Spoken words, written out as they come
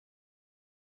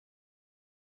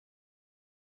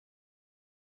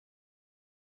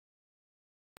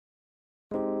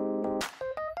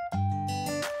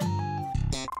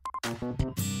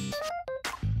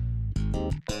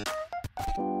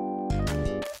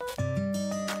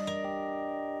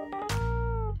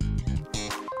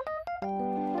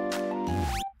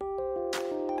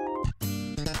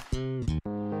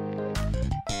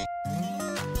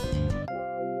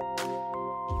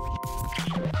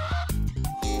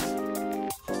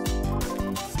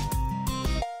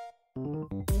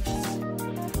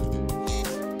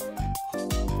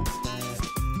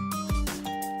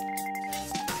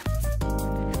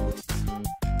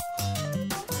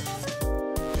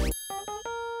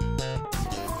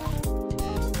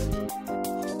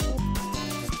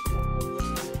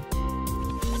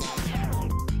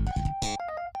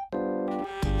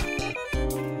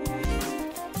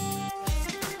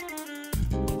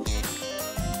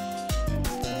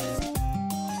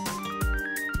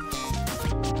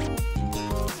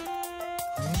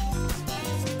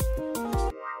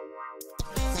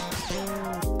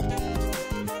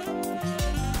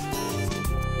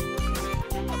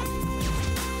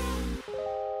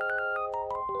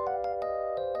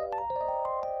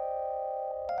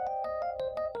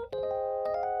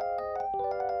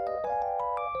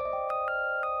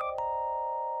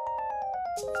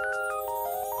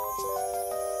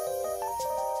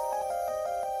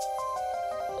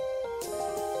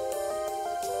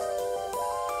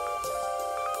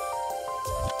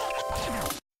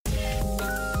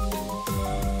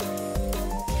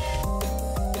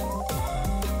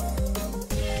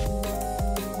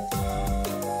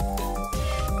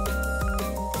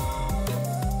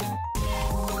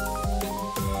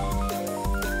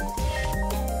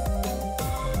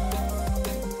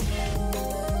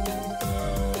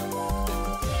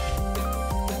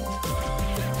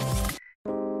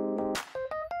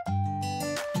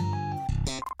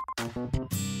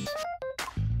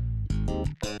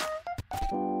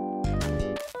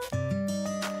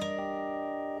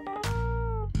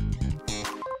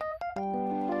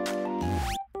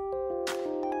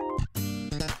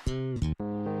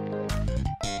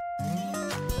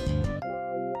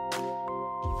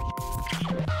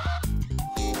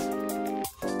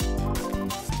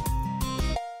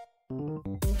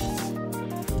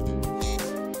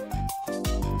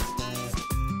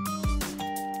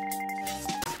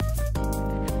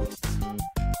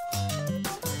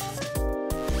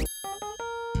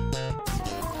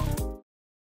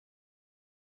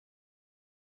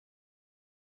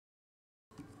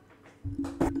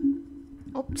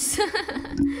Oops.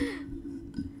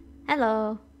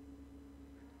 Hello.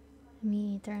 Let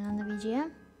me turn on the BGM.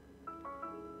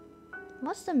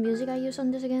 What's the music I use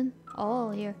on this again? Oh,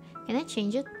 here. Can I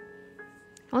change it?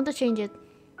 I want to change it.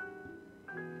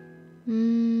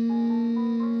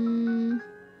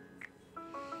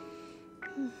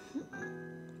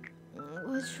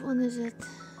 Which one is it?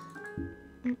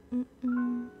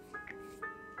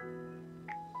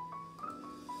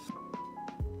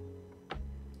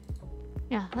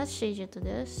 Yeah, let's change it to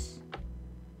this.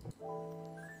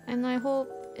 And I hope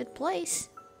it plays.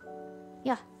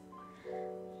 Yeah.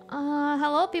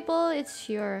 Hello people, it's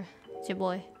your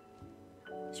boy.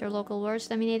 It's your local worst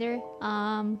laminator.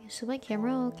 So my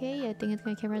camera okay? I think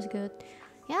my camera is good.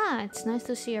 Yeah, it's nice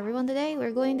to see everyone today.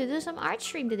 We're going to do some art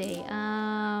stream today.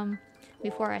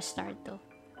 Before I start though,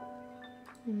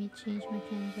 let me change my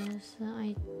canvas.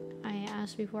 I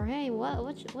asked before, hey,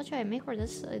 what should I make for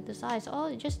this the size?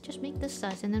 Oh, just make this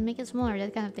size and then make it smaller,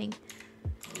 that kind of thing.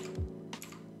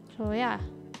 So yeah.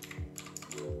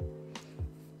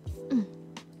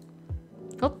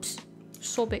 Oops,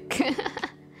 so big.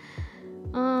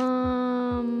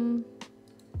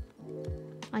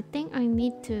 I think I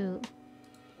need to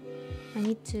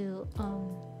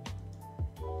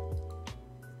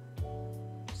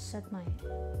set my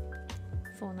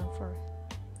phone up for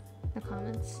the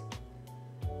comments.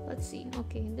 Let's see.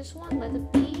 Okay, this one, let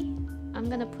it be. I'm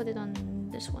gonna put it on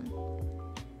this one.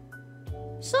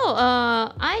 So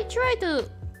I try to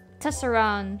test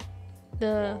around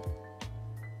the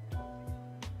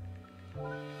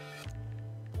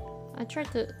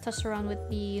with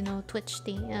the, you know, Twitch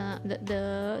thing,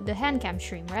 the hand cam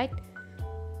stream, right?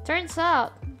 Turns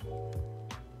out,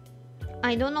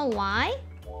 I don't know why,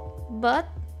 but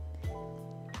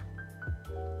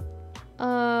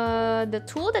the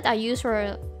tool that I use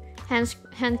for hand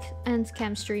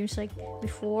cam streams, like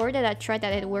before that I tried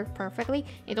that it worked perfectly,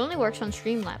 it only works on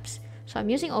Streamlabs. So I'm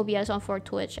using OBS on for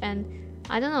Twitch, and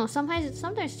I don't know, sometimes it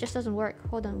just doesn't work.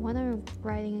 Hold on, what am I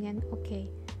writing again?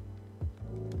 Okay.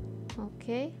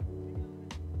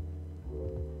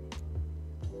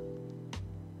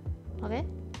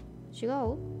 Should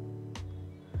go.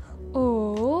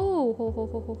 Oh, oh,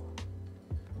 hold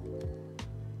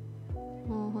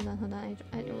on. I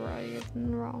wrote it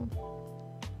wrong.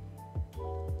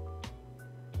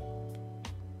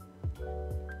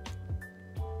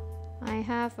 I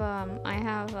have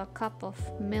a cup of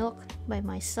milk by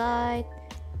my side,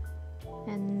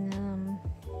 and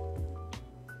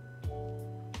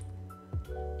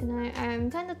I'm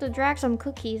tempted to drag some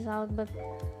cookies out, but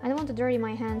I don't want to dirty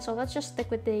my hands, so let's just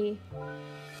stick with the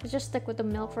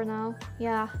milk for now.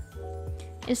 Yeah.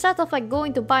 Instead of like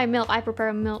going to buy milk, I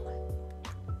prepare milk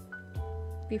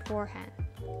beforehand.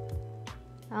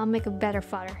 I'll make a better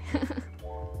fodder.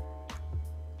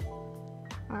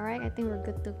 Alright, I think we're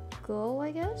good to go,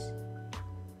 I guess.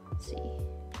 Let's see.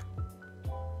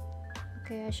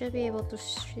 Okay, I should be able to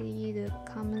see the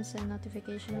comments and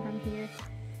notification from here.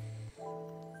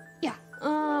 Yeah,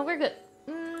 we're good.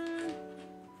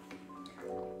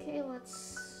 Okay,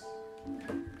 let's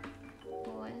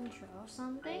go ahead and draw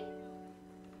something.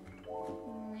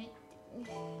 Oh my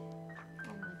god.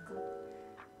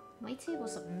 My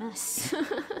table's a mess.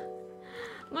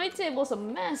 My table's a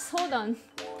mess. Hold on.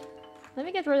 Let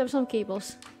me get rid of some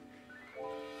cables.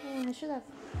 Oh, I should have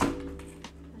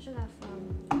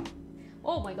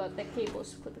oh my god, that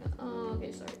cable's clipping up. Oh,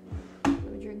 okay, sorry.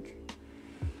 Let me drink.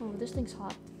 Oh, this thing's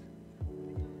hot.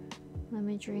 Let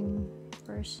me drink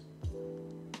first.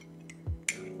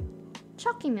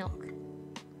 Chalky milk.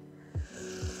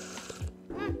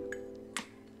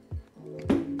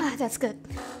 Ah, that's good.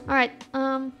 All right.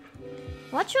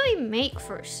 What should we make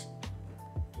first?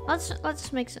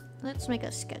 Let's make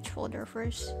a sketch folder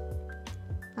first.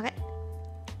 Okay.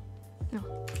 No.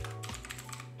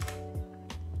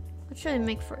 What should I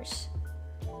make first?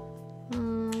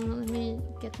 Let me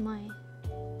get my.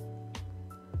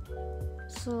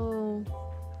 So.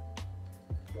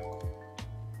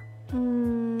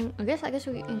 I guess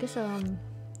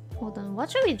hold on. What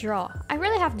should we draw? I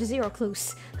really have zero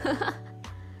clues.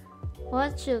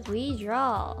 What should we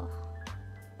draw?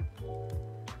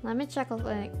 Let me check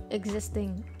like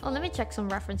existing. Oh, let me check some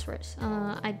reference first.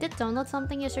 I did download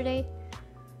something yesterday.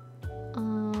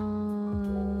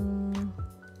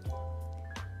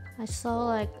 I saw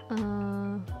like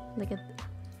an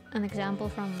example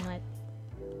from like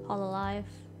Hololive.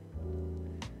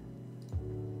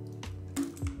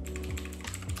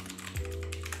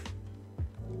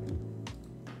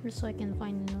 Just so I can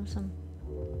find, you know, some.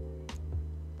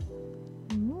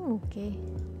 Ooh, okay.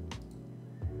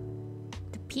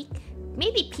 The peak,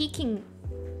 maybe peeking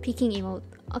Peeking emote.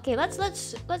 Okay,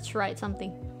 let's write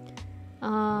something.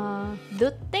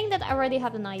 The thing that I already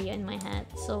have an idea in my head.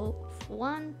 So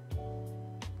one,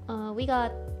 we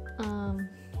got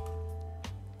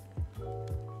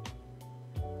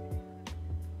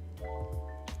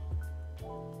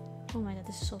oh my god,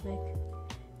 this is so big.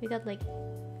 We got like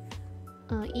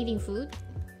eating food.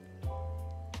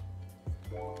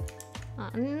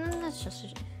 That's just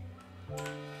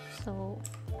so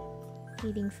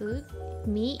eating food.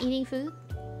 Me eating food.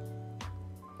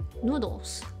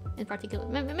 Noodles in particular.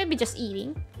 Maybe just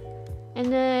eating.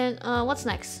 And then what's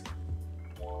next?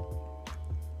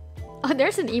 Oh,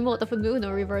 there's an emote of a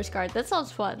Uno reverse card. That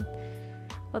sounds fun.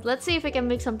 But let's see if we can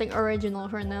make something original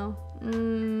for now.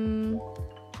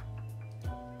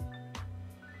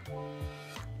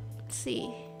 Let's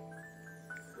see.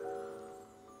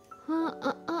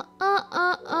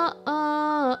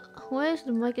 Why is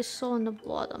the mic is so on the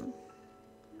bottom?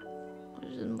 Why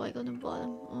is the mic on the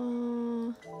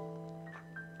bottom?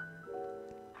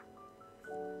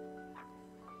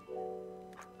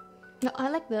 No, I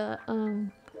like the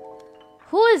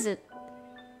who is it?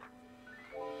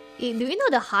 Do you know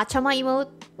the Hachama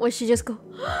emote where she just go?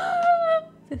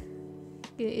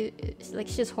 It's like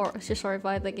she's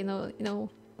horrified, like you know,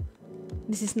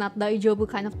 this is not Daijobu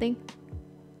kind of thing.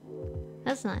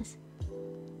 That's nice.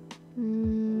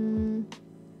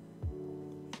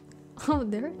 Oh,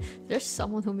 there's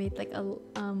someone who made like a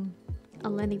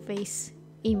Lenny face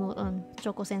emote on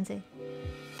Choco Sensei.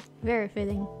 Very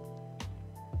fitting.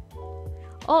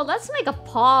 Oh, let's make a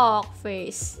Pog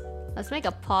face. Let's make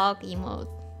a Pog emote.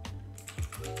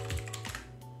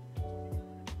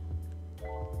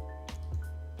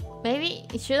 Maybe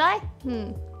should I?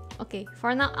 Okay,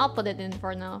 for now I'll put it in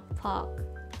for now. Pog.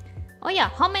 Oh yeah,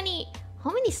 how many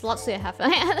slots do I have?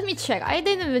 Let me check. I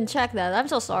didn't even check that. I'm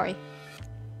so sorry.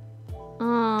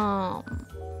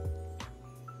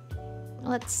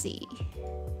 Let's see.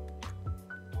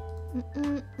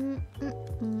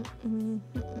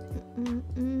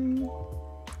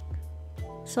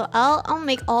 So I'll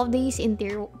make all of these in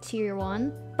tier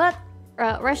 1, but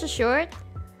rest assured,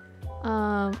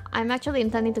 I'm actually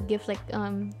intending to give like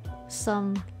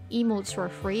some emotes for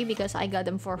free because I got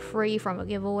them for free from a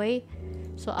giveaway.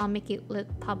 So I'll make it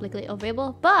publicly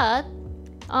available. But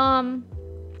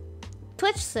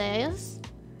Twitch says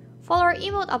follower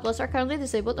emote uploads are currently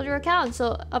disabled on your account.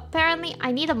 So apparently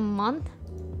I need a month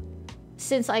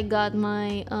since I got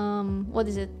my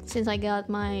since I got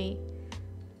my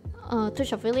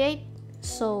Twitch affiliate.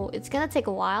 So it's gonna take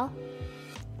a while.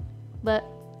 But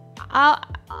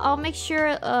I'll make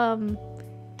sure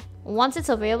once it's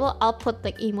available, I'll put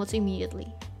like emotes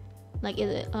immediately. Like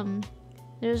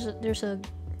there's 2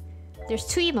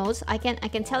 emotes. I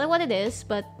can tell you what it is,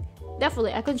 but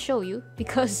definitely I can show you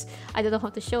because I don't know how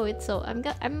to show it. So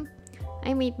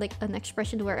I made like an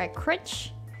expression where I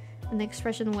cringe, an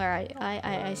expression where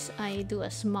I do a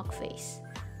smug face.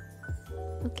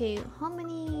 Okay, how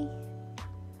many?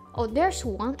 Oh, there's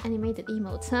 1 animated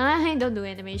emote. I don't do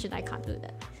animation. I can't do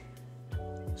that.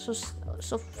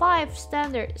 So 5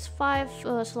 standards, 5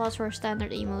 slots for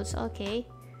standard emotes. Okay,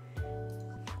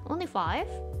 only 5.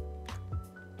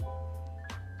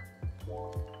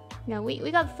 Yeah,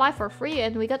 we got 5 for free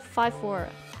and we got 5 for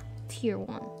tier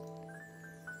 1.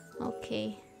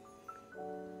 Okay.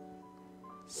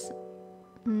 So,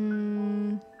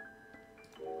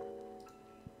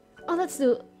 oh, let's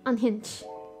do unhinge.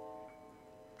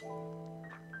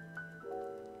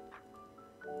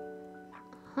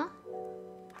 Huh?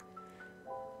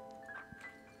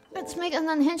 Let's make an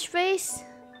unhinged face.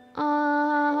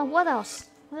 What else?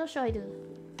 What else should I do?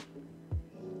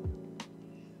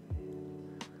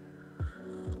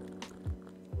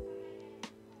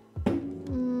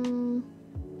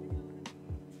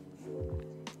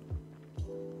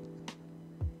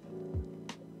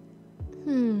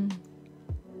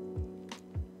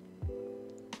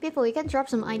 People, you can drop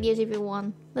some ideas if you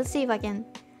want. Let's see if I can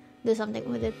do something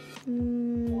with it.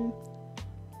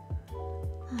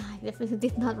 I definitely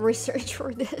did not research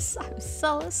for this. I'm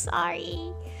so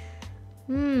sorry.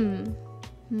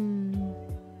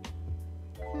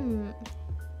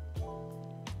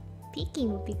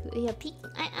 Peeking would be good. Yeah, peeking.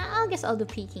 I guess I'll do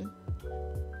peeking.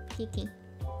 Peeking.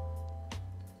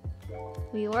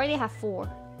 We already have 4.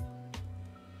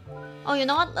 Oh, you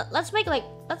know what? Let's make like,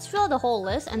 let's fill the whole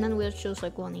list and then we'll choose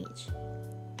like 1 each.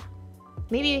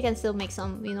 Maybe we can still make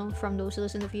some, you know, from those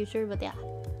lists in the future, but yeah.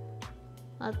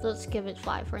 Let's give it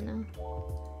 5 for now.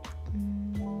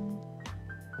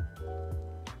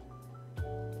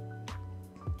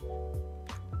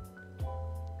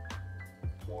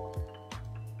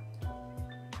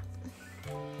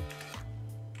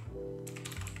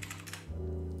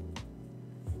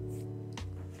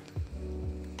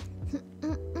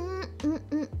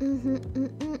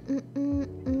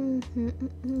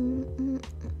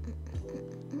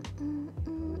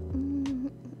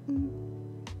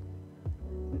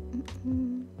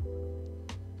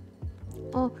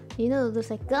 Oh, you know, there's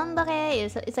like ganbare.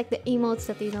 It's like the emotes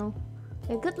that you know,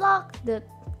 like good luck, that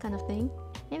kind of thing.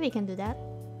 Maybe we can do that.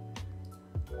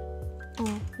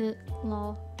 Oh,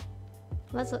 lol.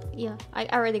 Let's yeah. I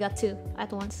already got two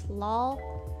at once. Lol,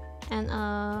 and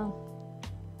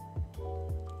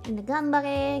in the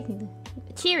ganbare,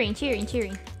 cheering.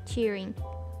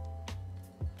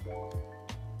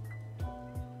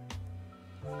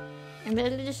 And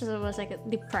then it just was like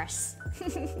depressed.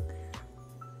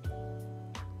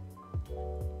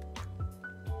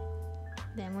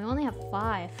 Damn, we only have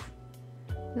 5.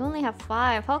 We only have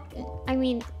 5. How? I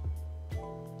mean,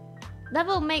 that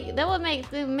will make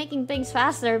making things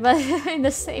faster, but in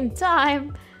the same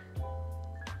time.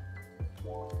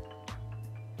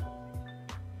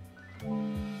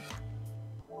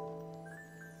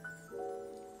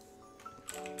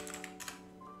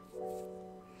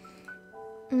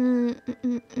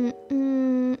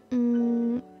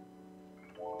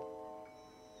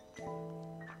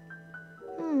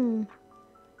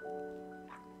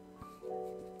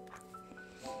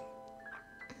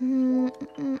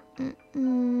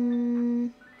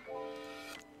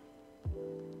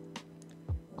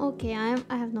 Okay,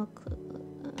 I have no clue.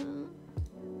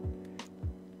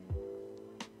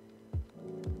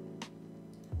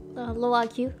 Low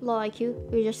IQ, low IQ.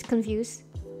 We're just confused.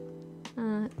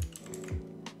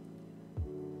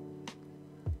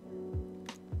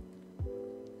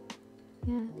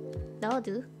 Yeah, that'll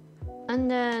do. And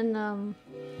then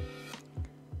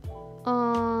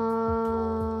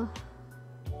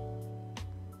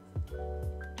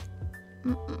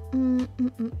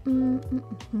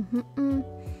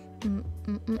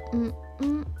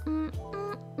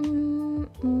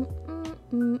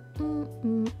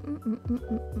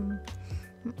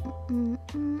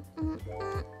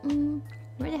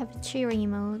where do they have the cheering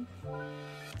emote?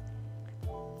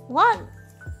 What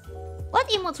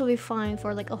emotes would be fine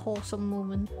for like a wholesome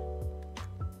moment?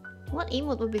 What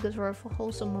emote would be good for a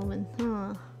wholesome moment?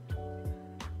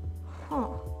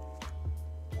 Huh.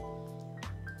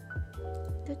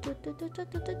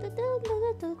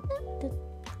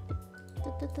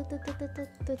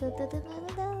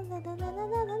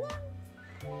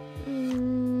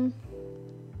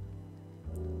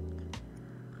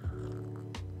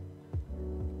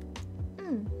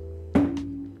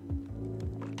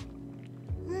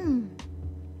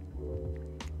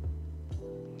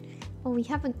 Oh,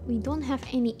 we don't have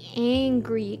any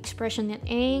angry expression yet.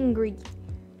 Angy.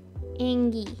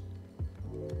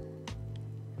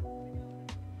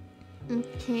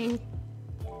 Okay.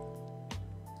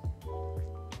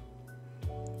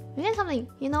 We get something,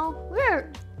 you know,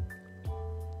 we're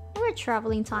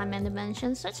traveling time and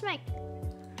dimensions. Let's like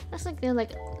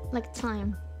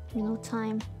time, you know,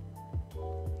 time.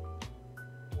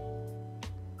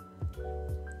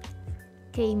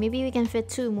 Okay, maybe we can fit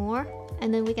 2 more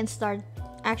and then we can start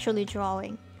actually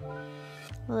drawing.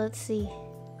 Well, let's see.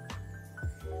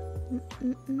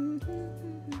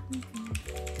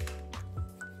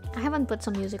 I haven't put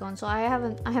some music on, so I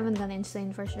haven't gone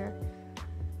insane for sure.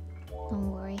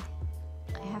 Don't worry.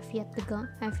 I have yet to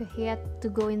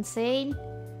go insane.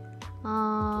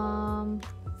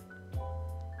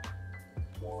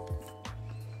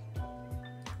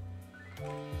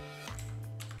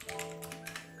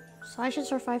 So I should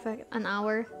survive an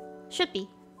hour. Should be.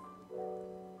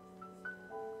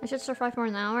 I should survive for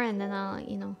an hour and then I'll,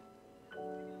 you know,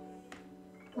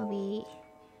 I'll be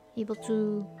able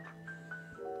to.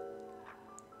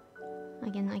 I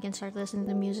can start listening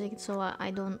to music, so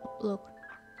I don't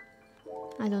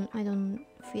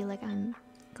feel like I'm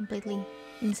completely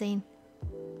insane.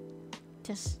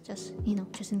 Just you know,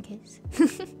 just in case.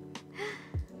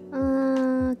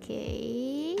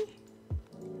 Okay.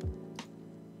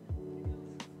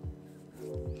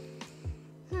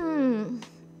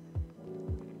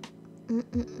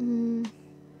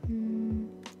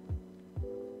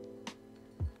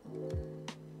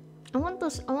 I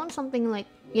want something like,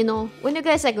 you know, when you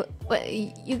guys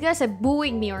are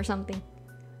booing me or something.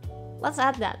 Let's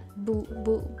add that booing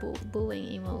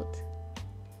emote.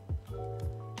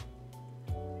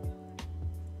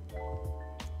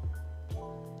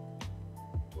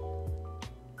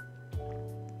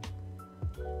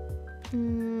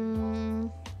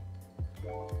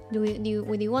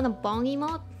 Would you want a bong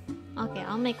emote? Okay,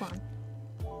 I'll make one.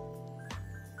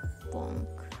 Bonk.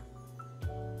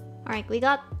 Alright, we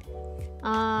got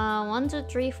 1, 2,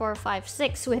 3, 4, 5,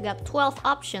 6. We got 12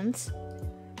 options.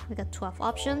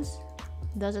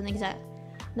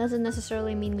 Doesn't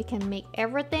necessarily mean we can make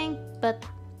everything, but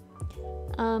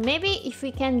Maybe if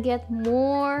we can get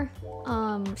more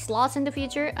slots in the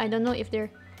future. I don't know if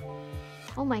they're...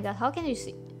 Oh my god, how can you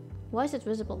see? Why is it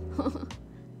visible?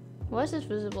 Why is it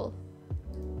visible?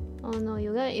 Oh no,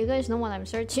 you guys know what I'm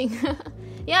searching.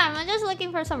 Yeah, I'm just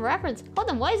looking for some reference. Hold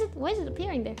on, why is it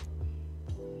appearing there?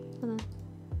 Hold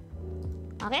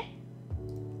on. Okay.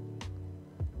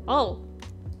 Oh,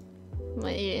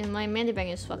 my Mandy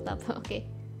is fucked up. Okay.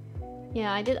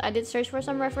 Yeah, I did search for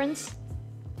some reference,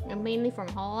 mainly from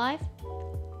Hololive.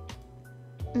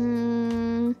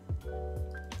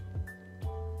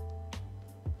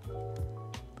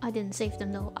 I didn't save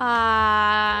them though.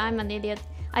 Ah, I'm an idiot.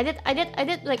 I did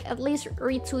like at least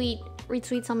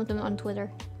retweet some of them on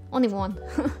Twitter. Only one.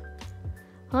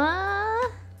 Huh?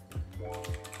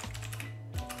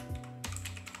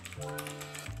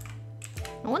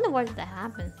 I wonder why did that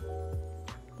happen.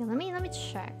 Yeah, let me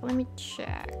check. Let me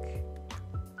check.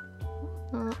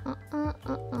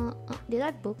 Did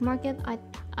I bookmark it?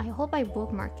 I hope I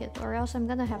bookmark it, or else I'm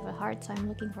gonna have a hard time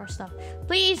looking for stuff.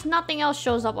 Please, nothing else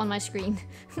shows up on my screen.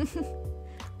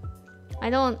 I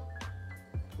don't.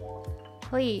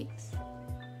 Please.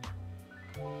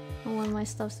 I want my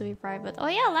stuff to be private. Oh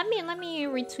yeah, let me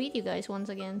retweet you guys once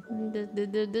again.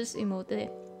 This emote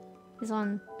is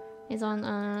on.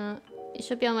 It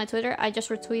should be on my Twitter. I just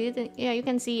retweeted it. Yeah, you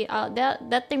can see.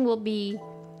 That thing will be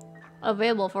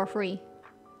available for free.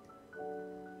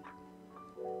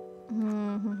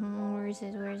 Where is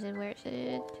it? Where is it? Where is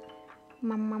it?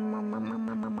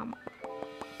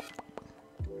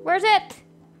 Where's it?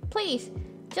 Please,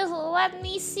 just let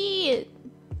me see it.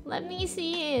 Let me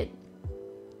see it.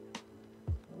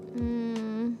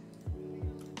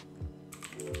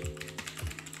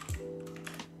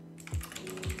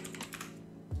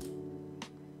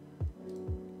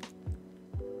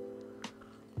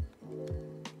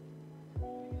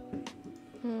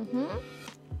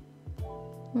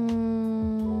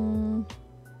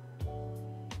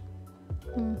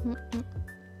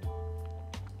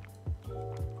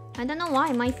 I don't know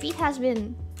why my feet has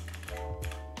been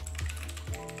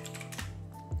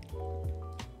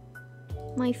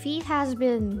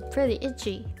pretty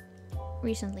itchy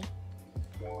recently.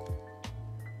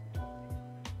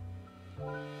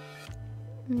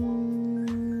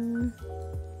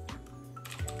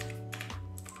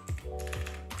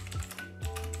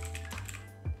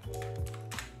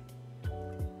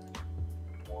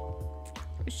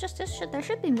 It's just this there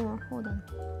should be more. Hold on.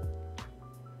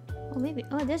 Oh, maybe.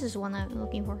 Oh, this is one I'm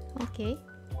looking for. Okay.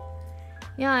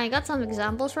 Yeah, I got some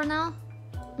examples for now.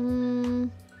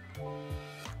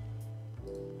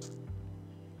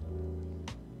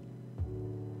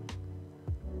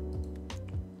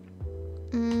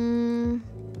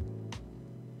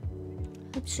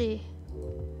 Let's see.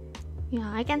 Yeah,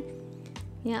 I can.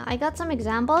 Yeah, I got some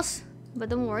examples, but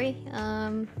don't worry.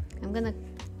 I'm gonna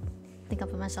think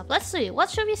of it myself. Let's see. What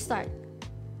should we start?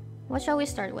 What shall we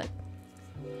start with?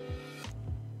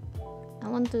 I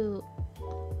want to.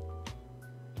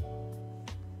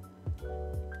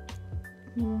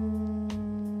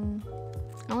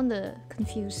 I want the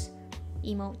confuse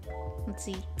emote. Let's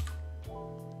see.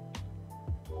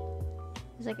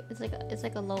 It's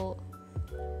like a low.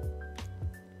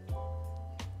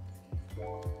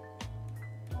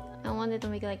 I wanted to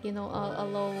make like, you know, a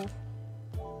low.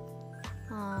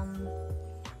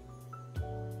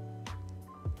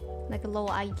 Like a low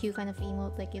IQ kind of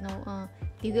emote, like, you know.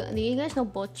 Do you guys know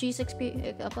Bocchi's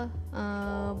experience?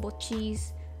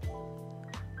 Bocchi's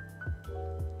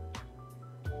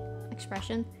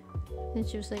expression, and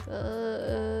she was like,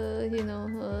 you know,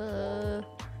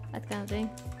 that kind of thing.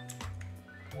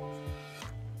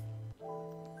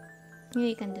 Yeah,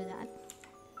 you can do that.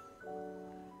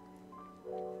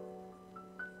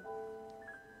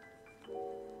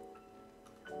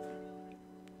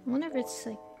 I wonder if it's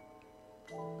like,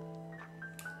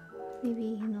 maybe,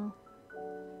 you know,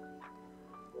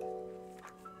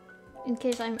 in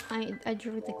case I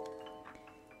drew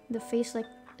the face like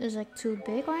is like too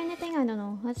big or anything. I don't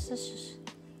know. Let's just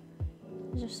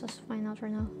find out for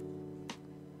now.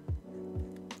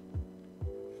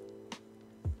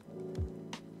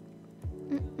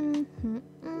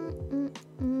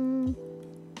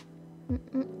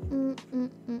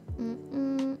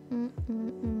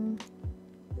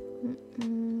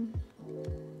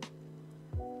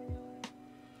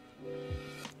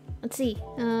 Let's see.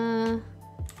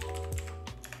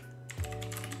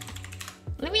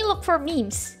 Let me look for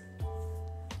memes.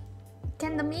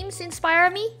 Can the memes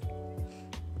inspire me?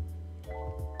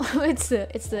 it's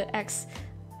the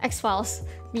X-Files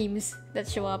memes that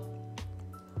show up.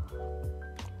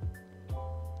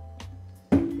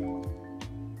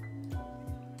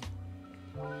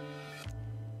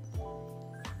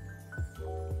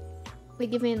 They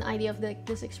give me an idea of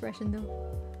this expression though.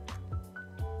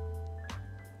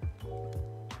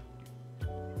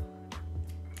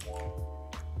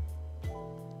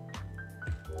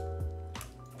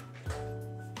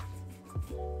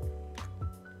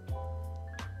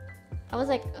 I was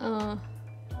like,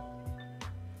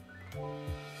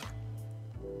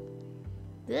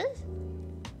 this?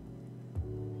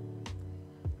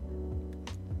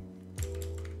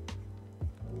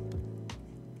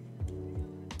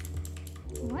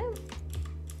 What?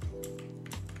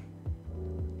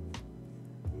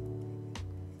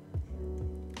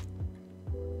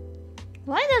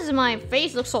 Why does my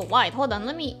face look so white? Hold on,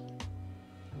 let me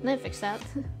fix that.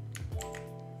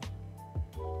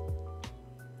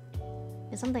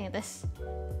 It's something like this.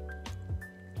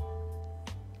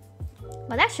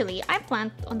 But actually, I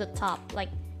planned on the top. Like,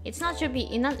 it should be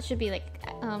like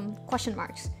question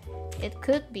marks. It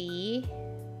could be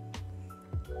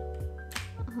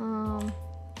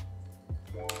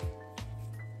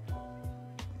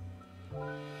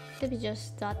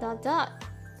just dot dot dot.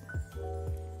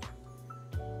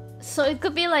 So it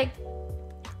could be like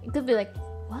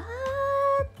what?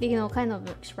 You know, kind of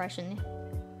expression.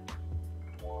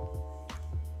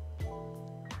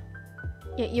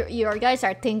 Yeah, your guys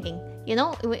are thinking. You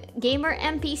know, game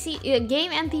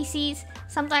NPCs.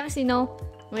 Sometimes, you know,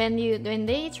 when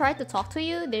they try to talk to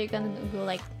you, they're gonna go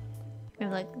like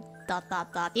dot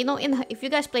dot dot. You know, if you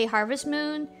guys play Harvest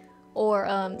Moon, or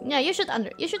yeah, you should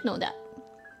know that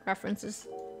references.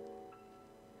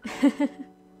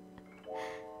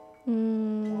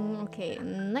 Okay,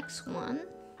 next one.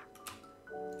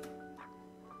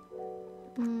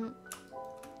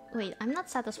 Wait, I'm not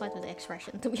satisfied with the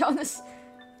expression, to be honest.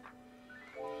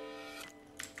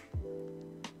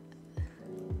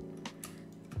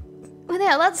 But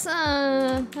yeah, let's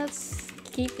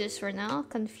keep this for now.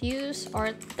 Confused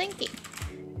or thinking.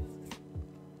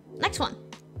 Next one.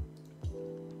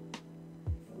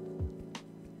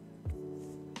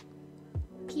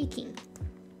 Peeking.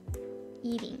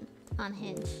 Eating.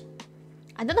 Unhinged.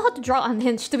 I don't know how to draw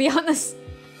unhinged, to be honest.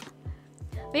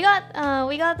 We got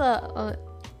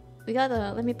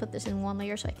let me put this in one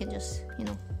layer so I can just, you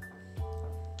know.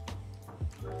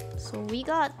 So we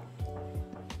got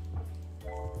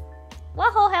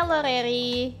Waho, hello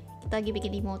Reri. Kita lagi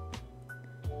bikin emote.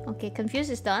 Okay, confused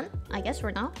is done, I guess,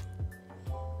 for now.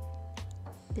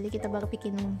 Jadi kita baru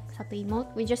bikin satu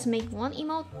emote. We just make one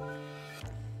emote.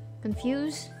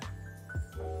 Confused.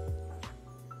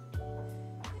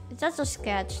 It's just a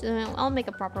sketch. I'll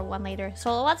make a proper one later.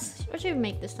 So what should we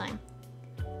make this time?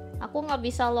 Ako nggak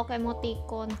bisa lock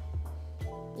emoticon.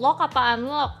 Lock apaan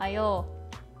lock? Ayo.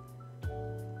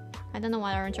 I don't know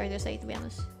what I'm trying to say, to be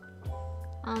honest.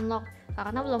 Unlock.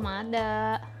 Karena belum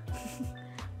ada.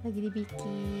 Lagi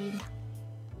dibikin.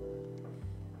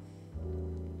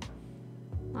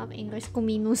 Maaf, English ku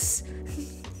minus.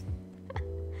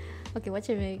 Okay, what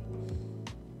should we make?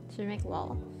 Should we make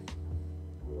wall?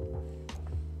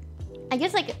 I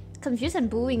guess like confused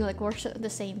and booing like works the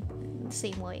same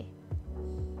way.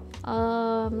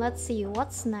 Let's see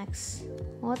what's next.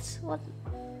 What's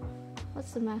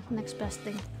the next best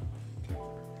thing?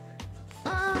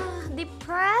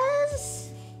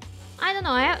 Depressed? I don't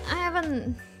know. I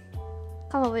haven't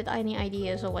come up with any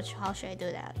ideas of how should I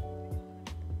do that.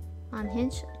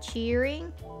 Unhinged,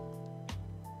 cheering.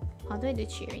 How do I do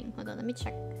cheering? Hold on, let me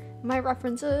check my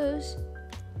references.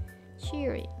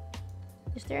 Cheering.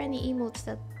 Is there any emotes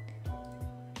that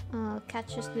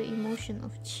catches the emotion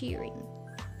of cheering?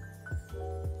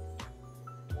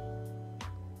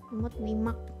 Emote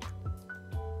limak.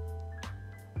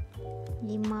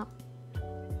 Limak.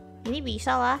 Ini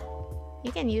bisa lah.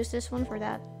 You can use this one for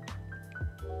that.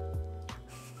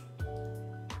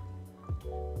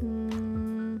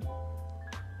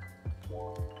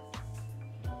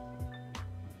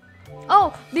 Oh,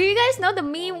 do you guys know the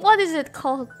meme? What is it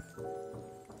called?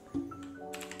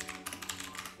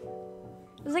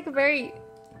 It's like a very...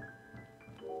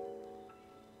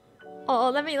 Oh,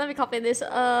 let me copy this.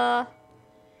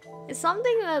 It's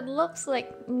something that looks like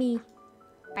me.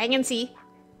 Pengen sih.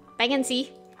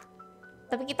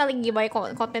 Tapi kita lagi buy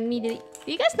content me. Do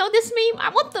you guys know this meme? I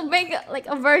want to make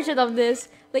like a version of this.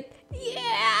 Like,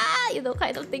 yeah, you know,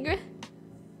 kind of thing.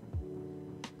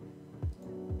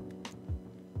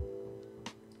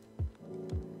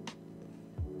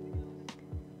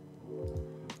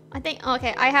 I think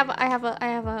okay. I have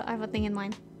a thing in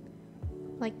mind.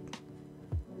 Like.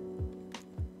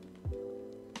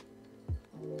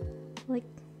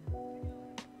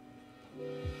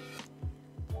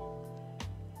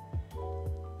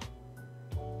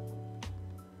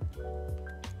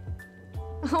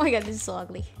 Oh my god, this is so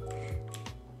ugly.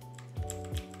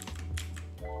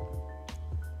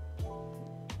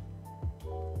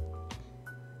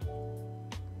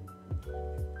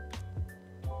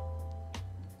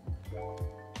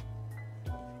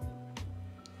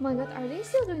 my god, are they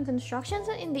still doing constructions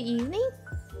in the evening?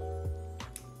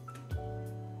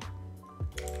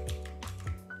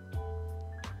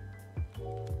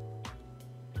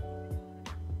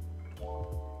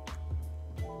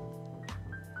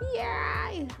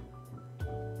 Yeah.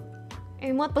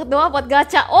 Emote berdoa buat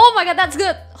gacha. Oh my god, that's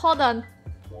good. Hold on.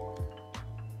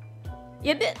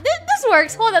 Ya, yeah, this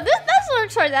works. Hold on, this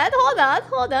works for that.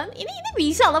 Hold on. Ini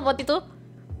bisa lah buat itu.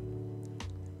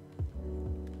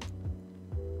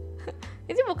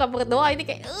 Ini bukan berdoa, ini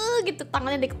kayak gitu,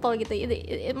 tangannya dikepal gitu.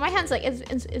 My hands like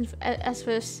as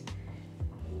first.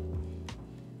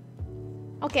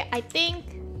 Okay, I think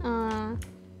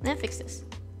let me fix this.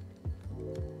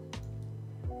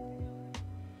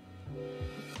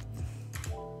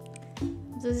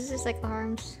 So this is like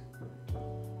arms.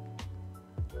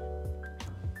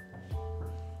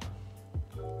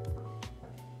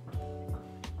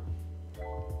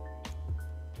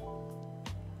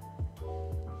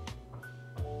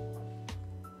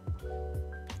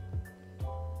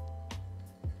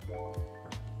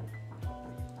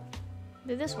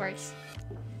 This works.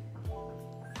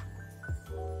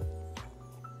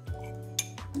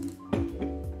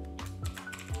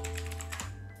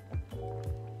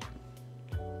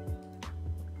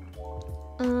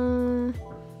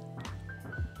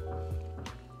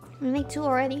 We make 2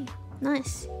 already.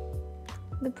 Nice.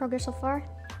 Good progress so far.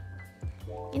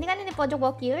 Ini kan ini pojok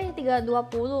bawah kiri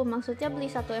 320. Maksudnya beli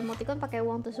satu emoticon pakai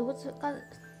uang tersebut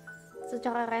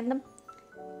secara random.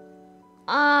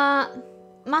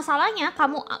 Masalahnya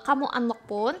kamu unlock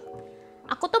pun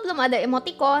aku tuh belum ada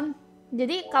emoticon,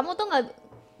 jadi kamu tuh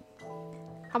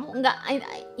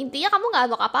intinya kamu nggak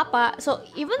unlock apa-apa. So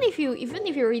even if you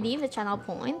redeem the channel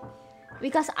point,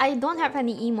 because I don't have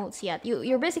any emotes yet,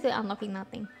 you're basically unlocking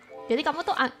nothing. Jadi kamu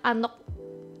tuh unlock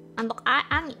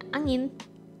angin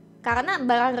karena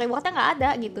barang rewardnya nggak ada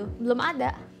gitu, belum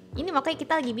ada. Ini makanya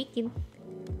kita lagi bikin.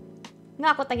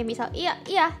 Nggak, aku tanya misal iya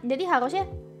jadi harusnya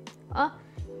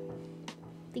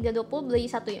 320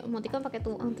 beli satu emoticon pakai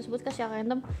uang tersebut ke secara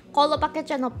random. Kalau pakai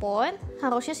channel point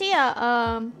harusnya sih ya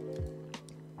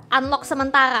unlock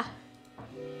sementara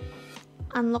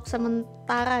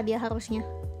dia harusnya.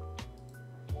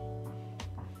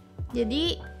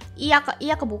 Jadi iya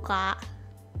kebuka.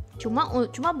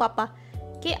 Cuma berapa?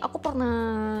 Kayak aku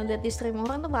pernah lihat di stream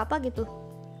orang tuh berapa gitu.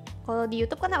 Kalau di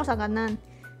YouTube kan harus langganan.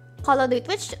 Kalau di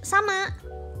Twitch sama.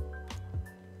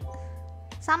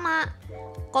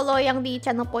 Kalau yang di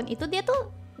channel point itu dia tuh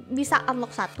bisa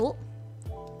unlock satu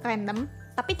random,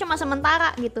 tapi cuma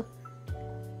sementara gitu.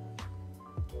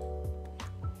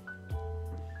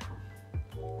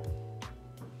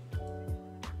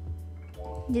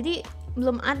 Jadi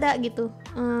belum ada gitu.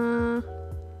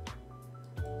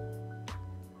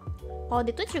 Kalau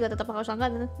di Twitch juga tetap harus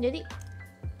langganan. Jadi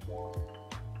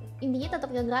intinya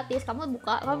tetap gak gratis. Kamu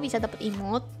bisa dapet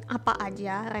emote apa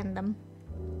aja random.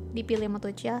 Dipilih sama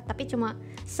Twitch ya, tapi cuma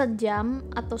sejam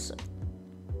atau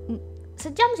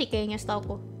sejam sih kayaknya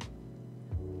setauku.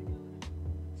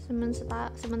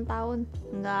 Sementahun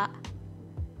enggak.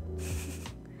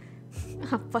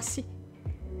 Apa sih?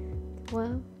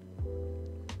 Well,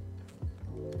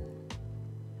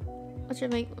 what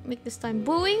should I make this time?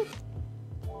 Booing?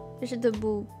 This is the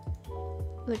boo,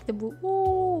 like the boo.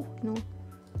 Ooh, no.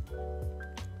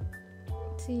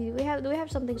 Let's see, do we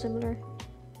have something similar?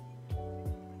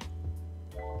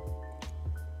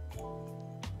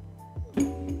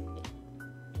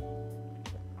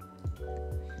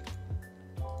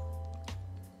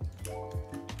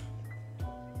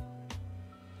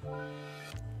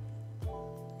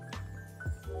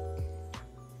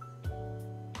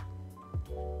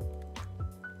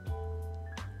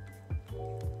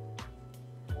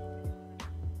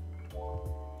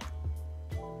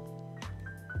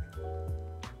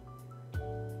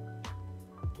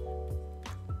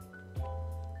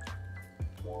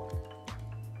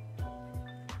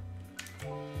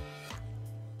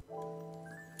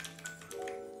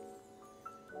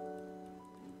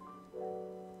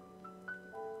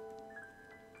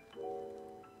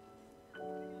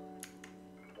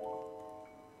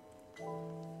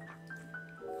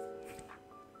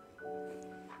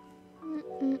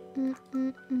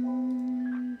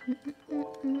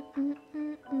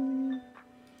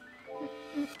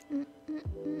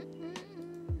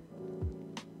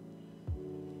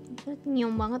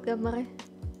 Nyium banget gambarnya.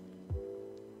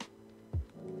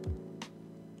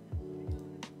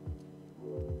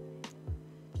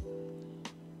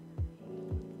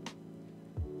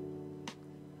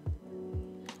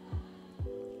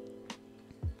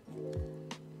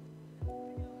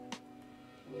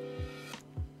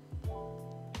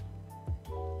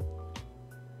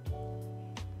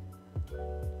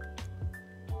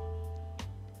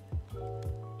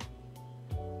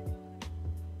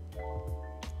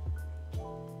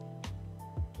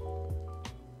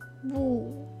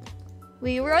 Woo.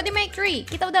 We already made 3.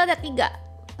 Kita udah ada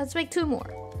 3. Let's make 2 more.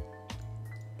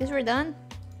 Guess we're done.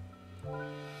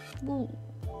 Woo.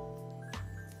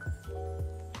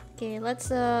 Okay, let's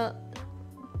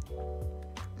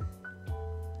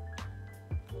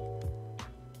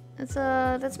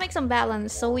make some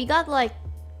balance. So we got like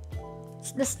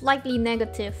the slightly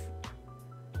negative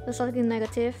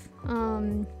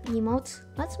emotes.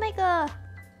 Let's make a...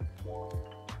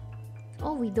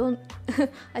 Oh, we don't...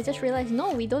 I just realized,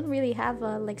 no, we don't really have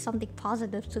like something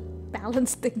positive to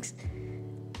balance things.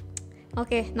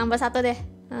 Okay, number 1 deh.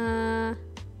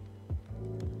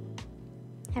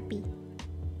 Happy.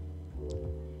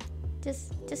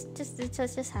 Just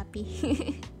happy.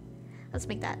 Let's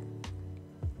make that.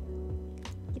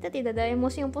 Kita tidak ada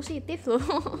emosi yang positif loh.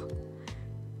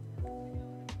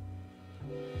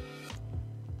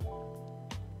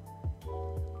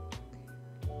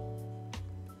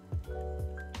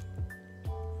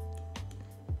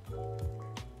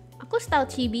 Aku style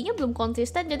chibi-nya belum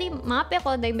konsisten, jadi maaf ya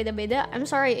kalau ada yang beda-beda. I'm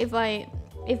sorry if my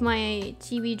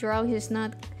chibi drawing is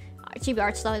not, chibi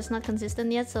art style is not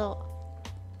consistent yet, so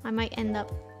I might end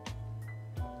up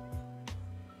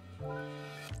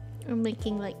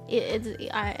making like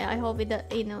I hope it,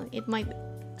 you know, it might,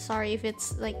 sorry if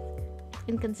it's like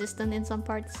inconsistent in some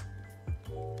parts.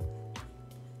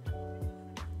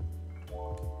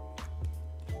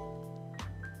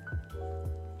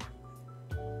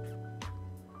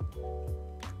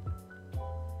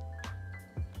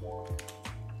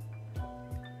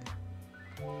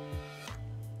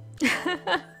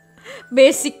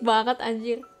 Basic banget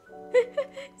anjir.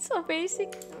 So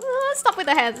basic. Stop with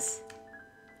the hands.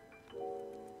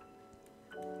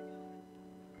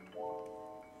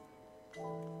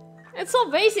 It's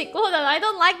so basic. Hold on, I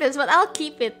don't like this, but I'll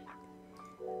keep it.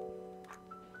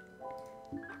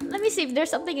 Let me see if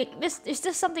there's something. Is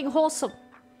this something wholesome?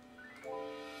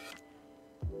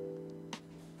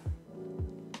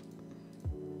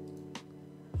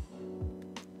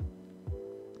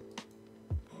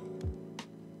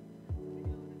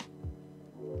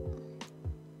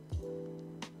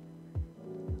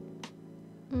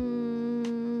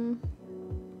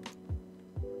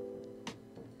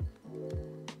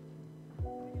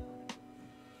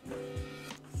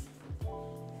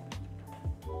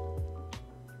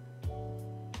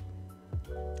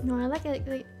 No, I like it.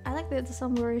 I like the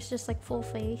some where it's just like full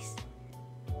face.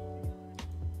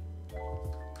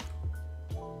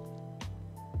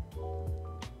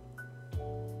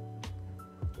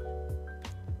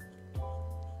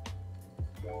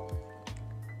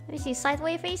 Let me see,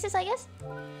 sideways faces, I guess.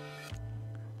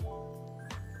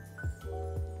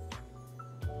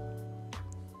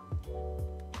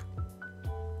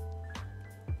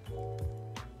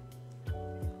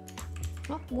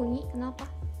 Oh, bunyi, kenapa?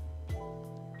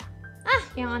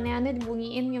 Yang aneh-aneh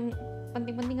dibunyiin, yang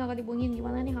penting-penting gak dibunyiin.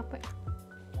 Gimana nih HP?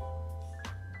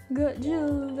 Gak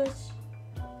jelas.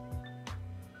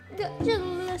 Gak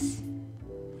jelas.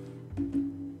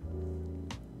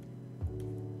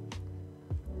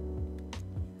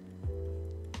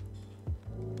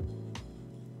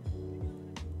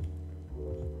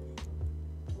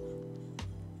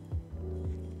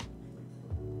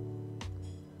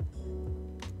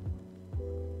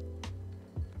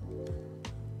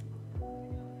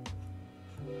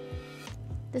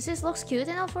 Does this look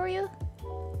cute enough for you?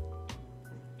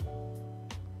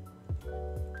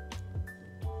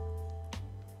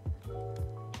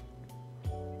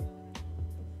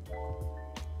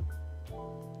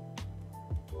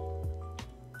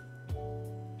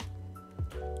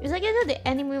 It's like, you know, the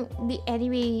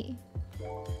anime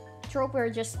trope where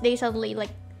just they suddenly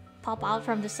like pop out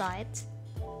from the sides.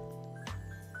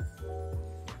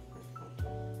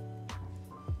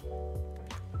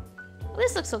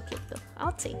 This looks so cute though.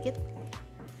 I'll take it.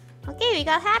 Okay, we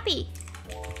got happy.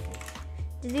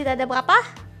 Jadi ada berapa?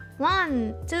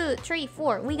 1, 2, 3,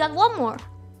 4. We got 1 more.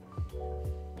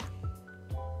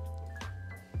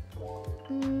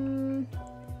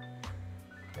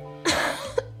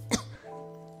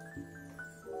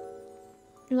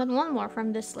 We got 1 more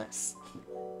from this list.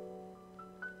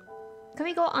 Can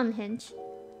we go unhinge?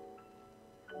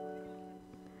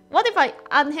 What if I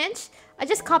unhinge? I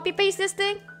just copy paste this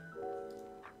thing?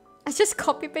 I just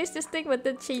copy paste this thing, but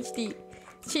then change the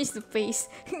face.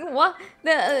 What?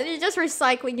 You're just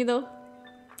recycling, you know.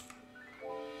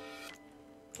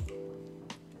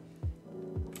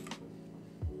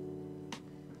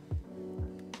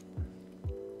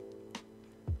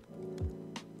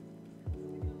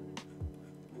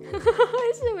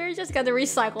 We're just gonna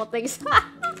recycle things.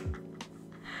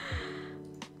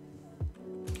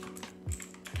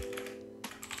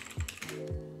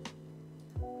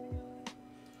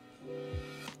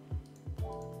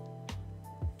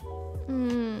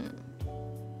 Hmm.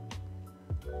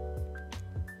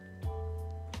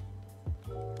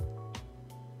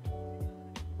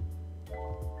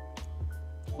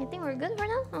 I think we're good for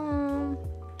now.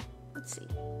 Let's see.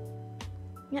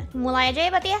 Yeah, mulai aja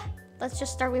ya, berarti ya. Let's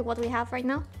just start with what we have right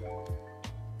now.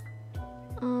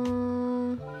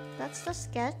 That's the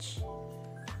sketch.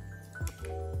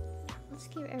 Let's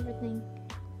keep everything.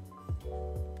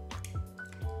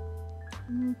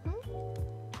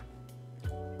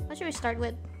 What should we start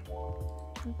with?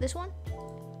 This one?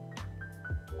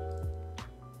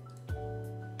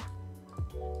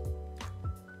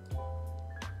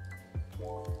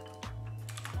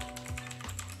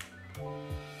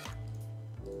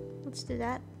 Let's do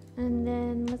that. And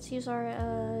then let's use our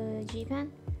G-pen.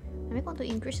 I might want to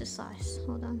increase the size.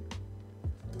 Hold on.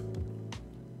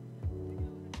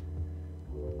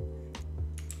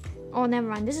 Oh, never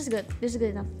mind. This is good. This is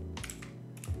good enough.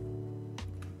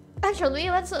 Actually,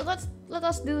 let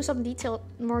us do some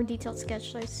more detailed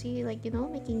sketch. Let's see, like, you know,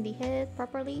 making the head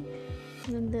properly,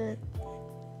 and then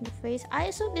the face.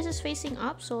 I assume this is facing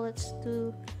up, so let's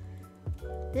do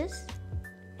this,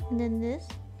 and then this.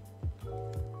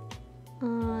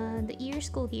 The ears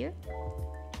go here.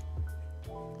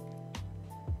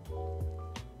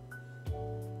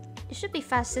 It should be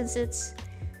fast since it's,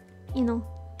 you know,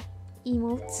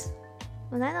 emotes.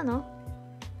 But I don't know.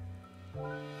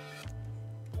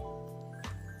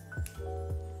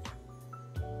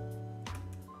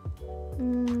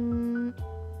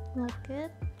 Lock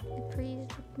it. Decrease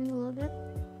it a little bit.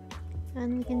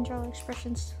 And we can draw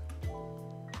expressions.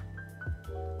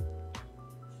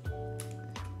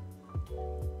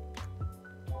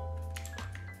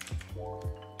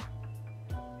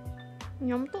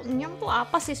 Nyom tuh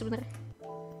apa sih sebenarnya?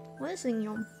 What is a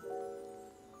nyom?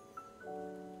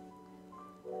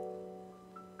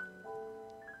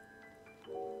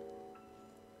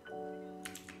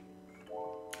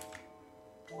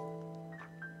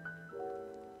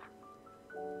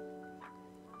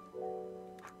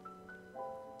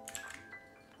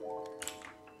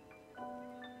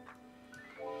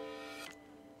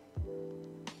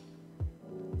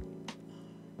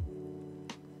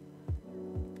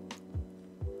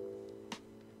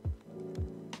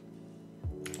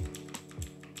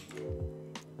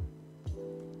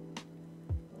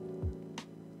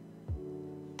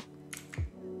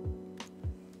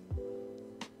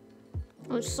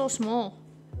 Oh, it's so small.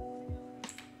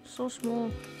 So small.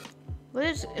 But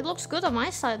it looks good on my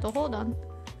side though. Hold on.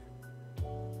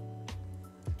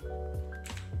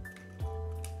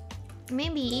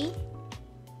 Maybe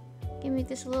can make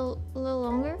this a little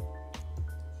longer.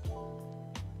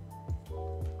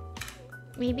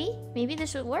 Maybe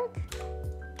this would work.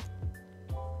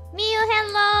 Mew,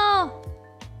 hello.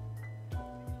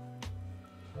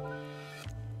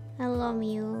 Hello,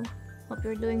 Mew. Hope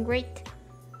you're doing great.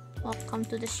 Welcome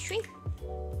to the stream.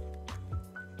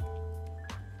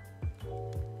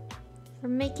 We're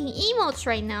making emotes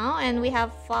right now, and we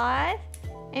have 5.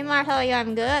 Hey, Martha, yeah,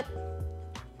 I'm good.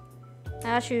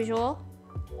 As usual,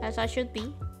 as I should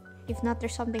be. If not,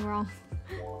 there's something wrong.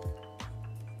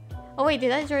 Oh wait,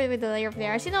 did I draw it with the layer of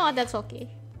layers? You know what? That's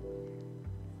okay.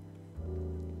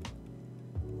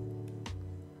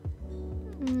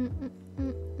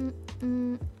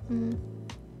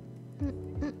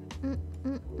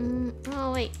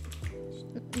 Oh wait,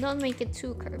 don't make it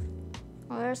too curved,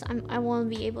 or else I won't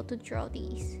be able to draw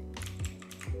these.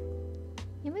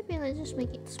 Yeah, maybe let's just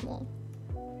make it small.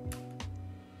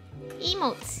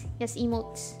 Emotes, yes,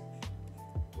 emotes.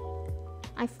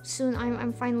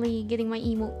 I'm finally getting my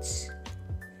emotes.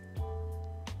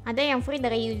 Ada yang free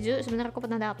dari Yuzu, sebenarnya aku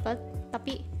pernah dapat,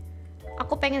 tapi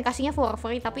aku pengen kasihnya for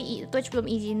free, tapi Twitch belum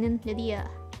izinin, jadi ya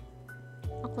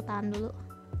aku tahan dulu.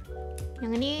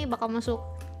 Yang ini bakal masuk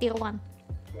tier 1.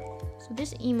 So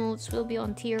this emotes will be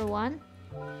on tier 1.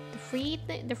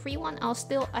 The free one, I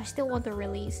still want to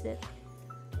release it.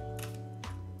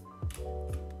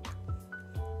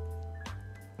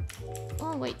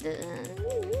 Oh wait,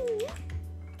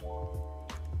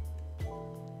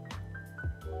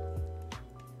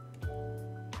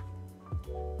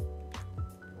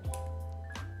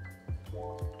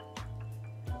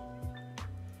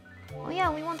 oh yeah,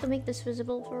 we want to make this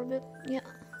visible for a bit. Yeah.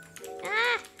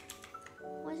 Ah!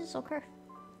 Why is it so curved?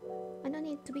 I don't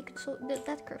need to be so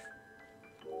that curved.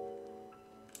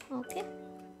 Okay.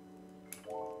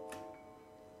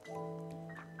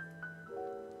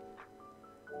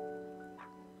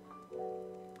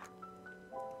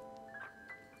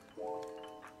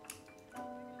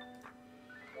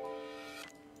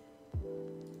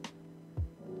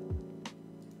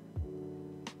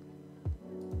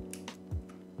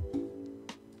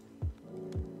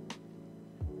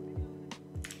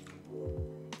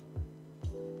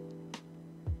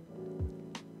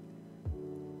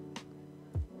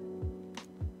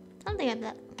 Something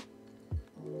like that.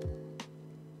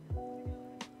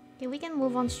 Okay, we can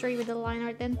move on straight with the line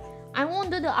art then. I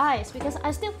won't do the eyes because I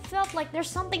still felt like there's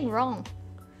something wrong.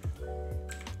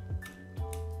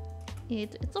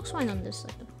 It looks fine on this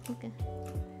side though. Okay.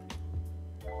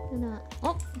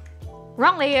 Oh!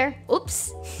 Wrong layer!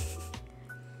 Oops!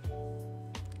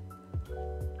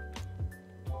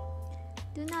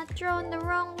 Do not draw on the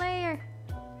wrong layer!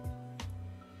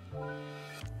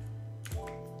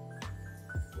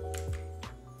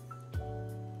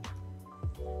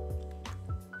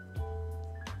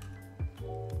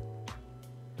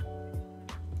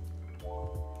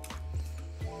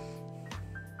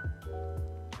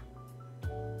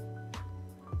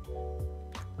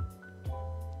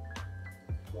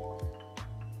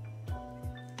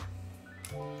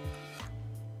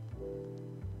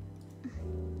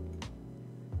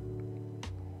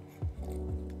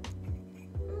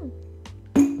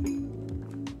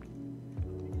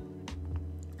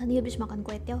 Tadi habis makan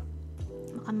kue tiaw.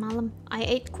 Makan malam. I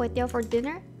ate kue tiaw for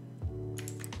dinner.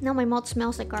 Now my mouth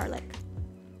smells like garlic.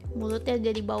 Mulutnya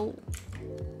jadi bau.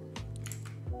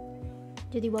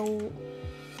 Jadi bau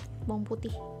bawang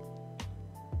putih.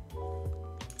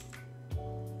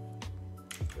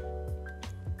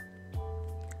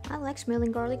 I like smelling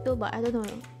garlic though, but I don't know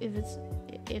if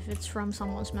it's from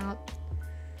someone's mouth.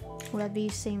 Will that be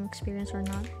the same experience or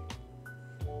not?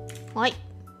 Why?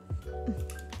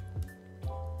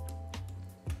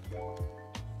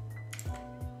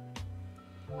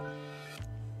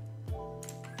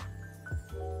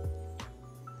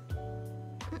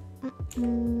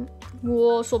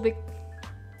 Whoa, so big.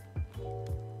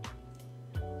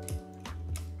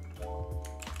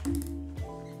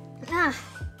 I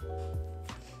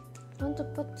want to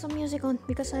put some music on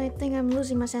because I think I'm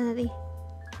losing my sanity.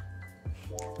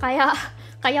 Kaya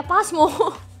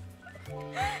Pasmo.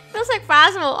 Feels like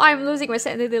Pasmo. I'm losing my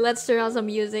sanity. Let's turn on some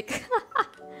music.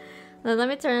 Now, let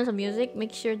me turn on some music.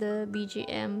 Make sure the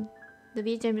BGM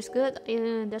is good.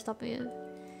 Desktop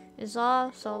is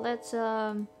off. So let's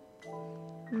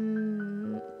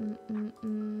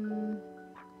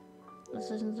let's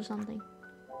listen to something.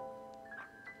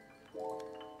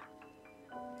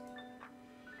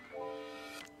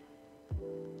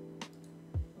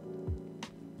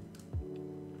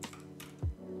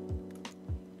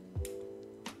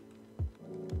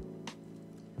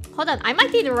 Hold on, I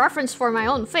might need a reference for my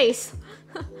own face.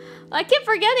 I keep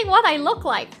forgetting what I look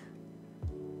like.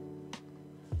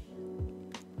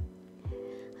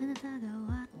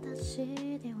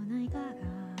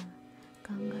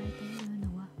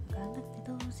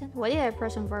 Why did I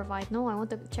press on verify? No, I want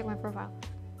to check my profile.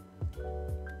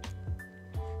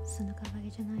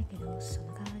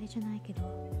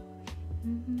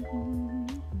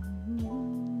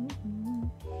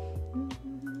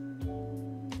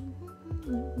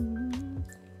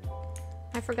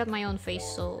 I forgot my own face,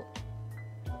 so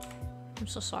I'm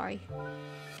so sorry.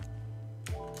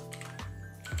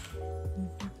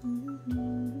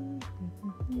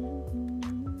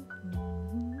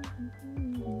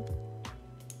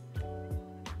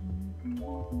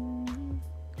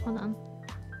 Hold on.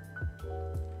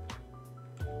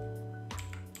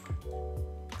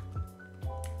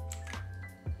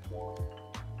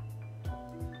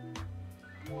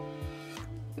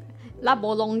 Lah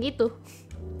bolong gitu.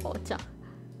 Kocak.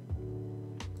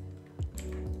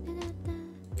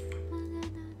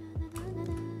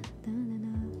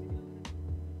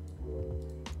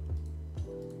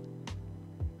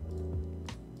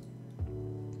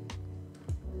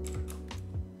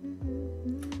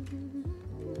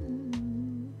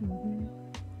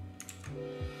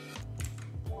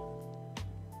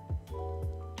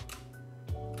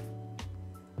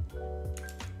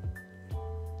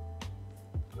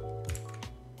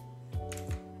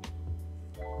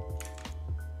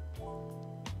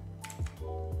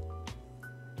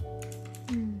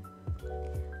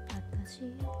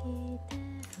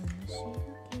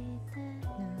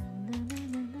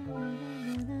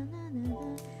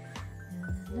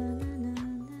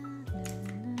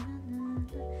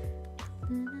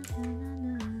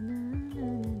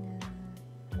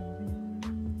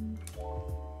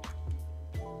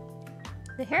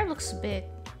 The hair looks big,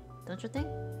 don't you think?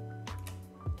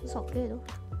 It's okay though,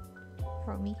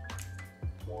 for me.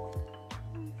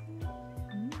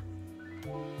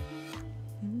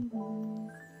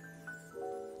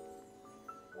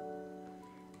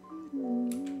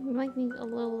 We might need a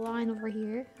little line over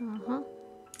here. Hold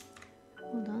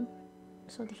on.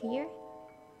 So here.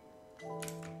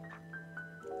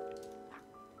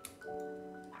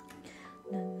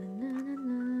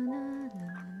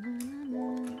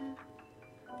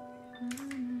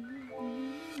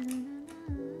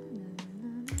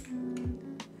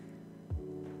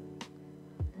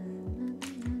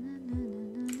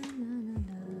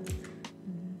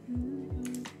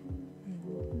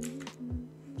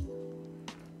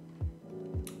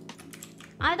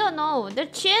 I don't know. The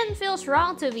chin feels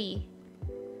wrong to me.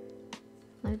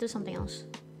 Let me do something else.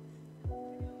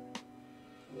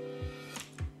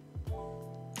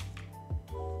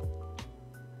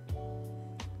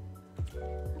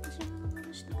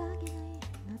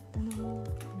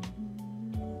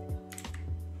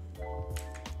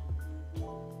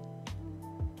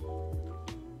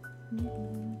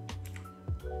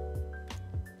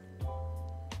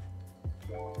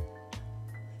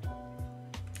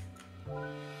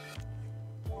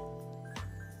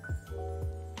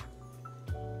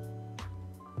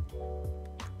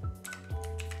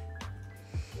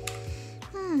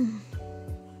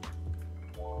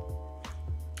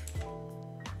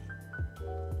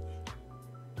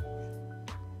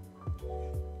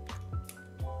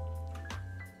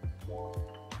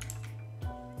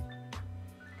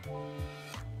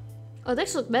 Oh,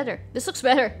 this looks better. This looks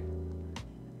better.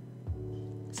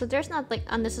 So there's not like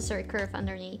unnecessary curve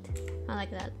underneath. I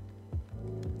like that.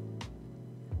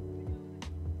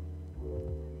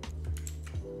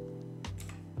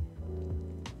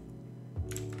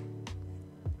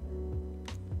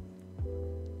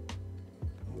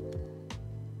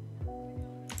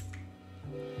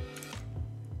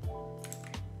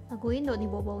 Naguindo ni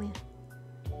Bobo niya.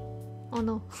 Oh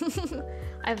no.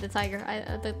 I have the tiger.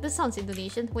 This sounds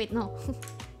Indonesian. Wait, no.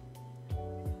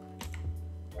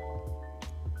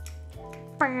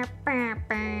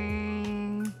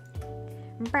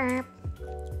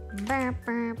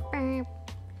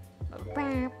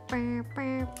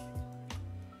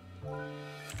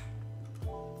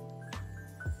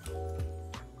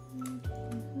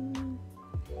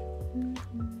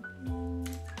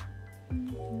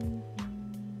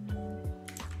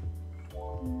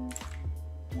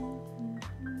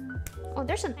 Oh,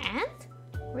 there's an ant?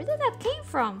 Where did that came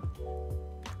from?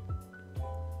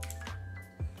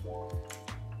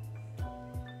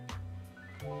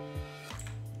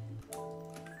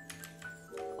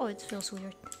 Oh, it feels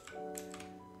weird.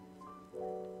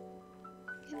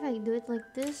 If I do it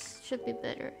like this, should be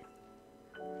better.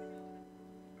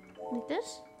 Like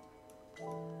this?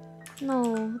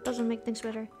 No, it doesn't make things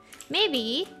better.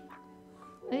 Maybe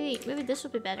this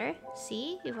would be better.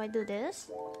 See, if I do this,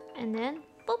 and then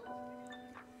boop,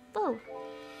 boop.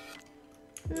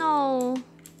 No.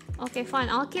 Okay, fine.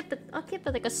 I'll keep it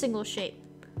like a single shape.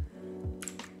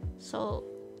 So,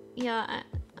 yeah.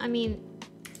 I mean,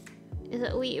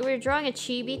 we're drawing a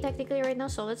chibi technically right now.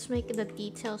 So let's make the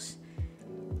details.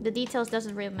 The details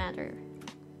doesn't really matter.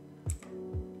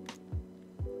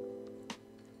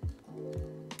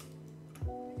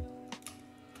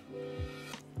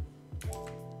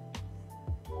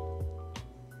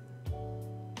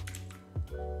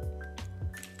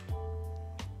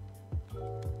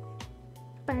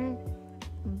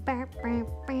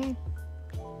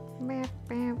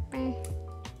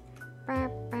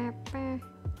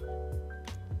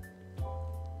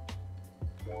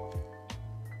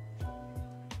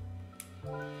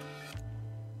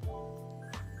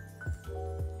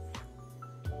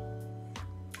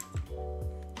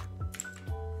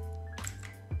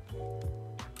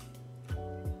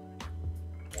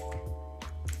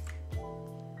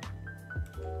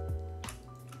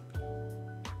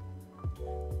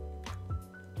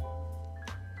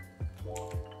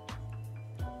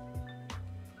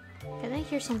 Can I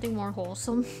hear something more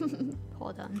wholesome?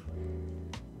 Hold on.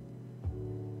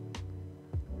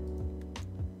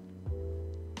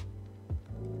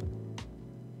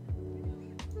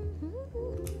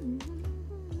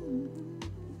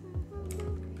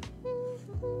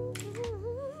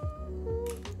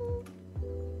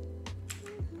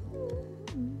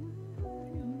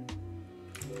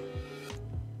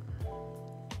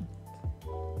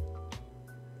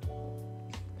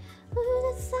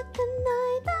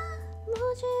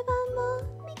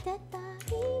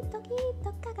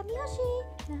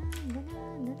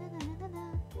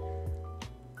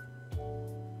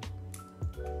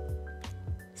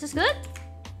 Is this good?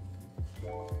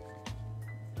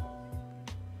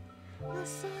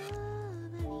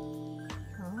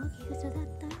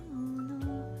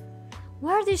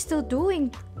 Why are they still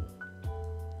doing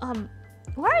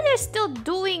why are they still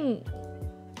doing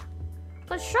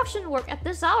construction work at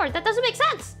this hour? That doesn't make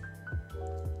sense.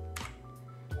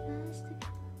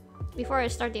 Before I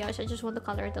start the eyes, I just want to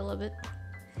color it a little bit.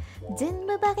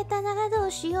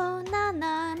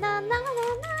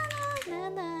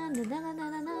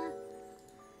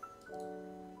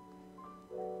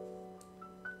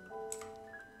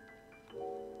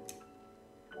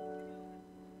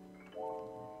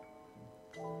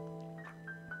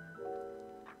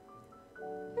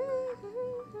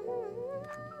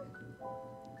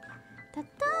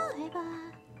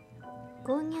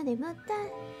 今夜眠って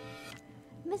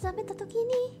目覚めた時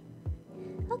に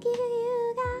起きる理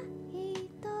由が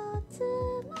一つ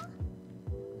も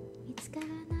見つから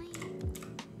ない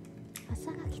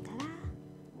朝が来たら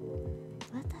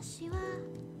私は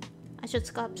I should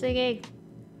stop singing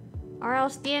or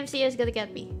else DMC is gonna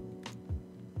get me.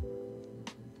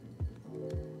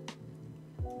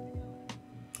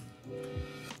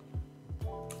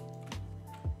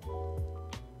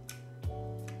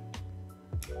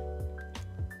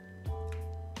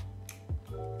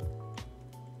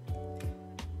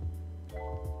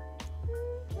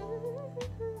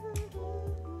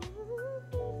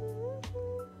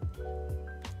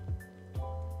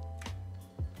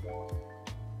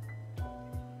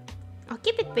 I'll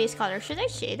keep it base color. Should I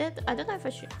shade it? I don't know if I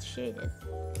should shade it.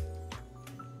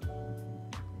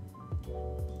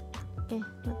 Okay,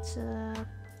 let's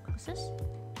close this.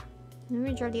 Let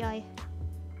me draw the eye.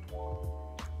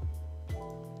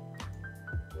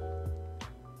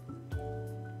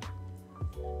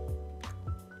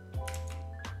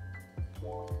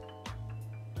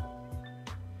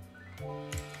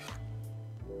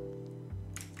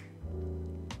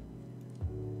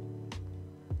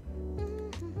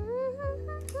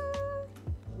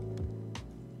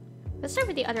 Let's start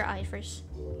with the other eye first.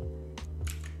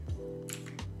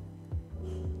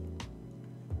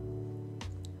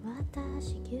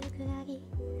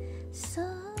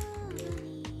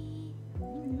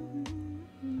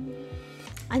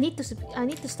 I need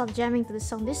to stop jamming to this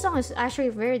song. This song is actually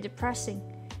very depressing.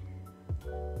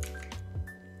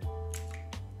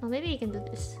 Oh, maybe you can do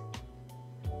this.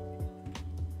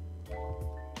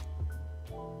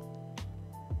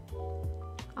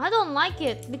 I don't like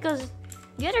it because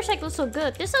the other side looks so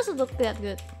good. This doesn't look that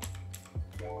good.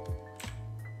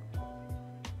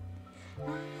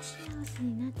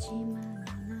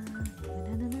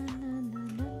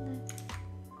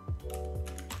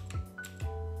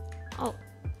 Oh,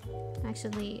 I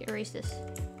accidentally erased this.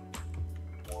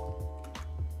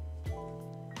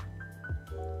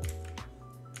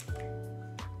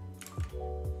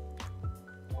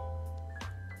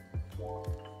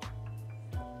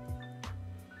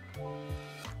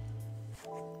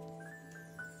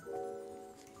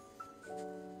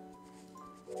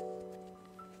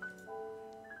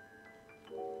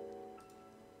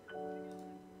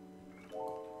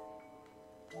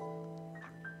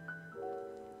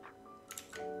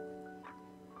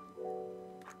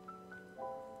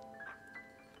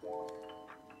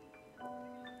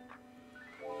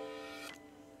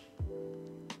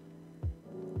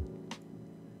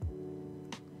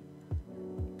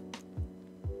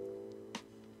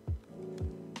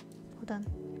 Hold on.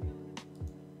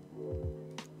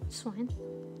 It's fine.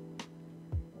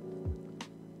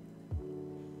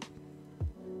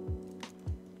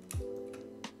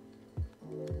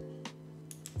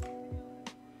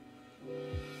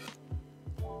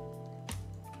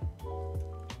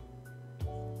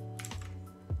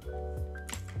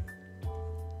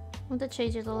 I want to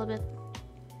change it a little bit.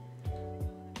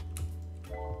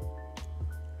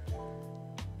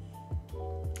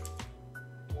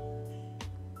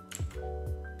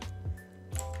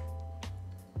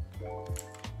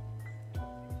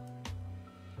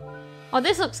 Oh,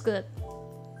 this looks good.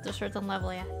 To a certain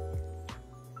level, yeah.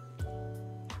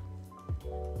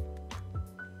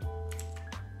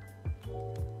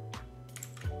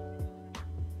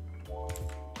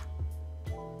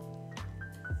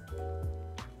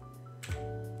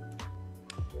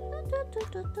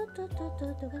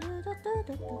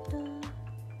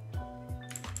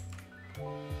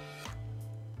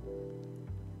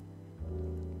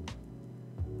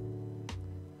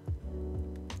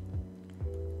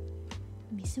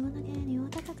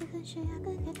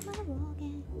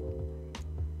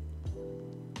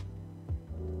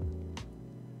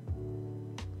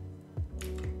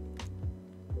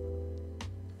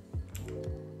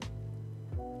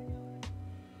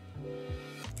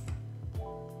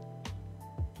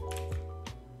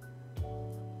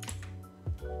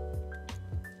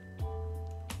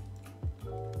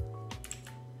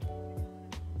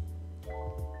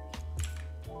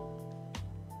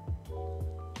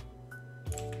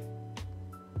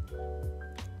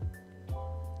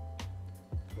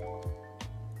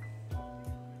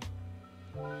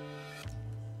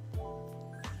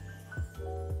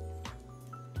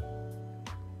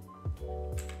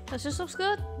 Does this looks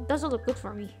good? It doesn't look good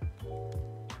for me.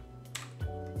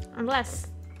 Unless...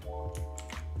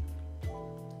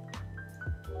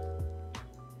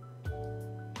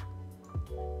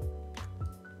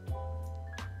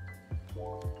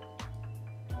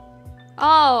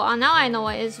 Oh, now I know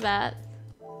why it's bad.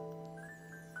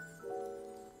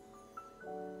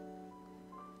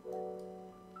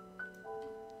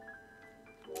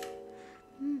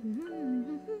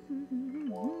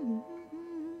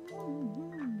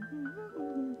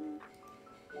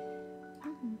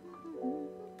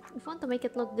 want to make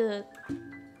it look good, I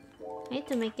need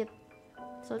to make it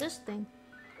so this thing.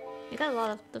 I got a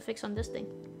lot to fix on this thing.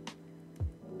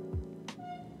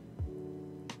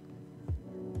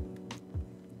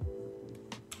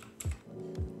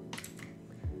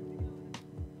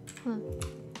 Huh.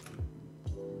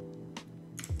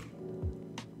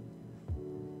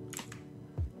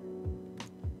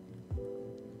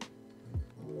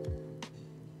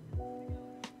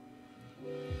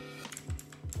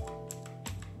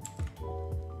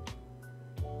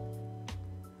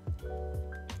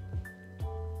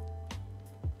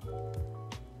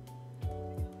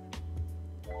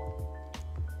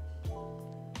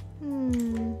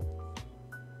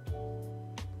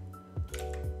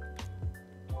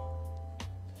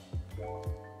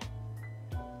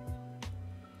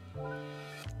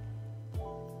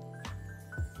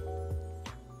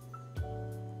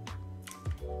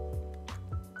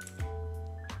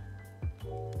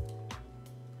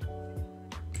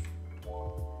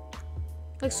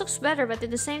 Like, looks better, but at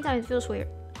the same time it feels weird.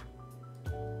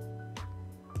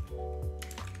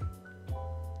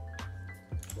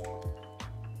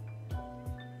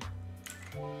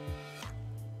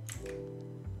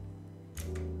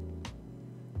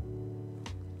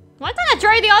 Why can't I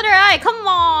try the other eye? Come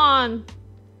on!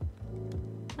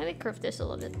 Let me curve this a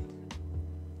little bit.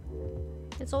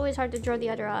 It's always hard to draw the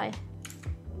other eye.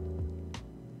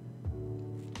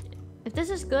 If this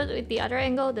is good with the other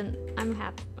angle, then I'm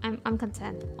happy. I'm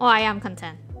content. Oh, I am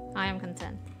content. I am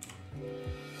content.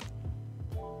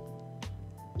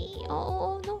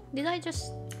 Oh no! Did I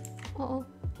just? Oh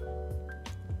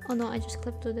no! I just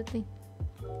clipped to the thing.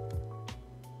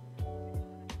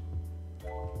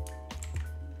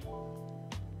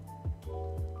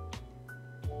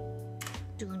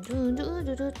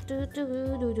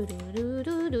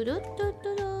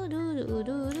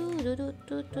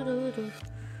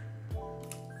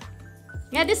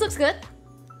 Yeah, this looks good.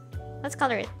 Let's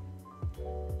color it.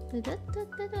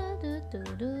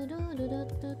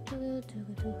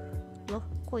 Loh,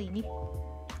 kok ini?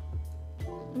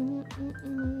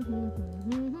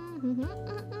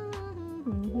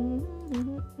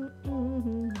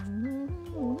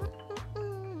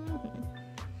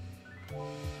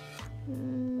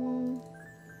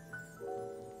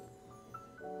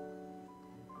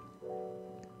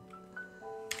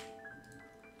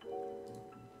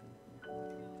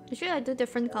 Should I do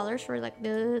different colors for like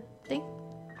the thing?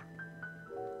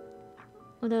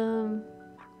 Hold on.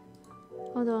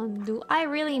 Do I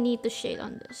really need to shade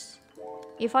on this?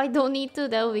 If I don't need to,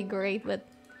 that would be great, but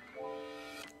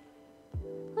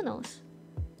who knows?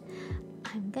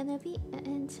 I'm gonna be an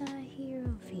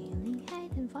anti-hero, feeling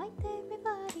hate and fight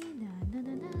everybody. Na, na,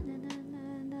 na, na, na, na, na,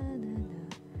 na, na.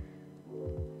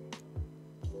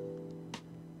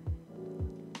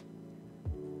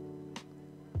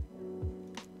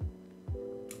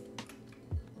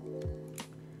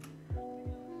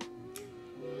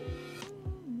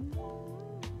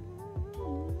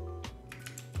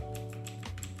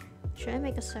 Should I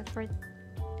make a separate?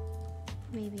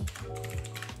 Maybe.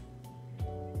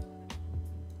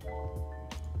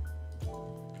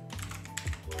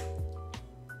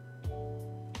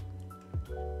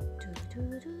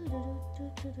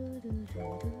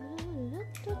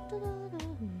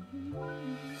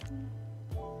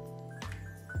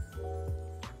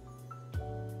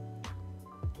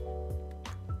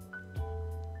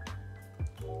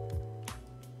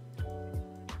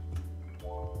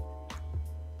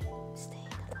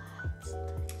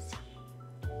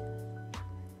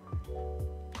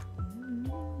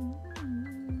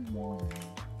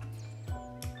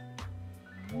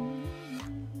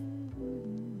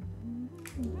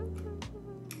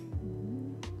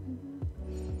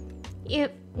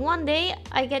 If one day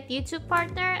I get YouTube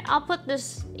partner, I'll put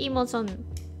this emotes on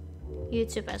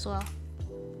YouTube as well.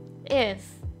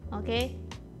 If, okay,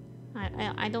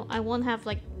 I won't have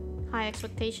like high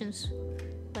expectations,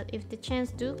 but if the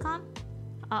chance do come,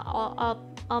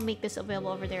 I'll make this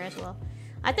available over there as well.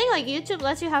 I think like YouTube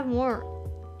lets you have more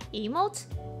emotes.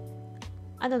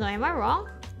 I don't know. Am I wrong?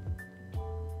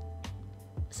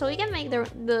 So we can make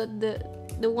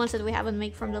the ones that we haven't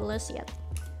made from the list yet.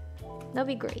 That'd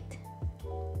be great.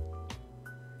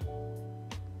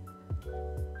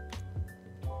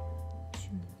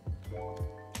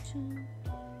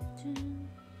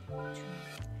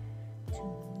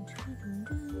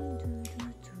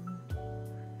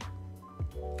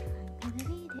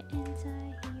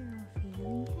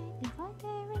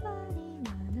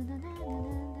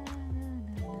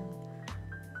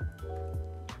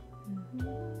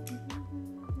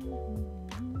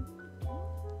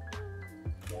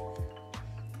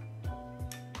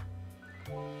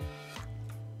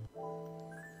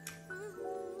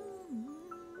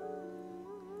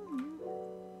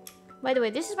 By the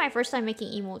way, this is my first time making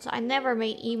emotes. I never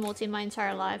made emotes in my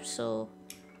entire life, so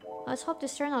let's hope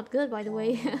this turned out good, by the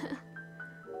way.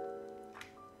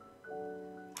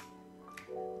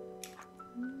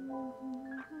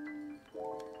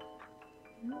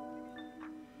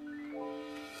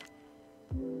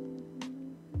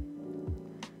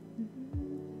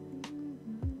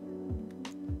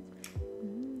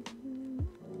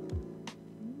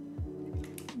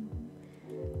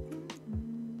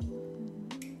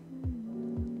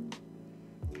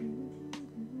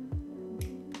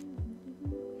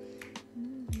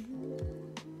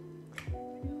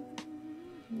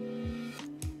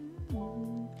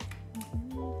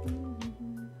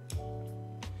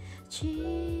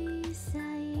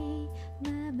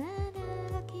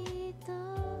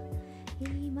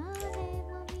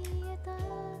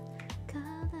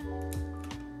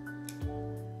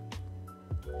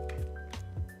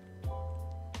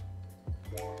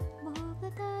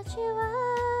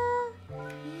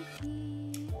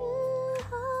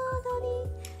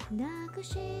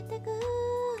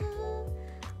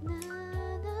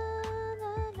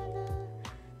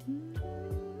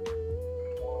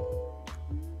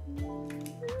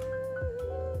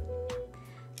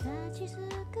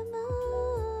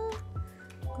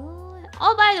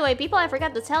 Oh, by the way, people, I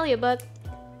forgot to tell you, but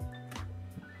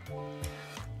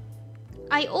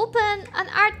I opened an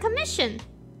art commission.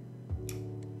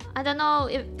 I don't know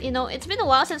if you know, it's been a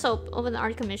while since I opened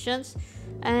art commissions,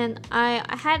 and I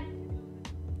had,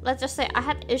 let's just say, I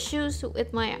had issues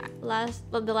with my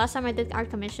the last time I did art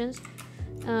commissions.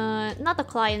 Not the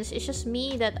clients, it's just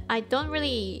me that I don't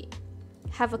really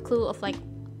have a clue of, like,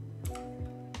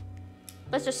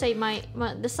 let's just say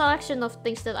the selection of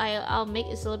things that I'll make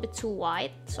is a little bit too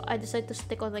wide, so I decided to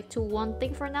stick on, like, to one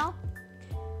thing for now.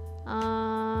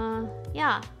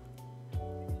 Yeah.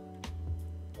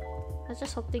 Let's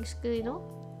just hope things good, you know.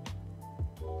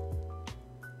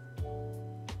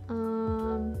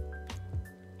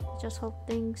 Just hope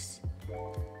things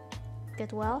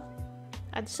get well.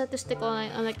 I decided to stick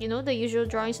on like, you know, the usual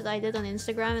drawings that I did on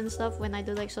Instagram and stuff when I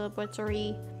do, like,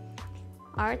 celebratory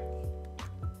art.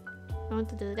 I want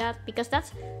to do that because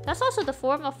that's also the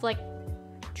form of, like,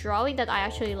 drawing that I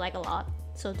actually like a lot.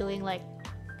 So doing, like,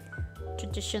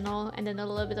 traditional and then a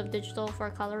little bit of digital for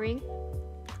coloring.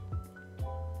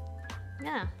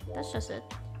 Yeah, that's just it.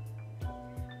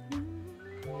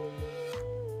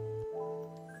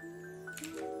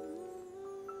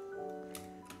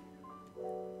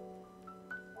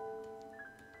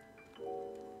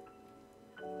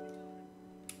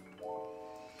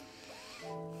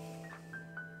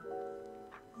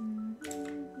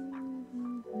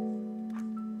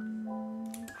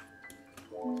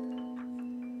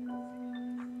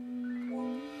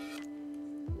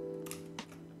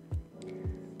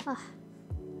 Ah.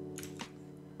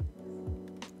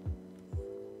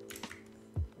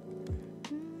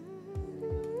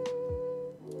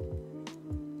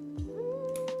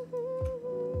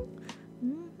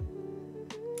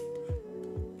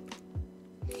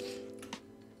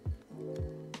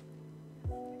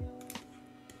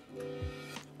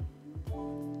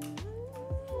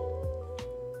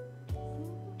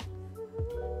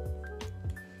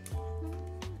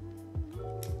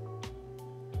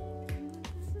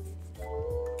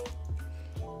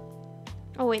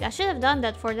 Oh wait, I should have done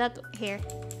that for that hair.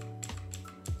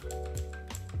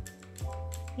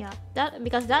 Yeah, that,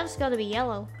 because that's gotta be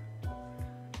yellow.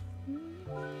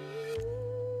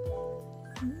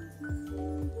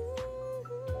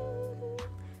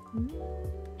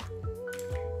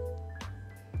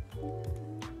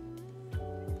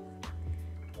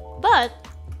 But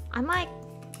I might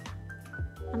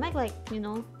like, you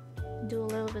know, do a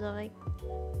little bit of, like,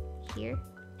 here,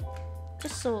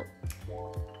 just so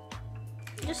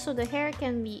the hair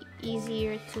can be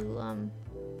easier to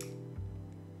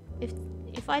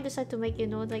if I decide to make, you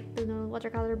know, like, you know,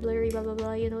 watercolor blurry blah blah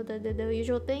blah, you know, the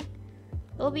usual thing,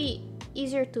 it'll be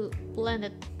easier to blend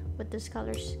it with these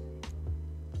colors.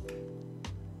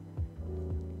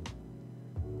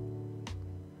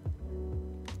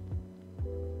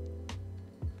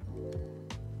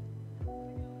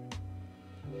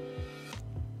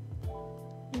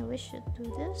 Yeah, we should do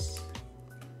this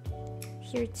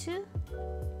here too.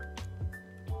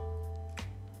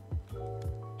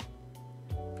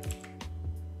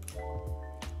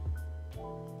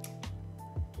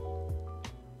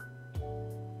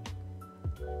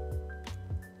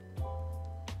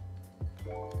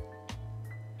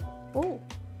 Oh,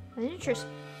 an interesting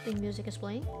music is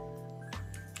playing.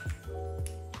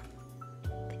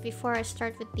 Before I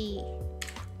start with the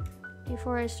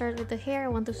hair, I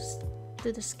want to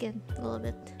do the skin a little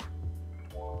bit.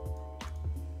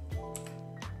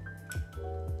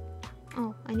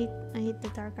 I need the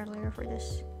darker layer for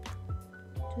this.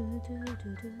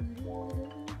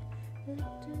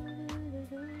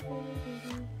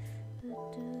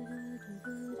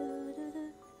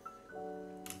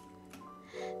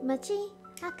 Machi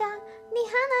aka ni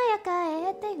hanayaka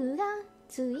ete gu ga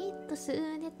tsuito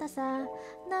suneta sa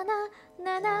na na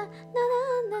na na na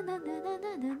na na na na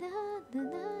na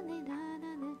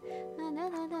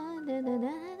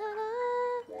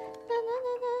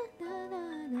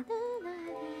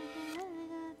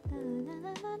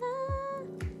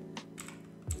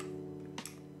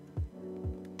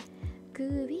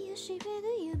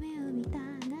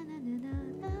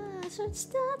So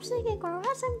stop singing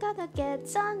chorus, I'm gonna get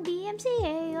some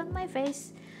DMCA on my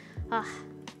face. Ah.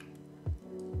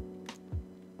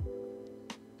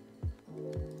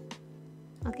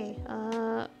 Okay,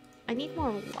 I need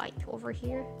more white over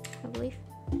here, I believe.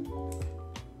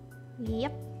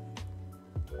 Yep.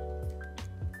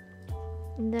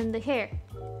 And then the hair.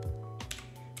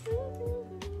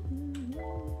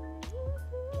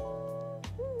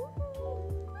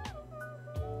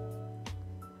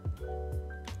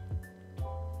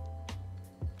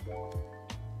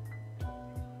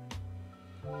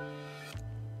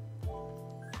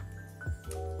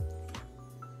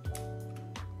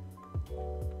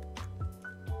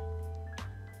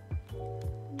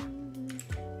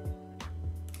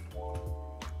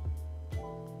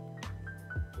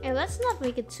 Hey, let's not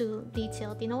make it too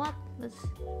detailed. You know what?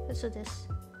 Let's do this.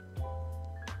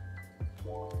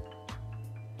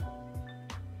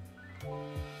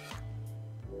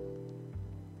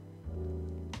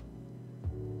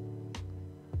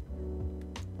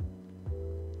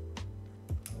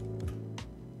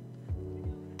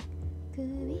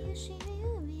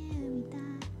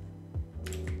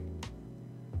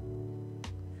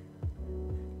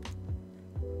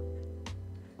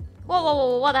 Whoa, whoa,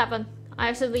 whoa, what happened? I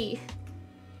actually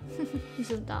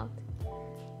zoomed out.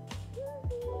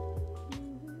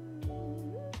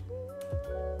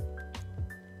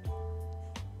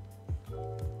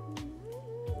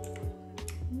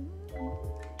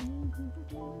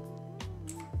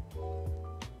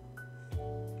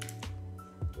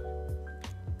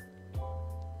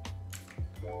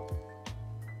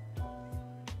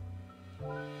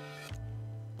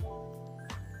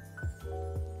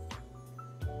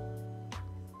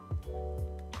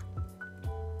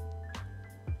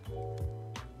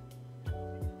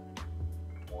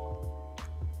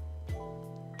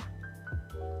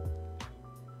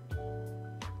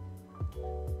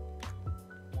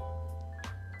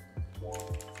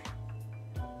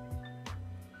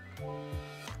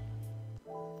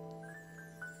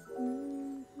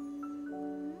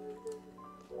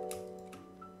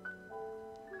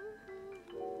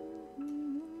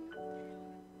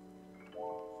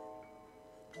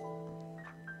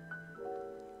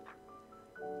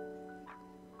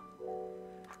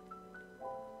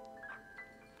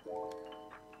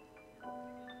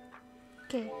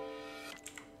 Okay.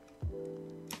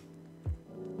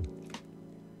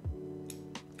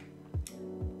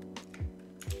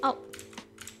 Oh,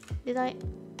 did I?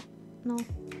 No.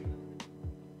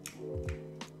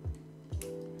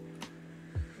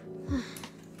 Oh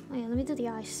yeah, let me do the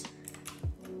eyes.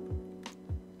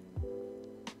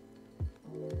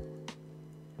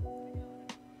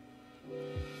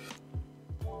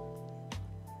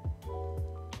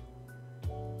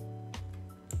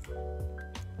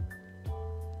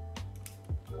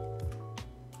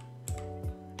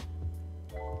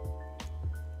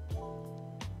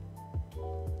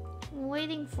 I'm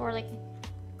waiting for like,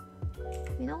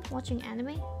 you know, watching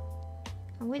anime.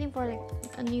 I'm waiting for like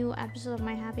a new episode of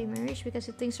My Happy Marriage because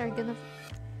things are gonna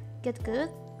get good.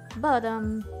 But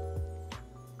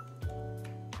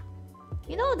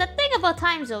you know the thing about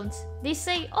time zones, they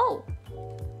say, oh,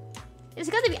 it's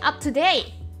gonna be up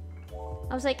today.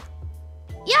 I was like,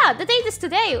 yeah, the date is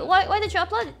today. Why did you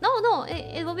upload it? No,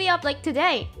 it will be up like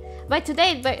today. By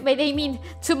today, by they mean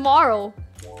tomorrow.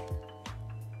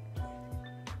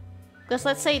 Because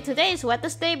let's say today is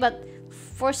Wednesday, but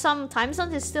for some time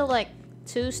zones it's still like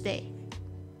Tuesday.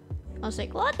 I was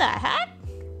like, what the heck?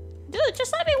 Dude,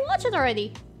 just let me watch it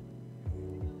already.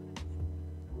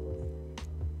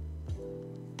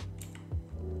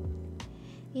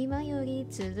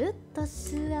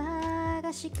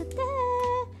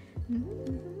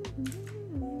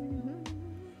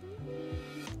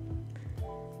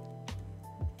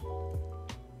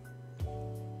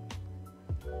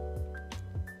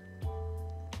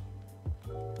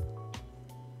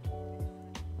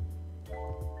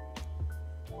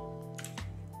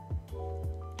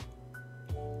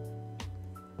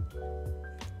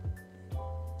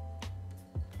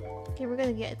 Okay, we're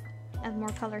gonna get add more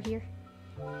color here.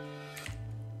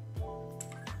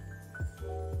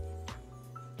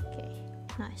 Okay,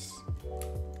 nice.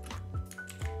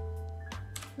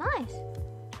 Nice!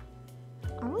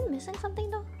 Are we missing something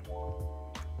though?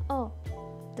 Oh,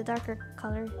 the darker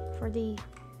color for the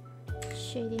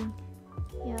shading.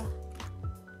 Yeah.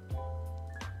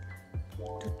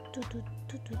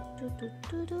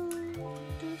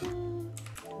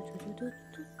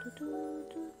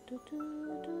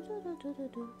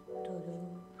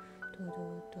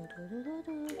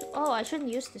 Oh, I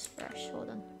shouldn't use this brush. Hold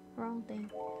on. Wrong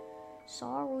thing.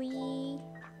 Sorry.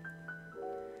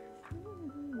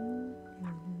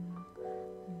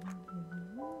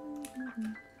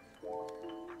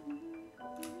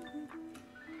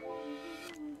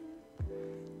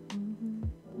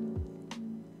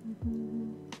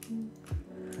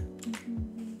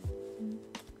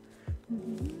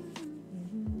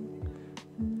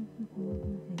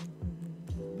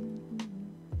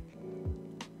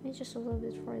 Maybe just a little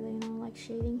bit for the, you know, like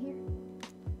shading here.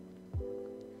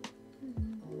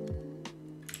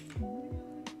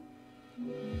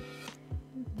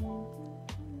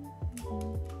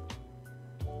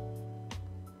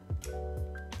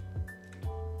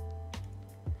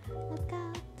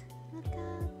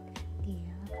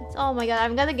 Oh my god,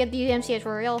 I'm gonna get the MCH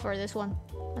for real for this one.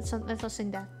 Let's not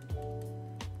sing that.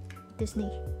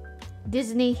 Disney.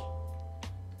 Disney.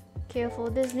 Careful,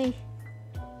 Disney.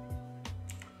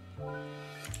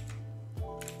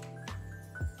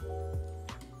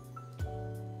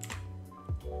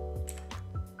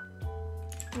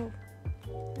 Oh,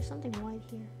 there's something white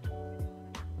here.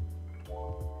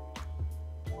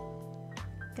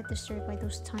 Get disturbed by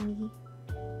those tiny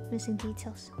missing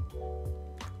details.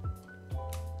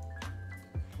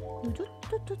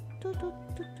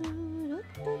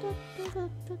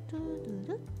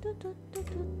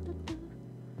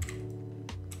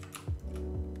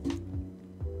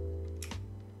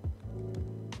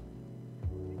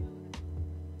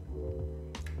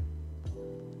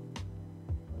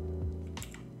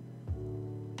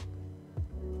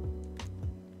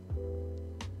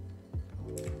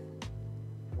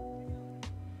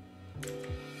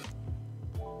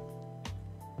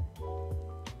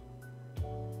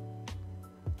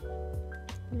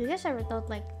 Have you guys ever thought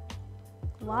like,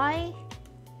 why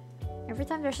every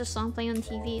time there's a song playing on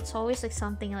TV, it's always like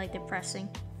something like depressing,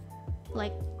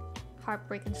 like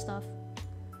heartbreak and stuff?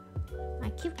 I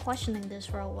keep questioning this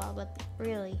for a while, but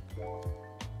really,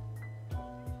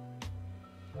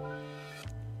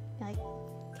 like,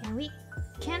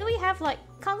 can't we have like,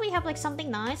 can't we have like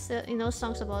something nice that, you know,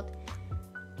 songs about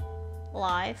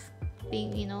life,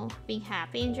 being, you know, being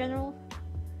happy in general?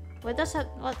 What does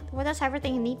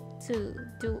everything need to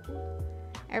do?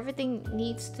 Everything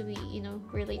needs to be, you know,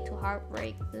 really to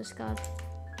heartbreak this god.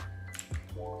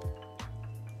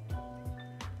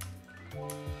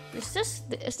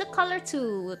 Is the color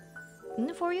too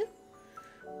for you?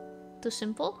 Too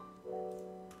simple?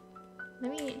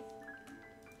 Let me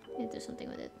do something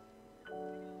with it.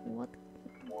 What?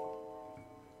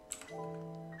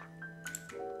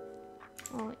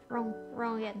 Oh wait,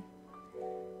 wrong again.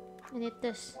 I need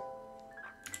this.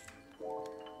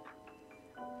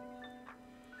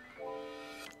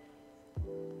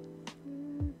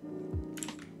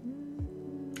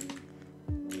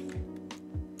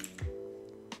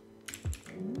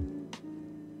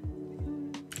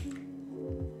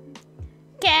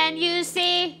 Can you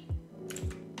see?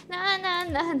 Na na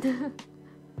na na.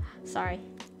 Sorry.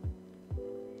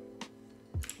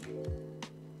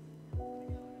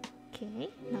 Okay,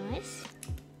 nice.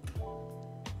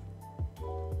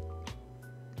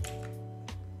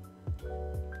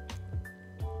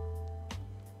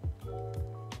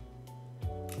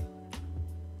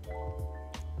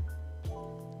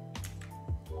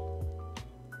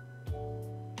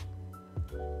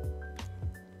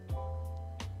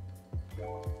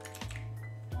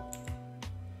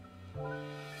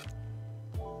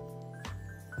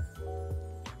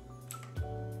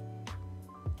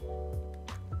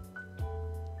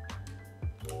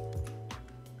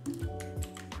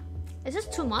 Is this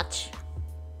too much?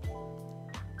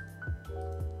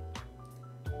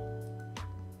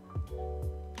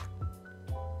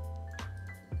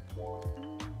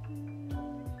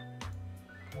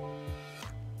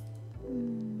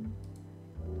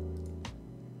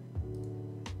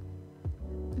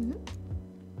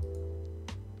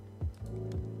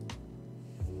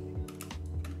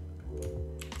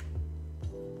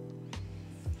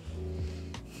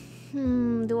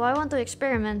 Do I want to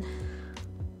experiment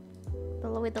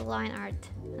with the line art?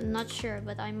 I'm not sure,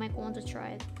 but I might want to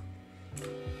try it.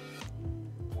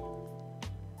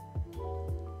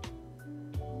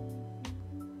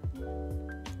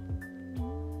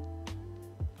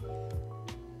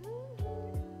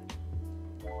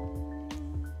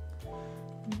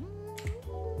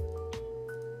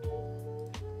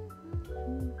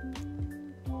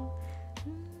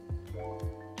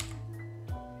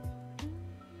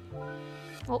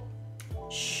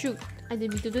 Shoot, I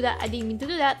didn't mean to do that. I didn't mean to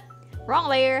do that. Wrong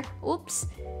layer. Oops.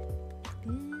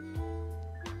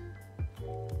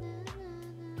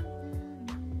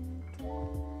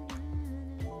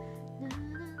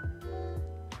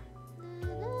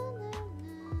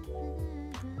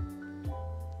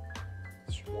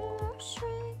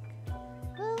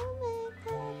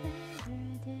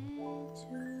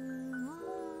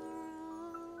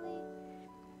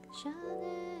 Shall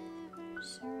never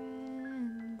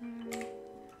surrender.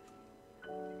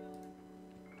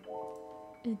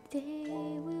 A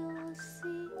day we'll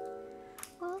see,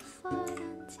 we'll fight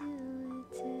until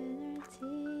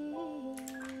eternity.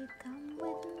 Come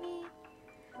with me,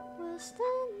 we'll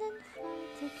stand and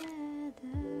fight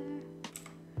together.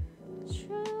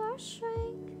 Through our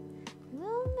strength,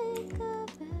 we'll make a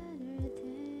better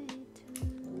day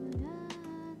tonight.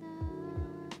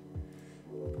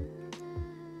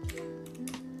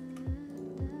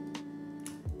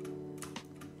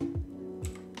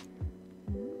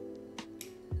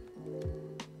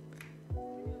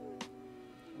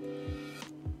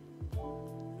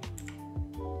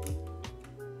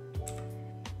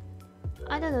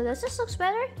 I don't know, does this look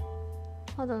better?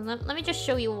 Hold on, let me just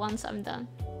show you once I'm done.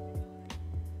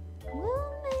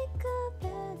 We'll make a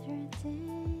better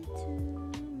day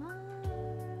tomorrow.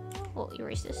 Oh,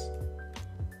 erase this.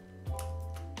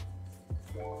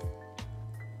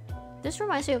 This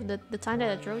reminds me of the time that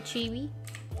I drew Chibi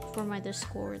for my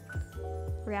Discord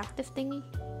reactive thingy.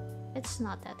 It's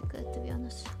not that good, to be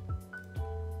honest.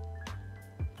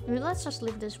 I mean, let's just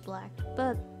leave this black,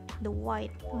 but the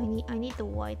white, I need the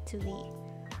white to be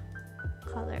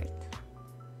colored.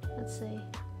 Let's say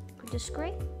this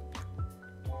gray.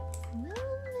 We'll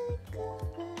make a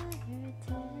better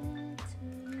day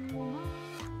tomorrow.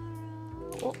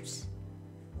 Oops.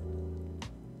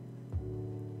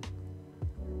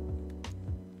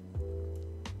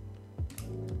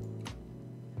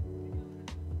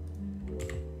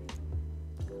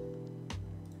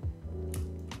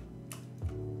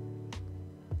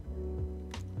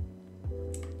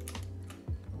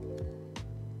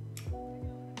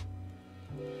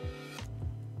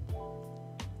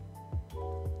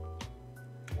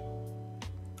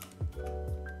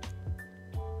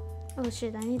 Oh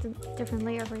shit, I need a different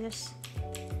layer for this.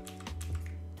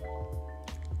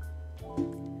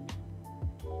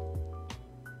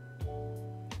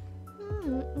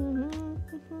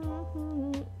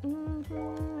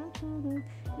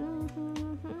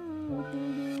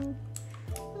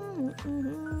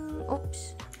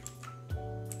 Oops.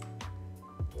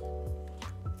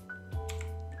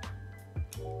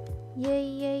 Yeah,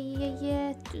 yeah, yeah,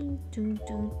 yeah. Dun, dun,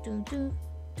 dun, dun, dun.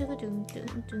 Dun, dun, dun,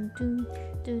 dun, dun.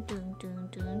 Dun, dun, dun,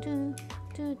 dun, dun.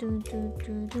 Dun, dun, dun,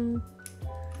 dun, dun.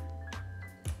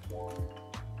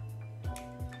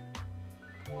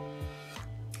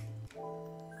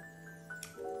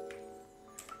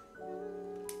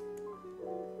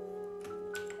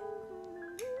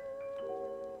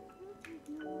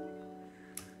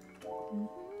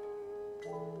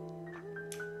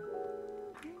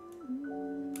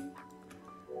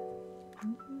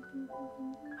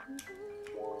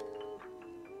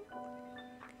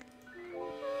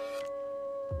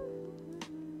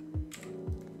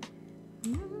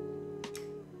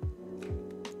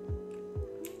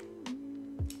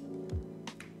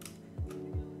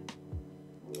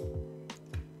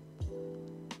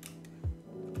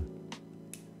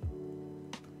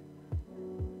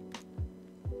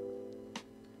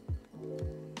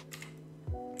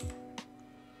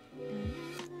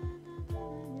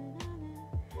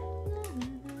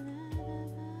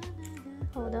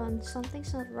 Hold on,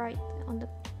 something's not right on the...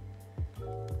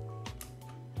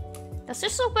 Does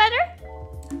this look better?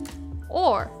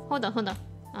 Or, hold on.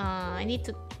 I need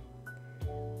to...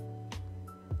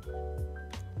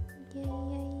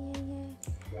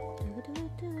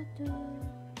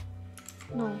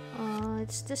 No,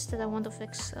 it's this that I want to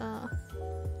fix.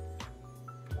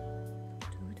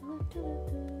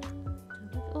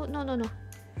 Oh, no.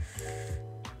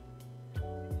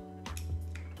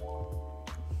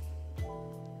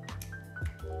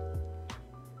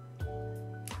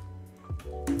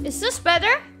 Is this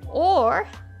better? Or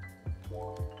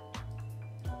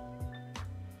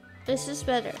is this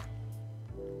better?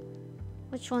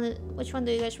 Which one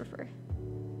do you guys prefer?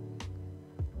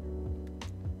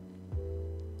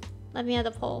 Let me add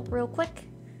a poll real quick.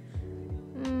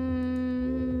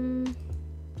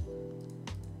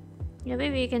 Yeah,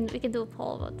 maybe we can do a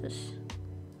poll about this.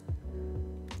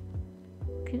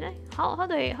 Can I? How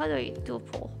do I do a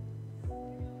poll?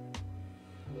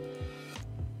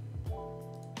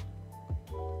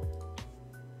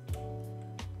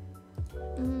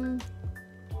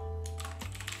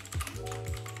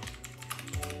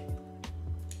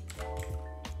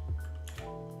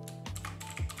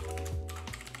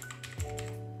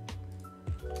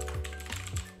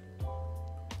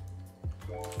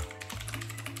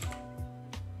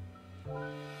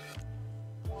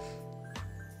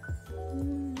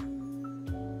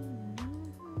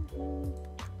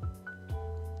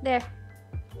 There.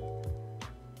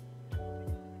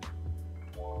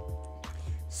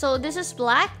 So this is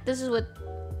black. This is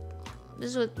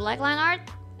with black line art,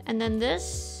 and then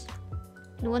this,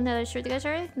 the one that I showed you guys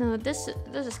already. No, this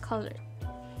is colored.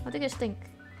 What do you guys think?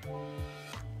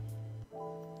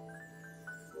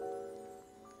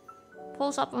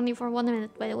 Pulls up only for 1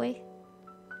 minute, by the way.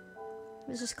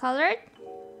 This is colored.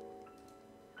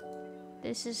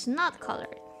 This is not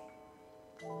colored.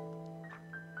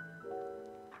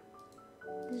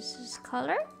 This is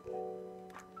colored.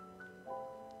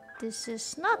 This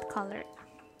is not colored.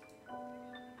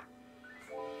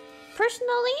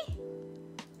 Personally,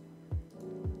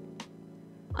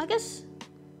 I guess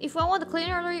if I want a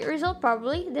cleaner result,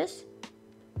 probably this.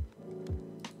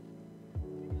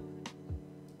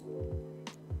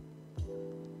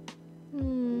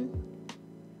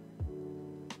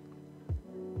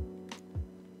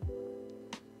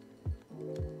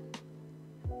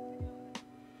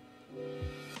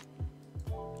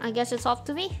 I guess it's up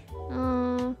to me.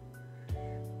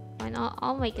 Fine,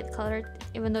 I'll make it colored,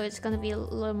 even though it's gonna be a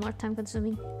little more time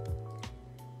consuming.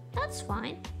 That's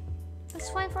fine. That's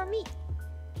fine for me.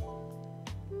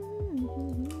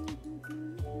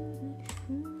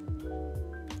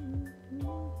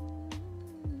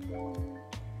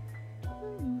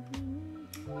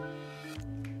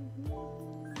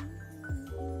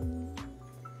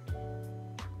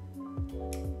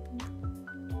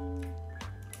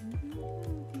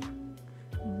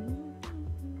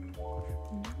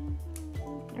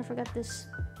 I forgot this.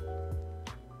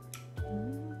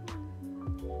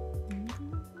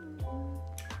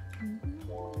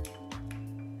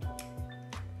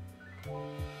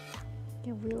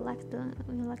 Yeah, we lack the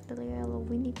yellow.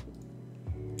 We need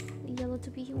the yellow to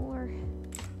be more.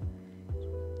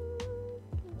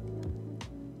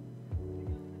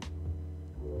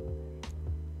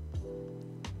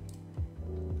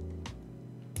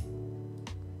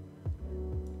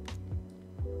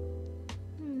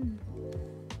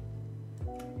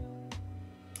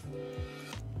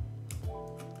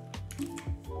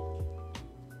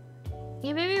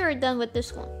 Yeah, maybe we're done with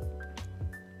this one.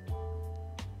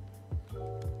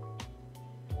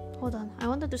 Hold on, I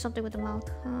want to do something with the mouth.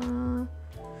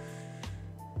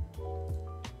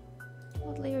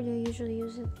 What layer do you usually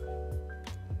use it?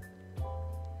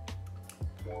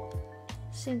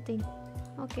 Same thing.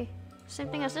 Okay, same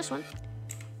thing as this one.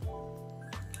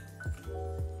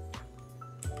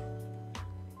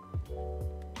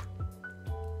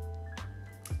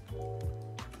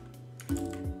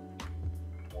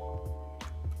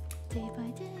 Day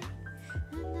by day.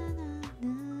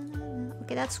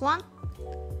 Okay, that's one.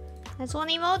 That's one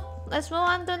emote. Let's move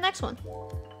on to the next one.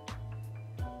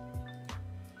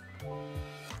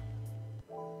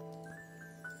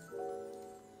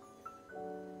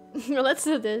 Let's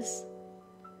do this.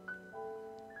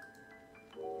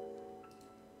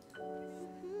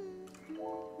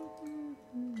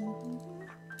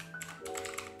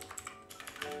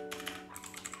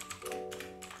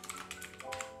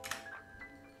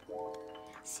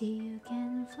 See, you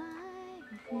can fly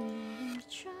if you never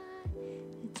try.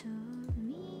 You told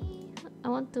me. I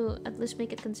want to at least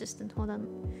make it consistent. Hold on.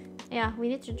 Yeah, we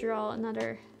need to draw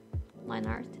another line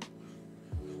art.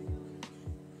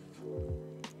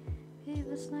 It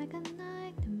was like a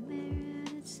nightmare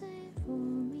and it's safe for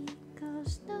me,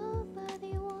 'cause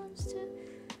nobody wants to.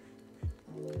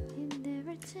 It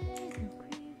never take a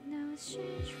creep, now it's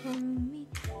changed for me.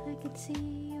 I could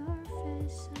see your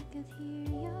face, I could hear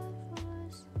your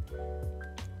voice.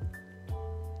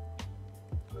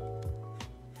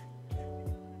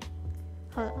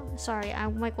 Sorry, I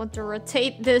might want to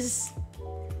rotate this.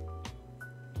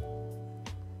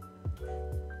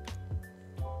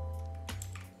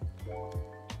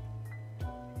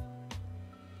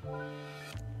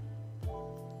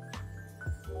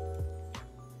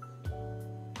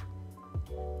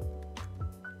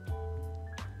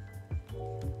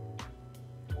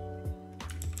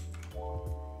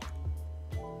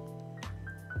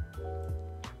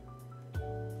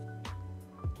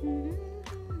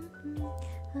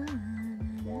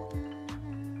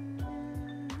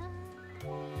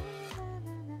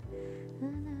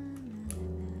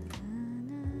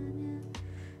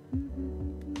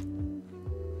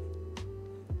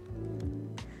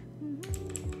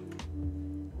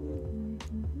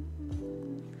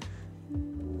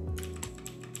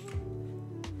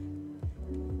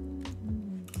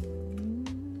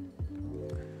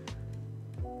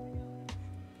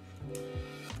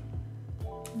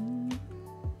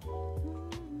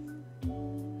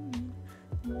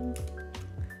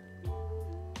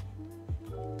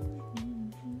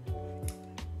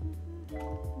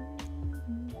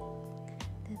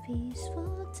 the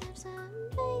peaceful times that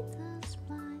made us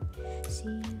blind. See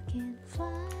you can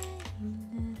fly.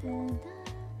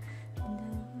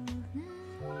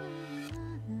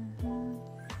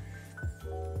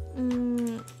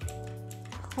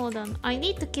 Hold on. I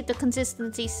need to keep the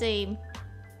consistency same.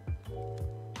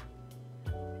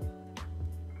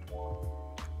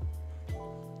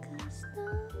 Cause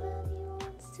nobody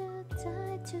wants to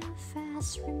die too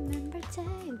fast. Remember,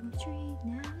 table tree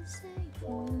never say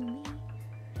for me.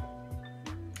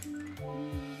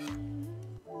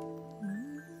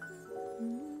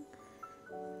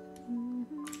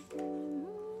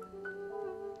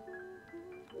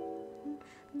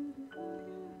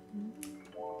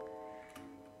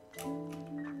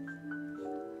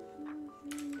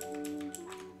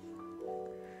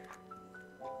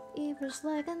 It was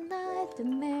like a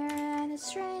nightmare and it's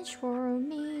strange for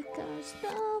me. Cause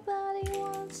nobody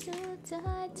wants to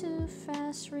die too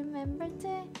fast. Remember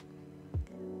day.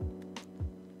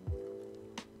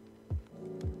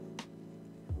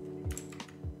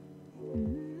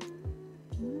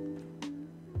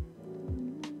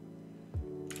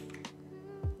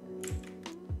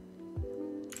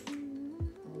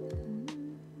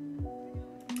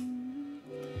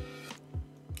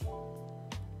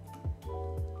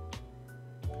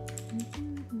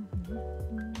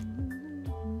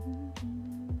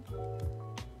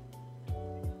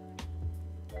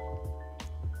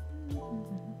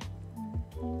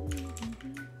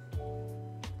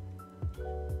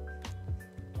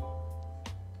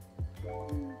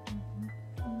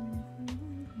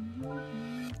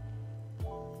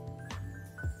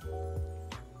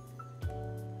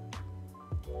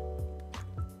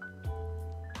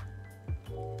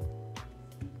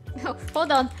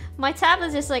 Hold on, my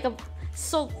tablet is like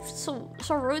so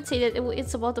rotated.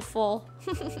 It's about to fall.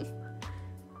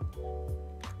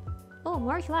 Oh,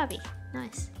 Mark Labby,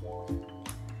 nice.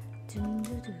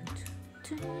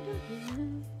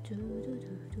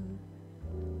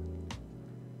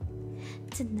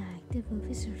 Tonight the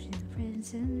movies are in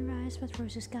friends and rise, but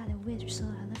roses gotta wither, so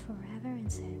I live forever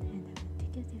instead. And I will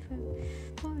take a different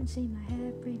thorns in my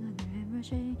head, bring on your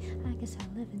hemorrhage. I guess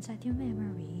I live inside your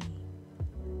memory.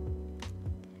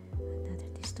 Another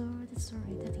distorted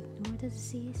story that ignored the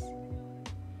disease.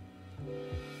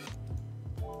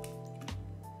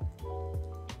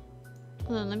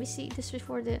 Hold on, let me see this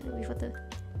before the.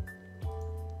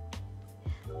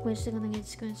 We're still gonna get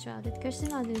screenshot it.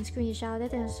 Kirsten, I'm doing screenshot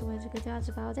it and so what's good thoughts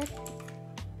about it.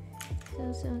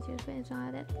 So just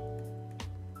screenshot it.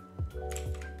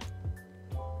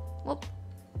 Whoop.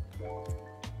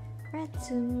 Red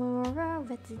tomorrow,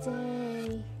 red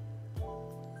today.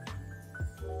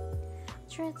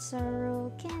 Tread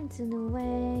sorrow, can't turn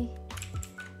away.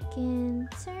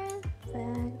 Can't turn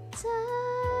back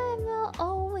time. I'll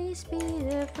always be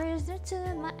the prisoner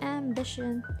to my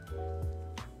ambition.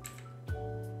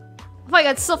 Oh my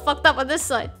god, it's so fucked up on this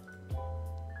side.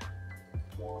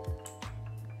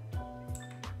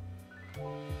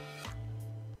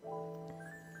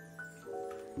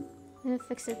 I'm gonna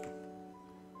fix it.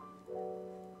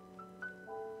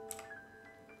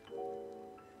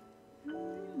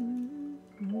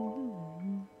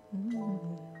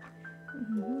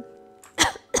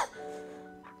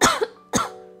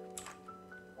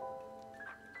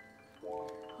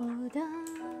 Hold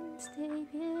on, stay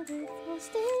beautiful,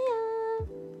 stay young.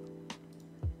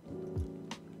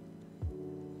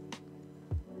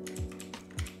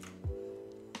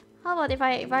 How about if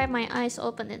I have my eyes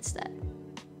open instead?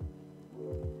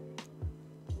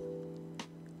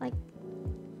 Like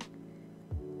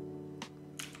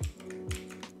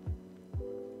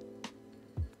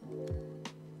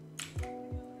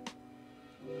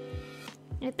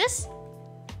this?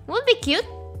 Would be cute.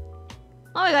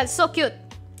 Oh my god, it's so cute.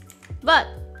 But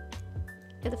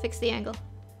gotta fix the angle.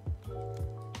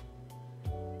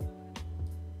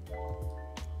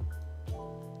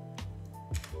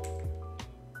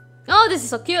 Oh, this is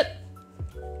so cute.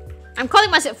 I'm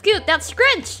calling myself cute. That's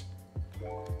cringe.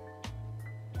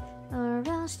 Or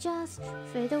else just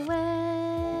fade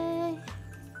away.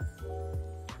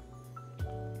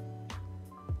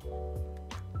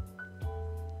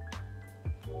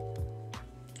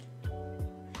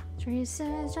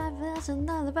 Research, I feel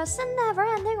another bus, a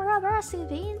never-ending rubber. I see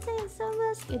the intense of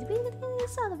us, get be the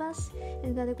things of us.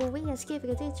 And gotta go, we skip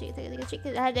it,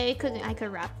 I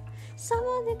couldn't rap.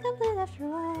 Someone to complete after a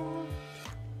while.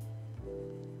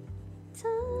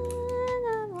 Time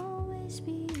I'll always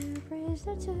be a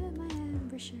prisoner to my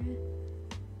ambition.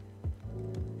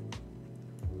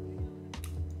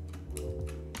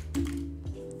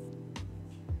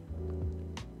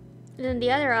 Then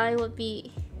the other eye would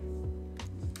be,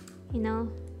 you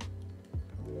know,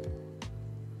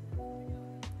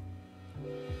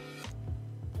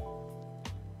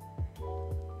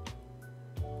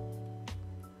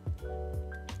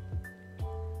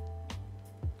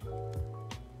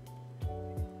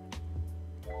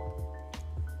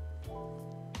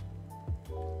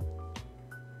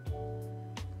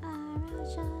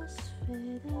 just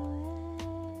fade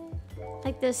away.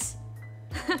 Like this.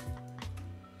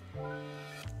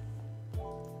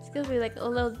 It's gonna be like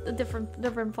a different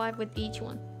vibe with each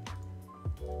one.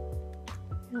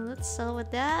 Now let's start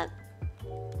with that.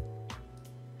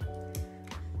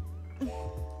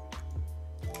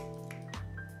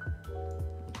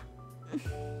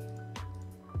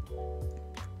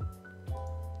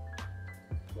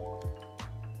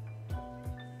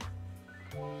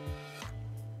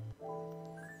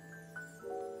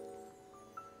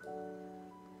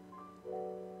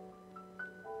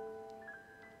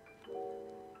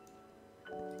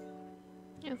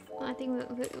 I think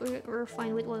we're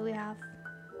fine with what we have.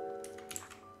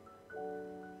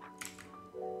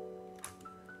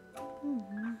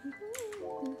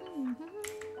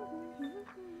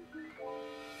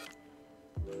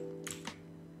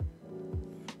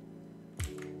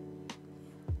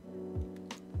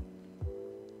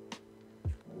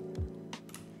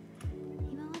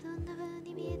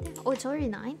 Oh, it's already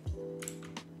 9?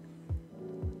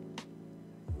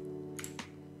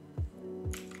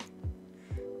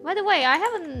 By the way, I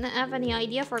haven't have any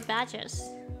idea for badges.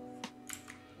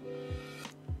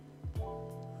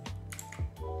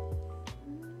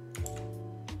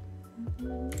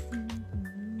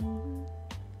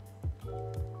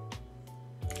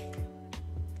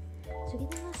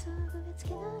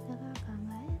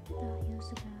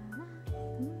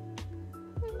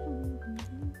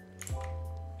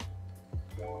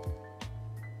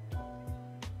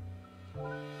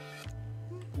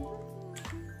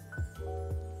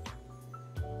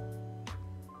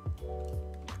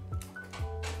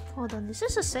 Hold on, this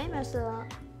is the same as the...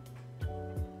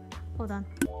 Hold on.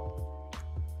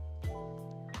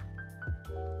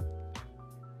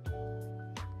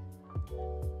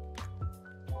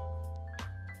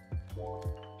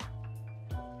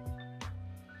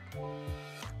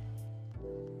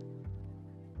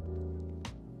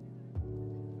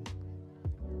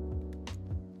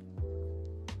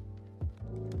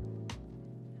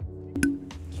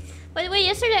 By the way,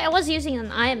 yesterday I was using an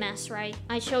IMS, right?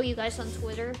 I showed you guys on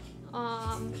Twitter.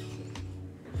 I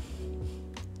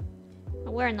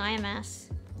wear an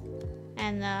IMS.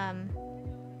 And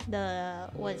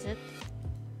what is it?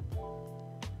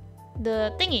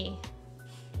 The thingy.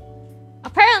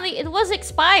 Apparently it was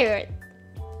expired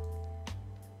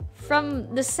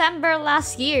from December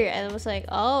last year, and I was like,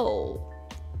 oh,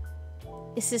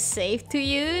 is this safe to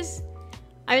use?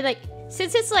 I mean, like,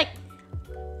 since it's like,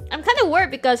 I'm kind of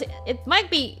worried because it might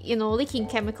be, you know, leaking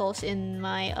chemicals in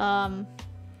my,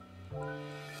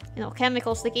 you know,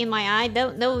 chemicals leaking in my eye.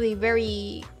 That would be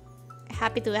very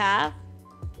happy to have.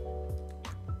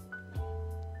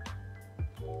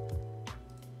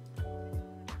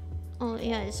 Oh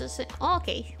yeah, it's just oh,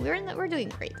 okay. We're doing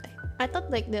great. I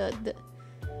thought like the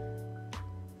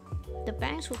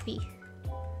bangs would be.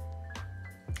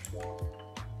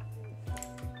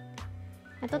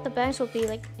 I thought the bangs would be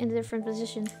like in a different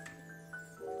position.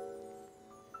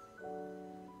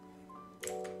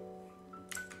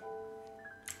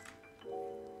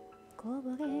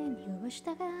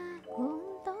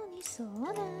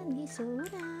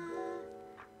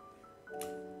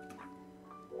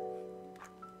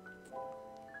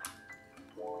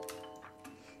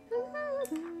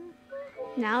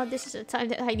 Now this is the time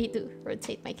that I need to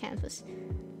rotate my canvas.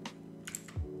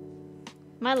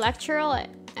 My lecturer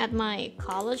at my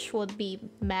college would be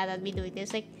mad at me doing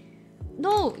this. Like,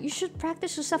 no, you should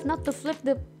practice yourself not to flip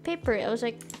the paper. I was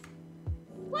like,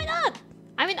 why not?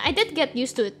 I mean, I did get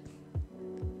used to it.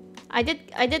 I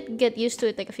did get used to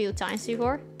it like a few times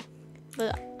before.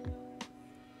 But,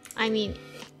 I mean,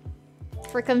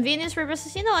 for convenience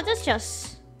purposes, you know, let's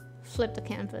just flip the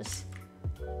canvas.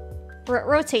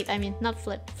 Rotate, I mean, not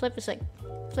flip. Flips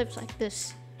like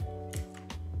this.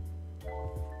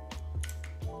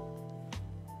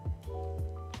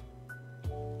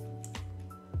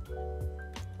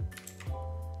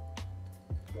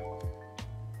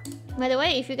 By the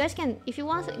way, if you guys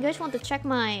want to check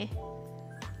my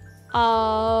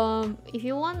if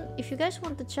you guys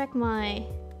want to check my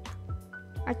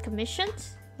art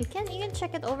commissions, you can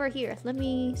check it over here. Let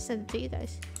me send it to you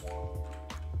guys.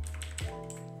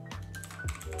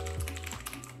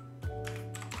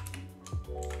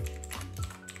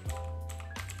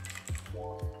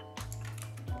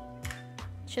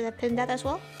 Should I pin that as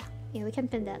well? Yeah, we can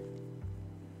pin that.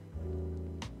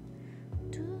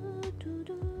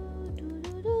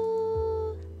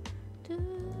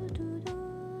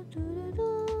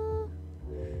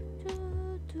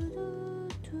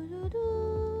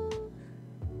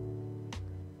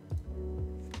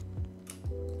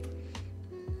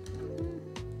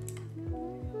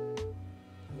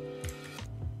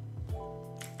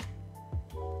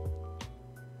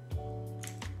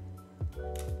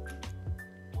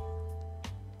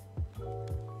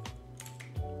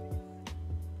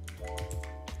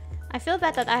 I feel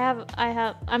bad that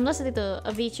I'm listening to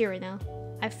Avicii right now.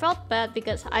 I felt bad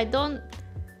because I don't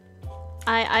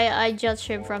I judge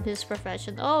him from his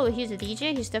profession. Oh, he's a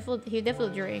DJ. He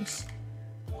definitely drinks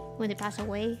when he passed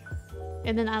away.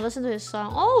 And then I listened to his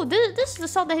song. Oh, this is the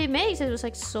song that he makes. It was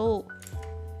like it's so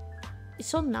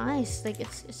nice. Like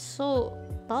it's so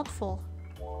thoughtful.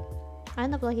 I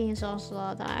end up liking his songs a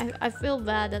lot. I feel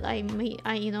bad that I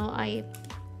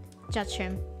judge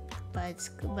him by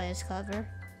his cover.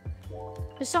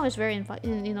 His song is very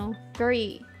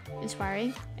very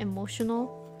inspiring,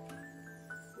 emotional.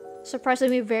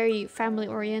 Surprisingly very family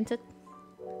oriented.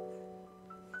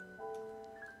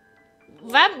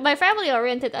 By family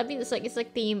oriented, I mean it's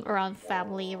like theme around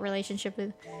family relationship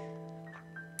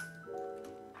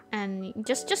and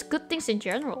just good things in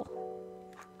general.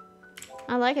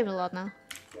 I like him a lot now.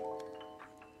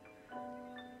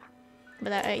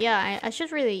 But I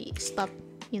should really stop,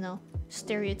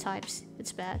 stereotypes.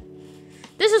 It's bad.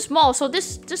 This is small, so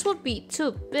this would be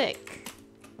too big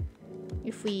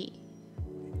if we.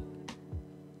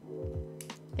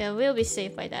 Yeah, we'll be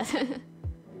safe by that.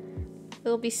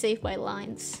 We'll be safe by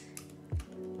lines.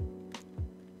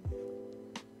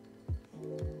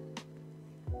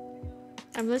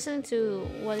 I'm listening to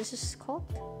what is this called?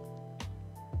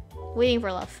 Waiting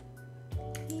for Love.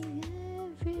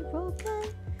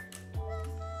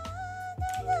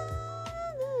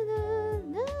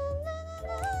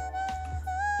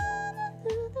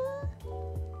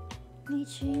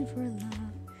 Reaching for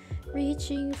love,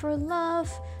 reaching for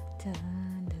love.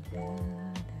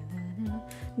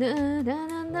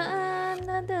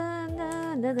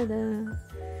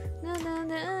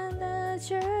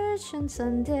 Church on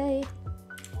Sunday.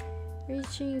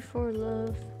 Reaching for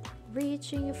love,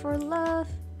 reaching for love.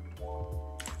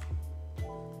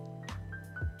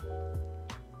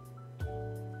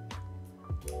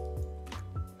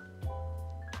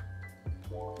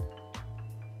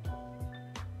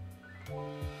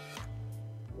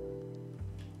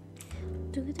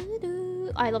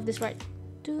 I love this part.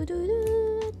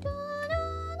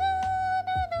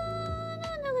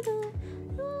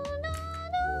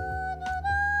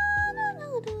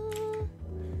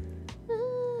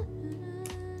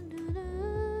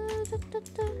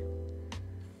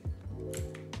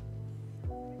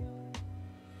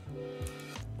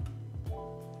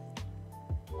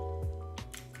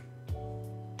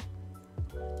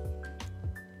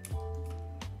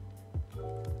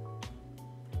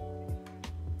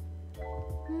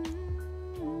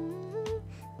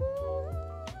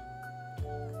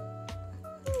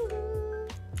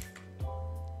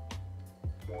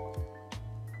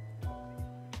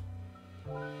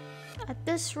 At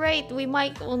this rate, we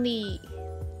might only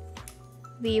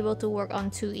be able to work on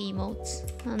 2 emotes.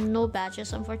 No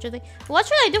badges, unfortunately. What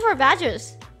should I do for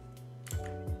badges?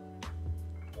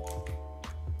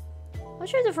 What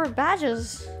should I do for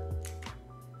badges?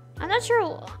 I'm not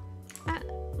sure.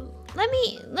 Let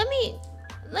me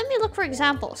look for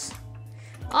examples.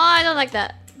 Oh, I don't like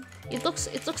that. It looks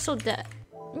so dead.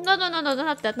 No,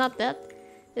 not that.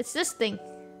 It's this thing.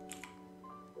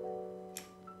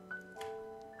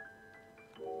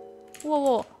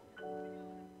 Whoa.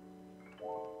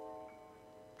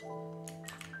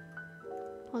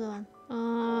 Hold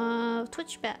on.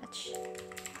 Twitch badge.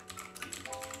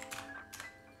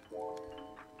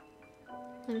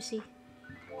 Let me see.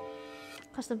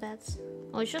 Custom badges.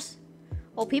 Oh, it's just.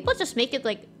 Oh, people just make it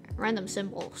like random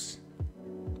symbols.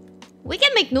 We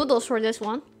can make noodles for this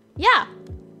one. Yeah,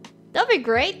 that'll be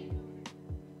great.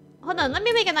 Hold on, let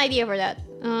me make an idea for that.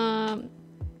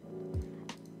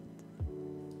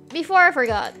 Before I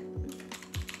forgot.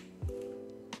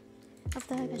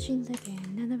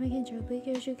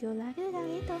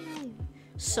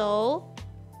 So,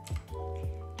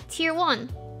 tier 1,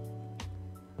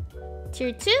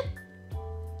 tier 2,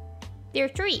 tier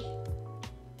 3,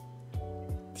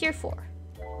 tier 4.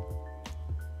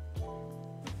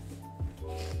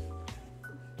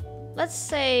 Let's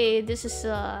say this is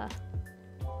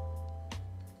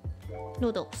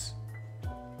noodles.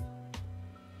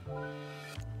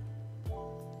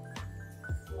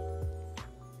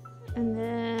 And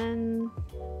then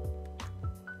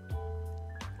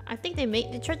I think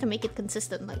they try to make it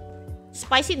consistent, like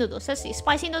spicy noodles. Let's see,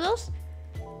 spicy noodles.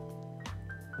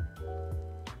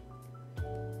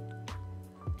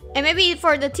 And maybe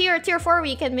for the tier 4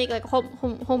 we can make like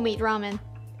homemade ramen.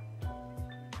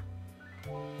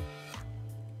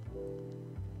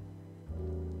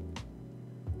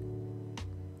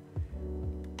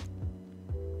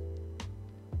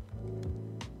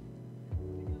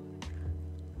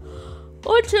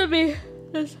 What should be?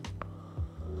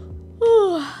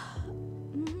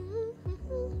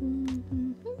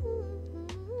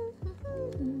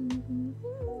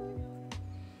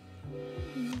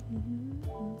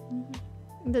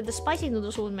 The spicy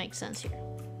noodles would make sense here.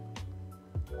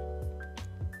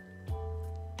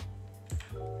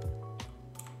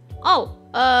 Oh,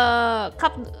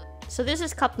 cup. So this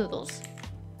is cup noodles.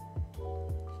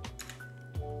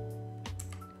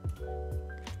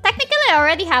 Technically, I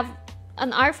already have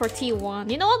an R for T1.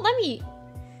 You know what? Let me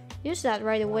use that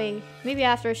right away. Maybe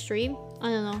after stream. I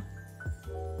don't know.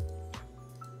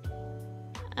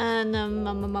 And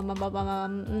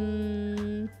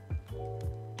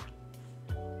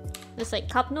it's like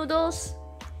cup noodles,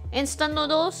 instant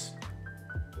noodles.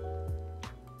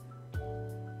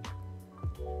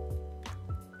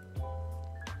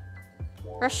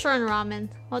 Restaurant ramen.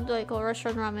 What do I call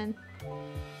restaurant ramen?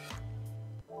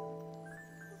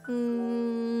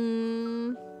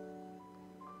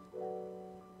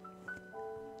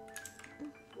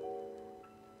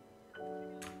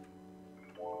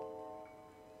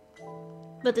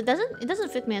 But it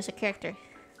doesn't fit me as a character.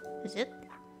 Is it?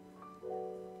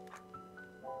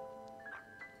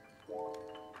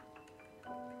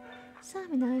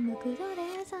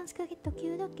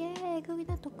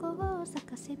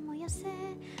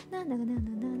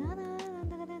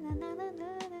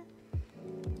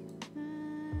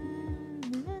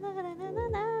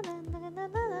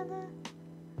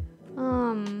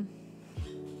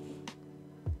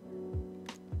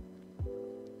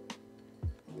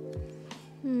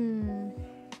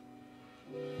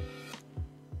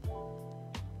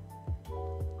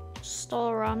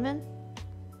 Stall ramen.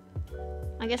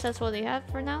 I guess that's what they have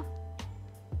for now.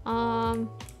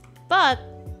 But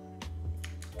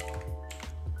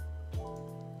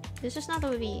this is not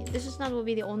what would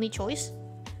be the only choice.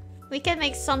 We can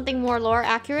make something more lore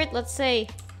accurate. Let's say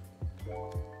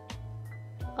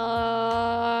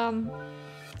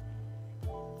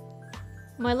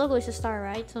my logo is a star,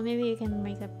 right? So maybe you can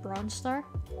make a bronze star.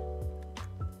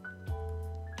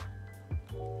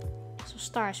 So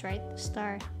stars, right?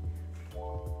 Star.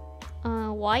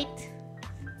 White.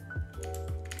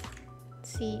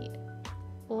 Let's see.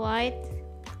 White.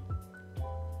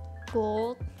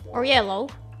 Gold. Or yellow.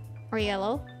 Or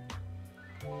yellow.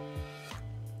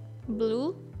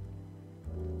 Blue.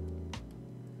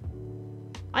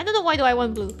 I don't know why do I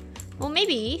want blue. Well,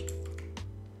 maybe.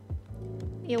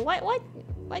 Yeah,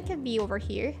 white can be over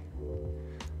here.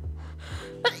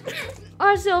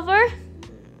 Or silver.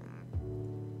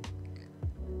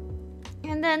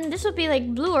 And then this would be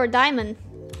like blue or diamond.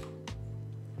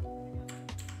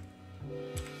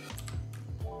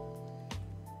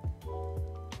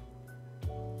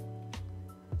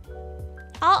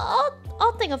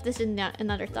 I'll think of this in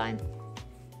another time.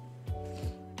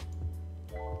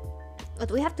 But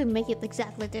we have to make it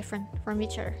exactly different from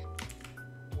each other.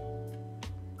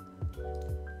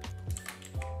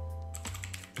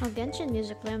 Oh, Genshin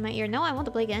music play in my ear. No, I want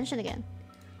to play Genshin again.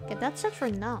 Okay, that's it for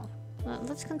now.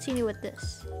 Let's continue with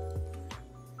this.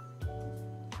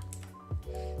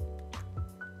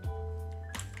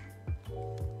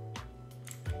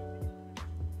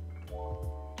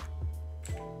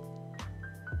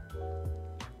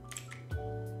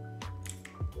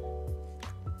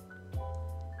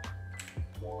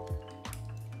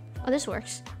 Oh, this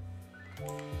works.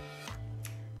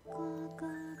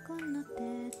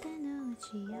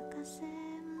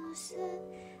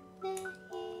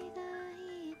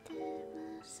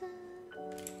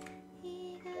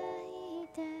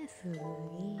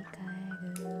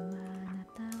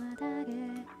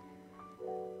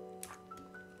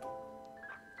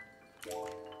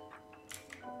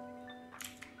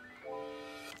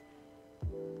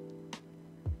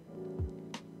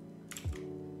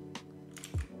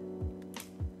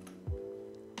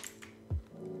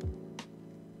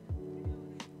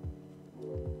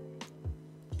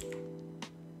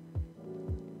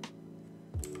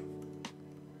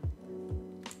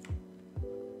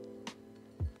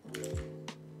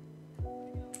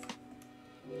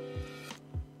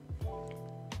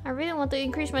 I really want to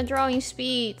increase my drawing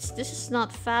speeds. This is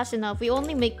not fast enough. We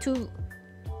only make 2.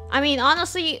 I mean,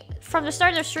 honestly, from the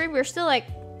start of the stream, we're still like...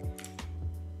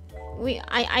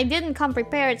 I didn't come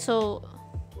prepared, so...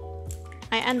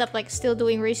 I end up like still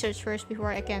doing research first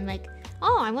before I can like...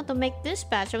 Oh, I want to make this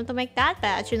patch. I want to make that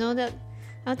patch. You know, that...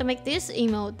 I want to make this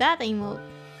emote, that emote.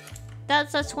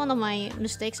 That's one of my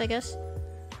mistakes, I guess.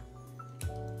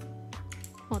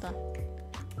 Hold on.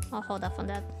 I'll hold off on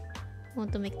that. I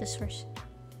want to make this first.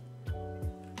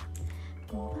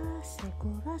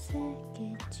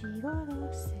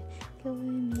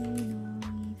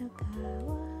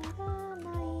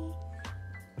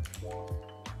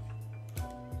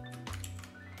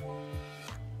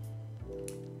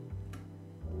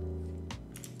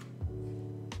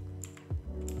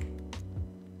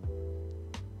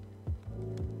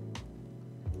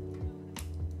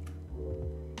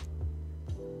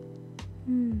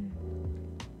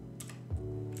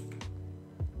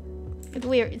 It's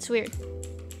weird. It's weird.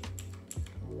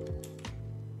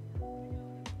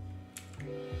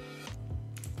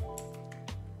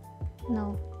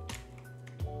 No.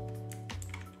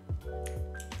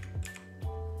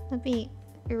 Let me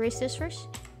erase this first.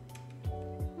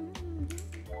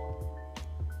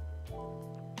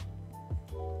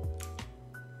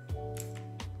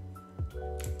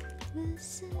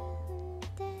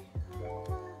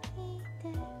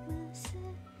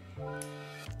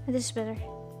 This is better.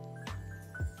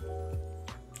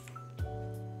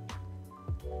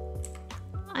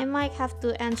 I might have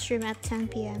to end stream at 10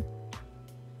 p.m.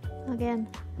 Again,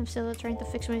 I'm still trying to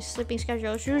fix my sleeping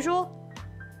schedule as usual.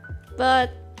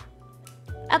 But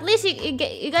at least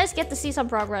you guys get to see some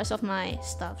progress of my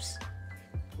stuffs.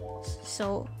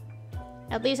 So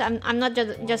at least I'm not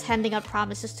just handing out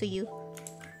promises to you.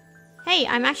 Hey,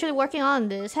 I'm actually working on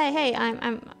this. Hey,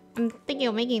 I'm thinking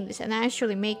of making this, and I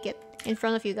actually make it in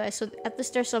front of you guys. So at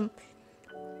least there's some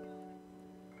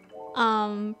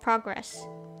progress.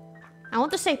 I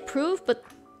want to say proof, but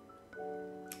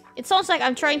it sounds like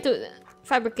I'm trying to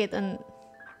fabricate a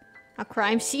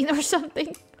crime scene or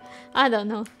something. I don't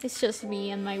know. It's just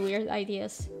me and my weird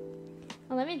ideas.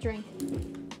 Oh, let me drink.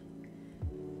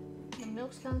 The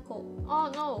milk's gone cold.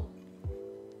 Oh no.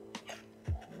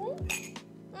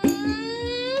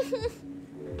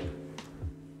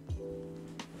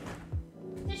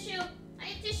 Tissue. I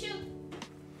need tissue.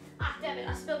 Ah, damn it.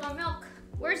 I spilled my milk.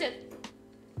 Where is it?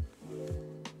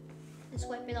 Let's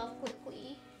wipe it off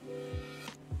quickly.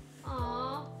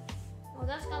 Aww. Oh,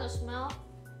 that's gonna smell.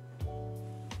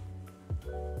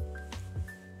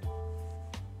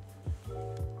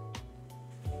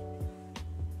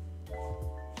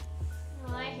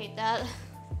 Oh, I hate that.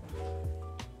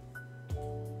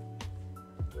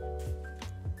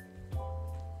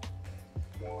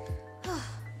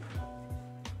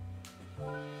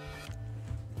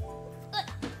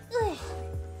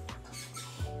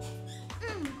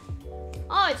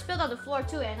 Oh, it spilled on the floor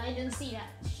too, and I didn't see that.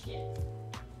 Shit.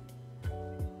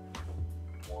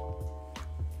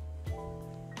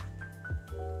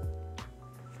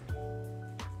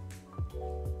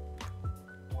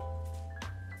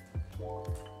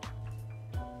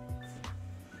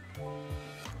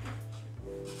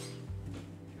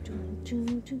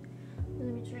 Let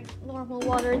me drink normal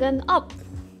water, then up.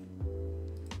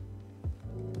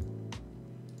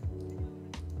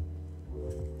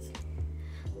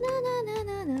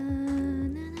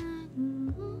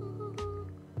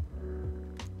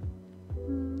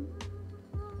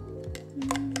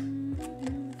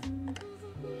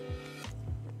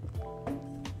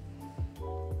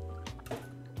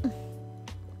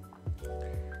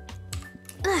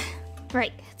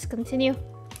 Right, let's continue.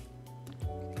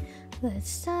 Let's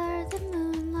start the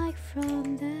moonlight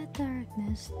from the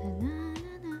darkness. Na, na,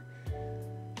 na, na.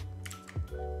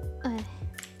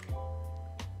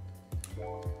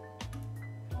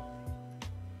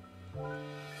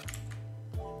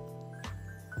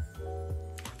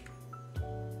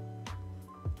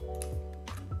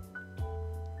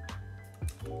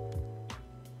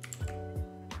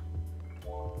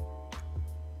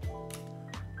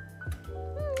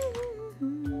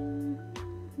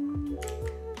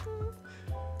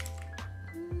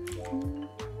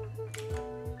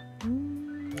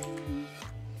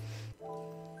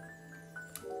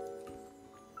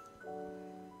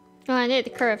 Oh, I need the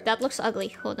curve. That looks ugly.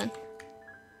 Hold on.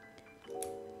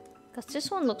 Cause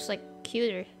this one looks like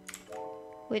cuter.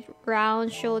 With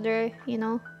round shoulder, you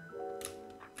know.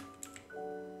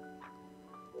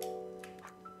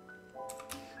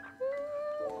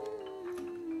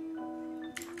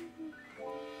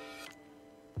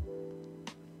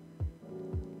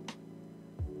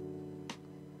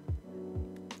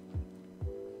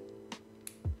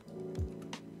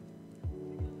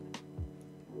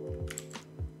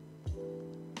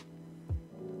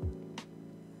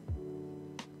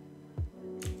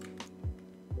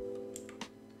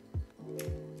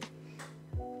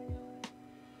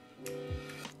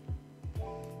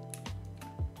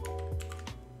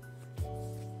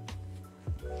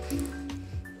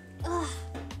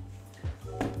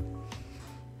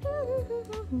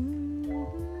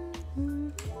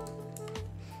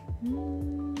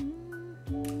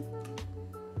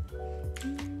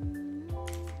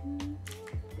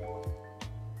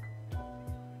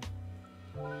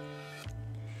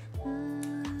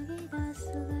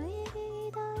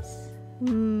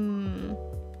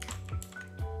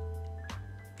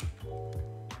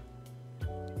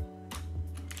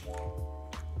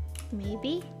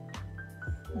 Maybe?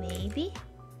 Maybe?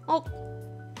 Oh!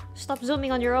 Stop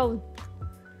zooming on your own.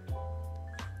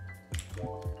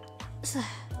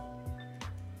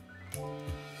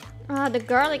 The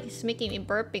garlic is making me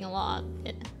burping a lot.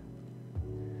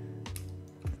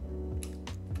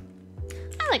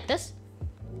 I like this.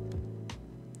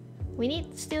 We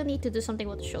still need to do something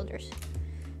with the shoulders.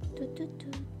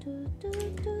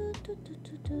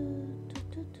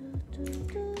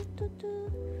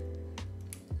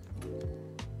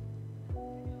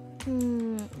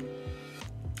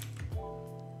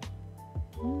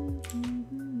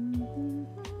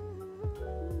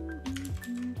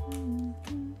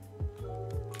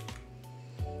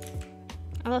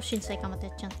 I love Shinsei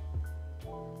Kamate-chan.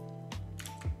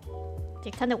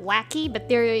 They're kind of wacky, but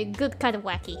they're a good kind of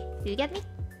wacky. Do you get me?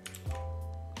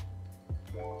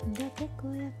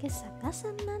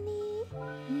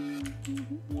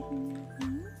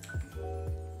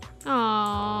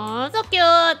 Aww, so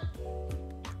cute!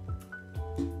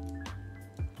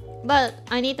 But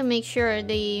I need to make sure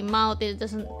the mouth it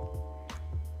doesn't...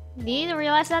 Do you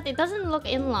realize that? It doesn't look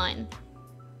inline.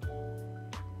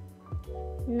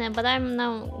 No, but I'm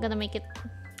now gonna make it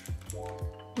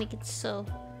so.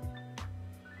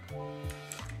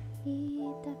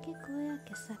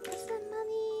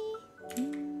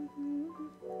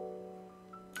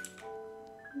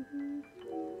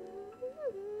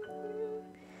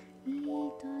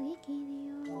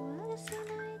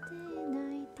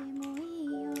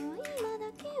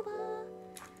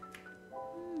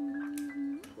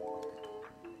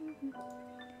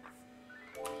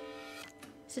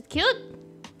 Is it cute?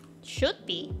 Should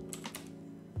be.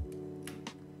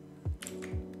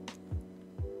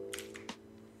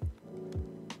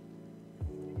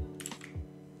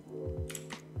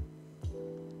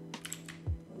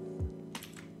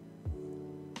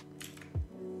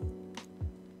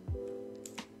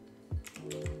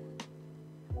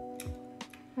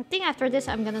 I think after this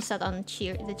I'm gonna set on the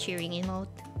cheering emote.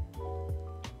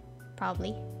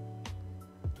 Probably.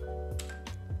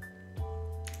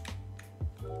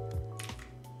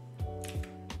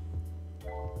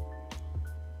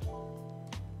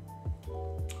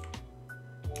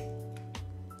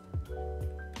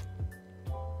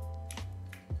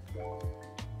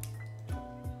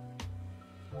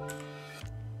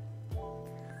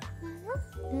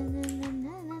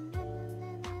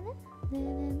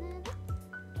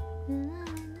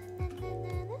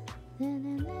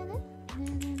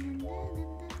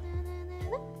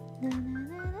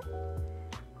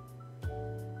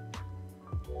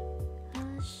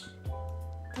 Hush,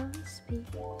 don't speak.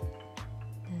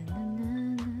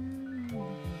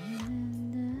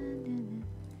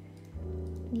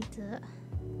 Need to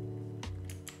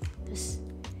this.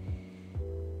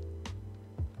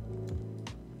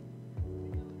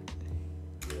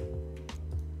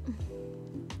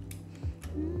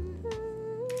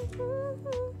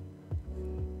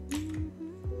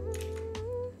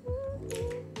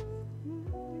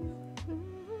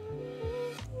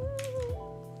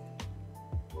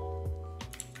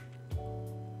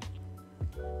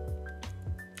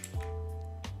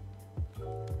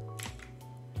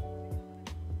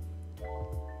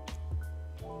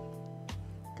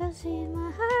 Cause in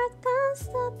my heart can't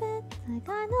stop it. Like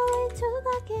I know it's too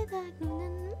lucky that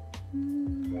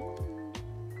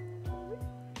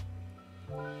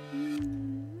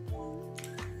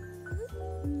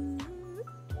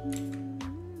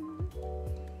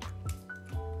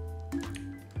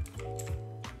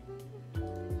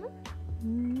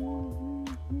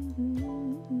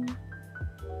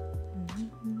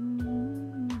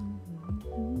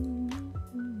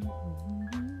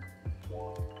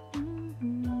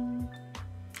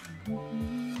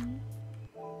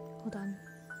Hold on.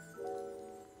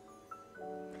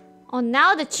 Oh,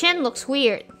 now the chin looks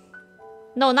weird.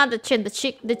 No, not the chin,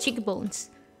 the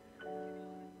cheekbones.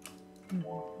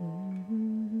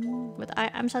 But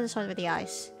I'm satisfied with the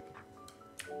eyes.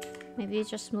 Maybe you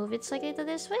just move it slightly to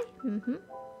this way?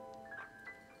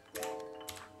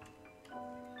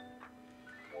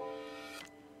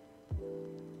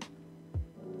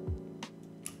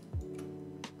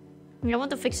 I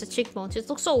want to fix the cheekbones. It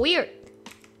looks so weird.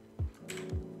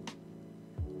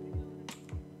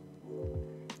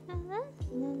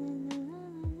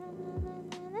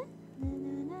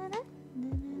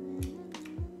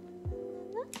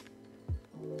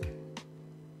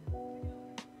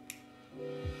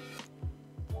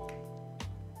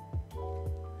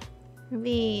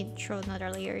 Maybe throw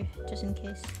another layer just in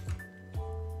case.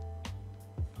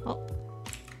 Oh,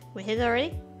 we hit it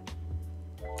already?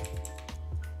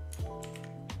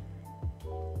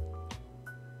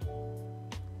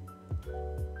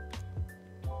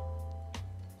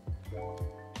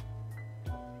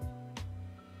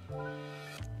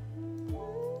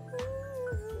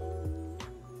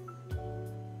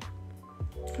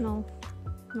 No.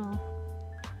 No.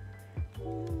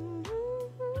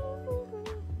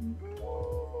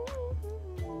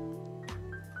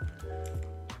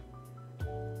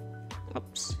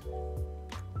 Oops.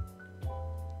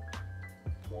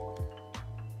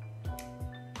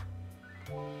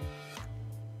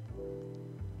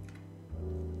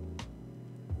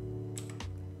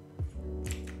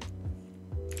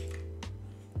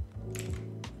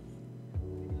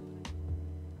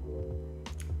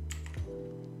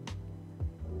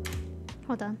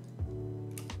 Hold on.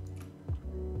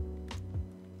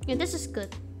 Yeah, this is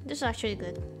good. This is actually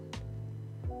good.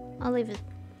 I'll leave it.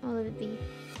 I'll leave it be.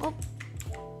 Oh.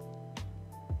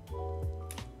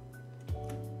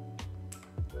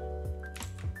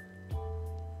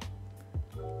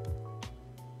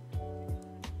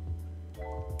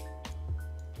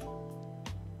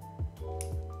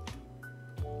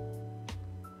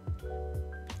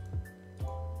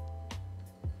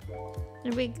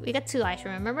 And we got 2 eyes,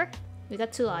 remember? We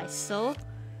got 2 eyes, so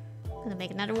gonna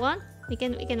make another one. We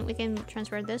can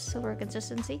transfer this for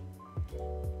consistency.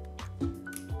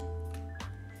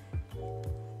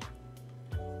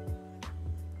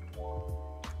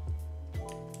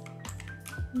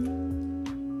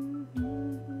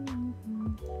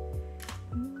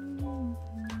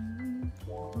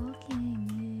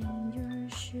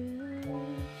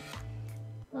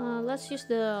 Let's use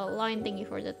the line thingy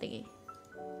for the thingy.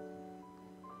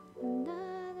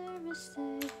 Another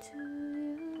mistake to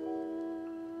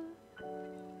you.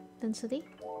 Density.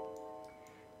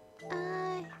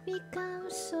 I become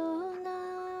so numb.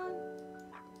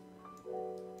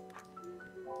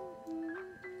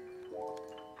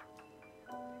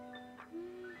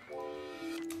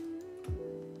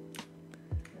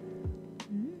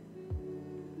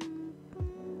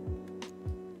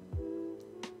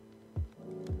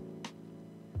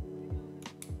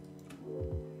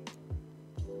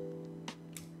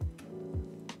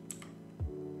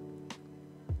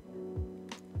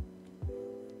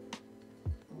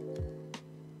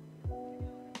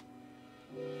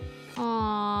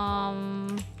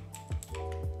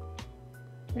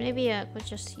 Maybe I could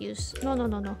just use...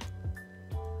 No.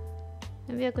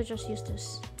 Maybe I could just use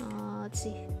this. Let's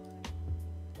see.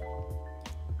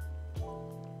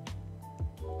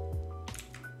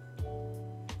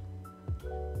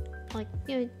 Like...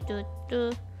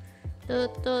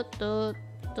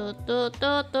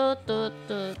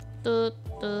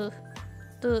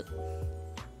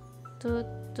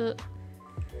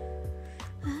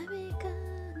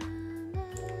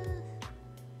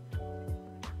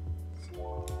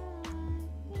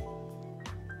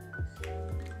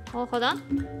 Oh, hold on.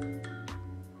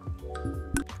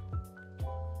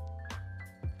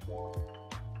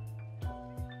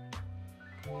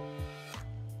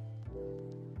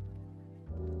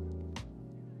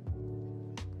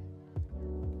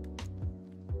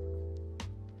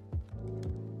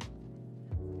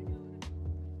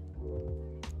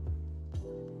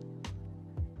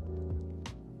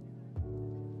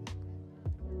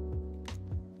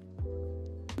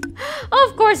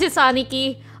 Of course it's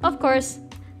Aniki. Of course.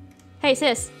 Hey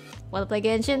sis, wanna play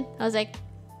Genshin? I was like,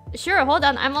 sure, hold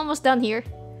on, I'm almost done here.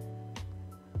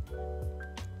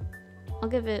 I'll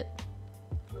give it...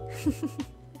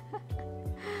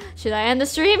 Should I end the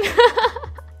stream?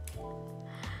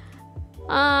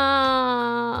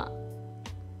 I'll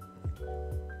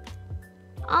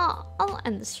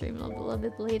end the stream a little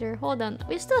bit later. Hold on,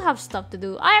 we still have stuff to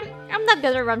do. I'm not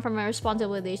gonna run from my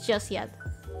responsibilities just yet.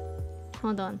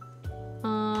 Hold on.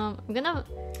 I'm gonna...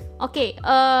 Okay,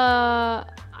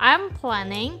 I'm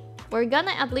planning. We're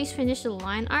gonna at least finish the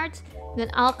line art,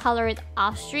 then I'll color it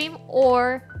off stream,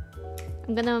 or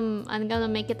I'm gonna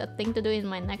make it a thing to do in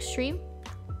my next stream.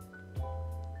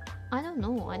 I don't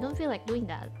know. I don't feel like doing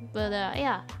that, but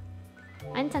yeah,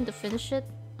 I intend to finish it.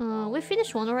 We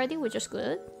finished one already, which is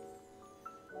good.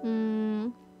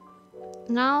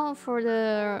 Now for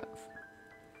the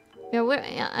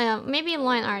maybe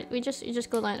line art. You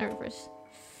just go line art first.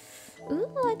 Ooh,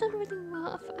 I don't really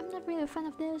well. I'm not really a fan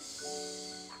of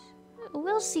this.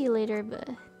 We'll see later, but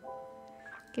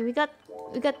okay, we got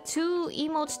 2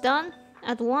 emotes done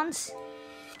at once,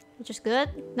 which is good.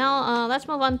 Now let's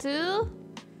move on to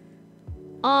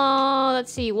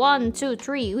let's see, 1, 2,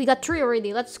 3. We got 3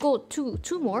 already. Let's go 2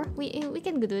 more. We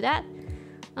can do that.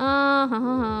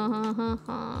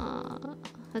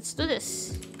 Let's do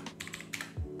this.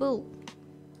 Boo.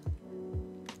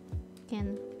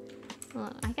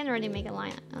 I can already make a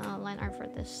line art for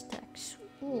this text.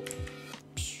 Ooh.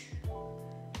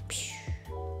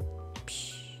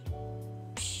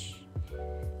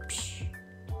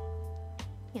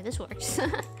 Yeah, this works.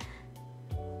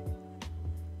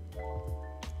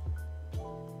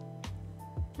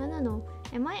 I don't know.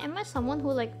 Am I someone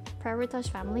who like prioritize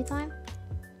family time?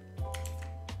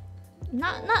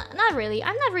 Not really.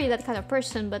 I'm not really that kind of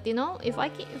person, but you know, if I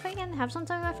can have some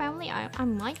time with my family, I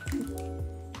might.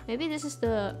 Maybe this is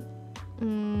the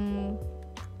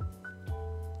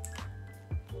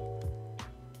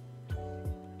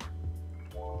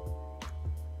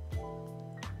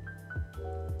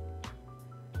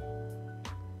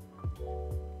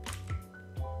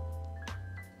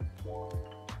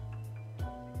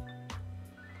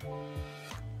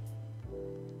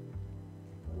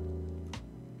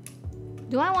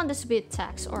do I want this to be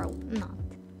text or not?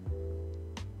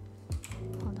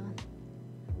 Hold on.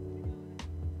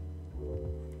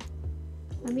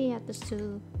 Let me add this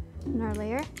to another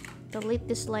layer. Delete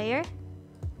this layer.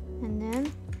 And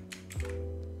then...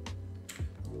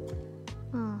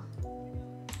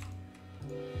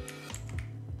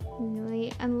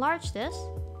 we enlarge this.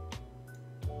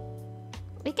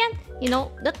 We can... You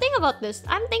know, the thing about this...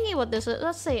 I'm thinking about this.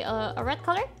 Let's say a red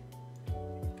color.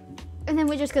 And then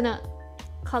we're just gonna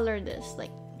color this.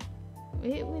 Like...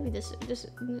 Maybe this...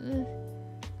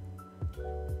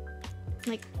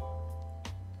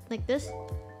 Like this.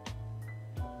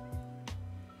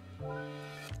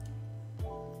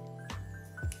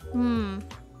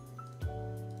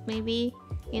 Maybe,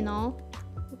 you know,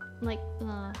 like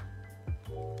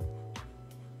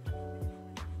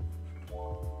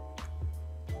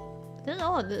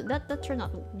that turned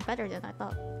out better than I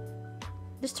thought.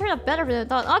 This turned out better than I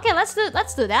thought. Okay, let's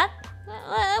do that.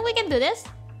 We can do this.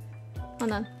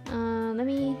 Hold on. Let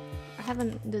me. I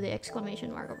haven't do the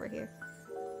exclamation mark over here.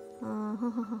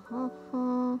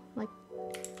 Like,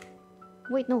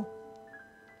 wait, no.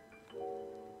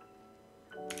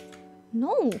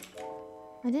 No,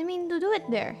 I didn't mean to do it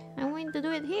there. I mean to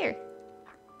do it here.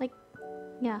 Like,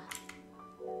 yeah.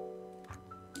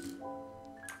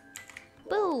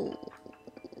 Boo!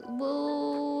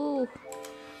 Boo!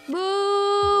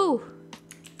 Boo!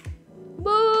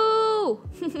 Boo!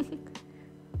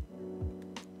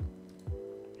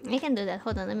 I can do that.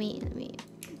 Hold on, let me.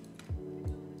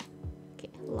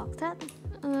 Okay, lock that.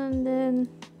 And then...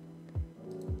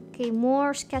 Okay,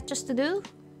 more sketches to do.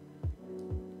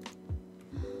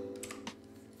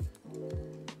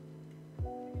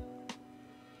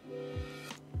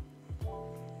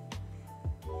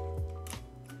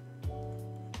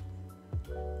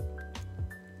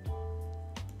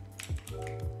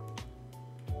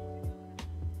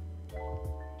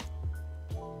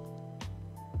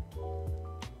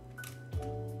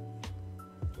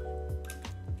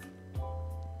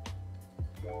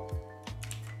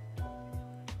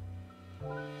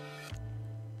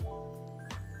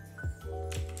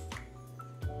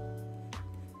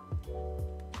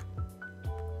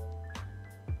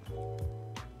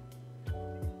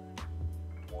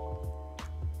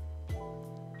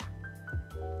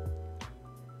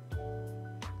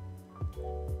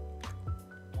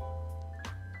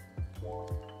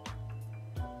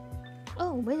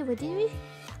 Oh, wait, did we?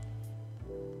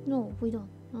 No, we don't.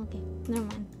 Okay, never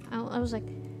mind. I was like,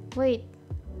 wait.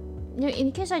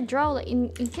 In case I draw, like, in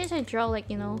case I draw, like,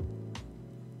 you know,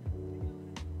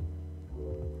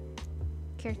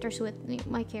 characters with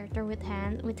my character with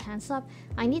hands up,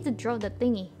 I need to draw the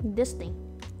thingy, this thing,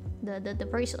 the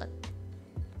bracelet.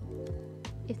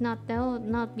 If not, that will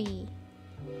not be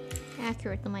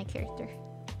accurate to my character.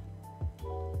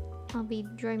 I'll be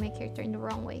drawing my character in the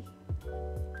wrong way,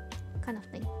 kind of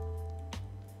thing.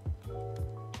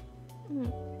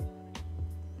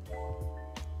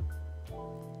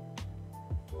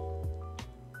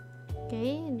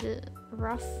 Okay, the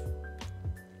rough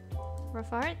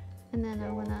art, and then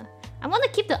I wanna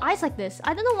keep the eyes like this.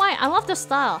 I don't know why. I love the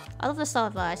style. I love the style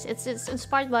of the eyes. It's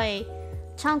inspired by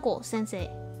Chanko Sensei.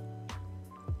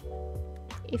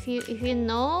 If you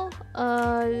know,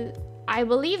 I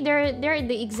believe they're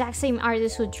the exact same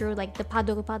artist who drew like the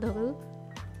Padoru.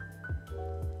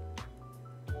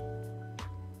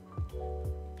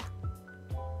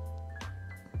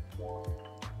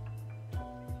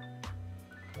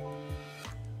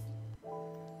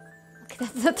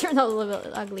 That turned out a little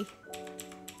bit ugly.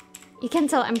 You can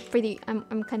tell I'm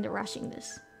kind of rushing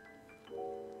this.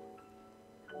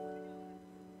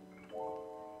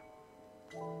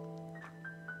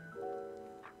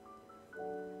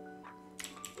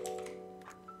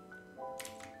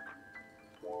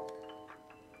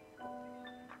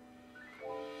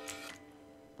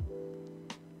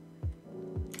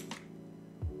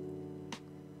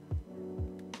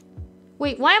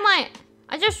 Wait, why am I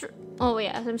just... Oh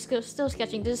yeah, I'm still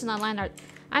sketching. This is not line art.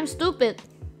 I'm stupid.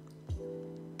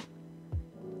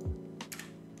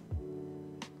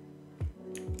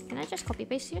 Can I just copy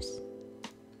paste this?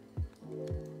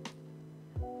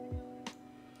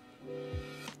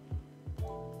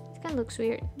 It looks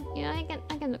weird. Yeah, I can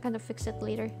kind of fix it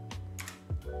later.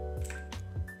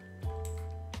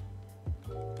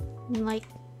 Like,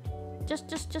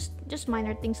 just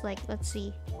minor things like, let's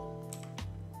see,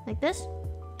 like this.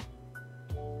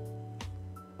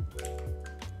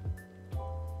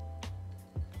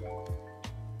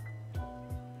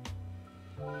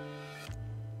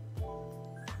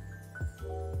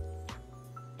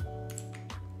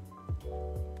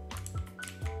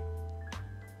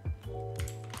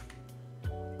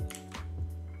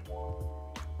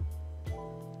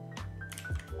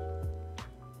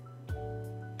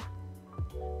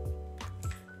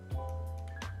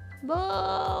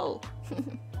 Whoa!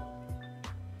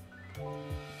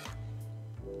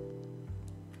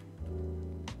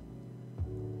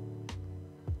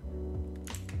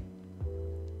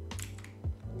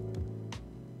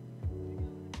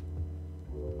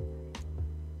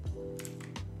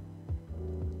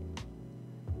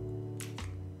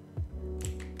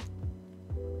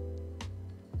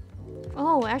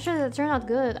 Oh, actually that turned out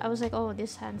good. I was like, oh,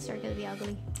 these hands are gonna be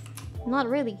ugly. Not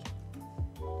really.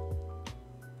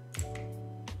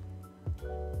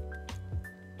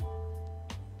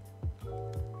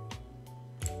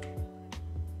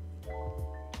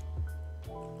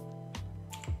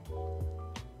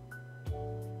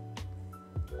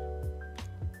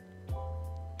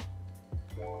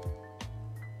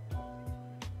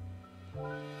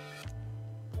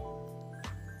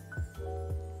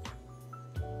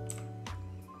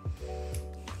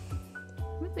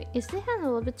 Maybe, is the hand a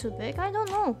little bit too big? I don't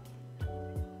know.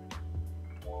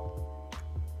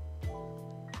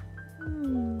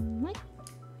 Wait.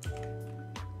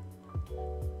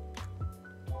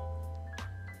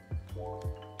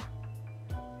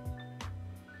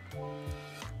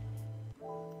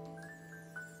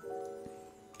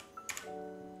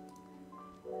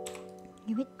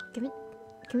 Give it.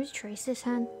 Can we trace this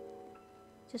hand?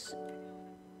 Just,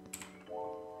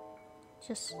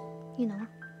 you know,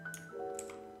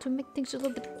 to make things a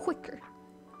little bit quicker.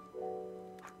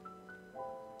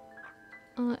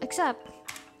 Except,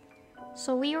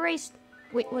 so we erased.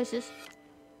 Wait, what's this?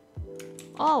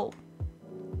 Oh.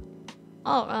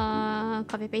 Oh,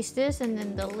 copy paste this and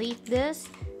then delete this,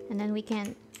 and then we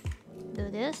can do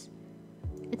this.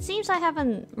 It seems I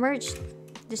haven't merged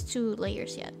these two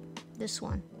layers yet. This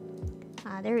one.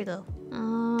 There we go.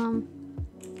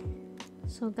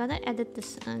 So gotta edit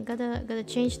this. Gotta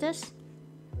change this.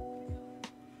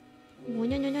 Oh,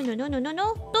 no, no, no, no, no, no, no,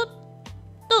 no. Toot,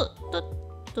 toot, toot,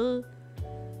 toot,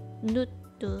 toot,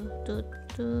 toot, toot,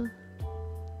 toot.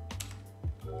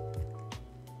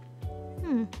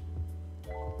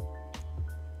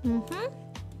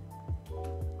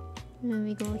 Then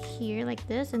we go here like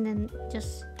this, and then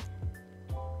just,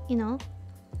 you know.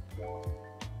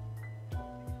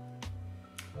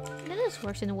 This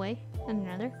works in a way and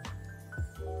another.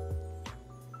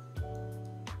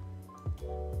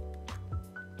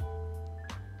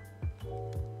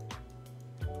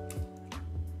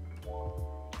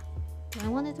 Do I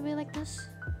want it to be like this?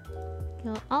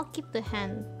 Okay, I'll keep the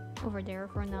hand over there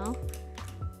for now.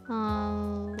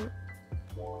 I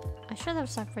should have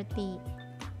separated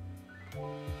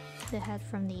the head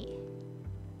from the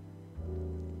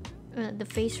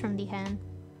face from the hand.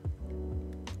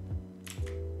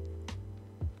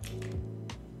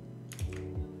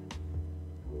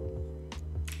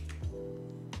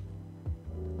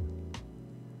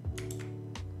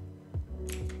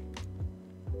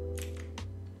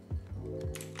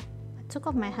 I took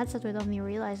off my headset without me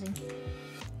realizing.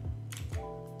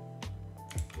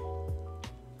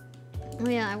 Oh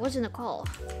yeah, I was in a call.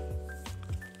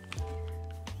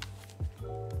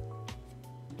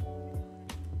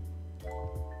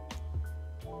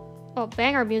 Oh,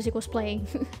 banger music was playing.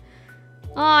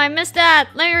 Oh, I missed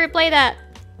that. Let me replay that.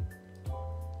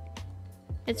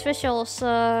 It's visuals.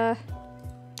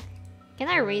 Can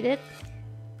I read it?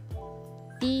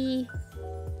 The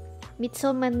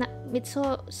Mitsomarnak.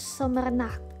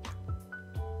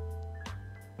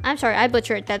 I'm sorry, I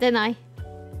butchered that, didn't I?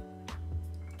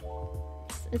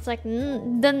 It's like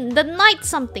the night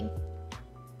something.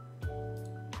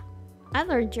 I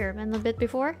learned German a bit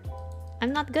before.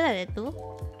 I'm not good at it though.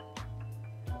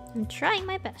 I'm trying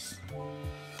my best.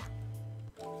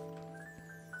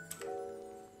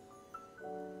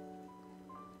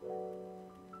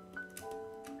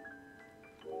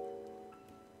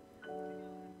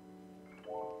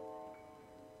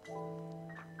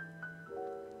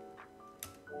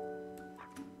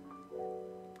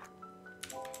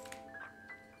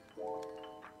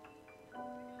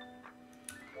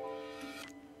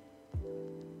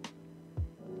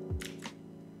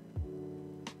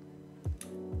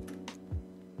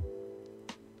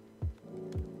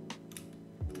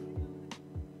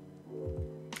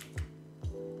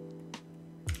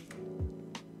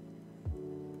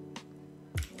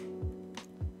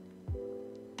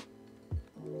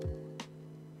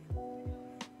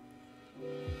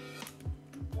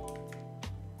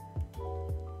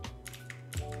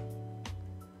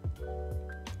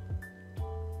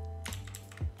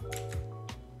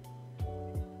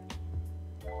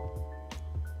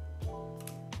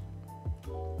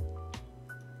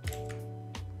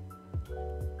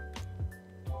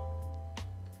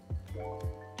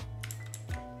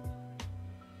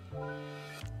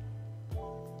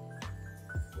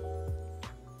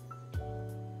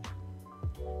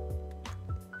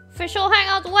 Official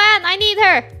hangout when? I need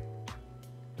her!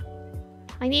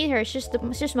 I need her. She's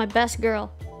my best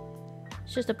girl.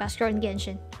 She's the best girl in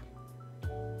Genshin.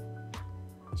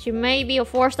 She may be a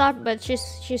 4-star, but she's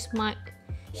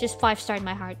 5-star in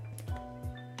my heart.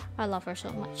 I love her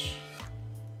so much.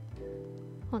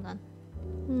 Hold on.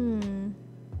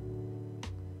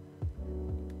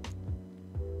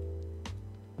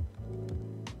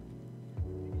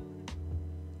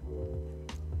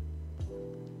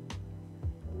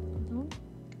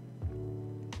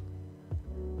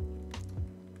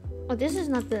 Oh, this is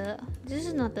not the.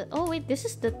 Oh wait, this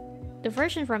is the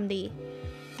version from the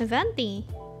event thingy.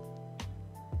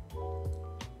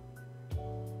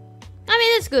 I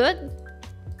mean, it's good.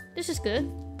 This is good,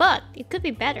 but it could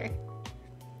be better.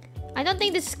 I don't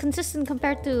think this is consistent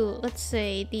compared to, let's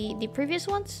say, the previous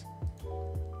ones.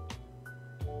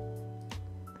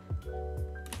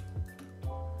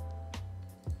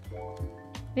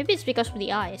 Maybe it's because of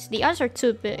the eyes. The eyes are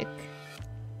too big.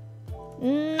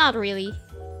 Not really.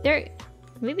 They're...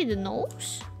 Maybe the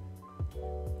nose?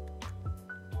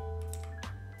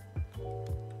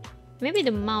 Maybe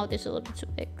the mouth is a little bit too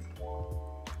big.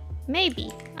 Maybe.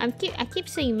 I keep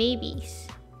saying maybes.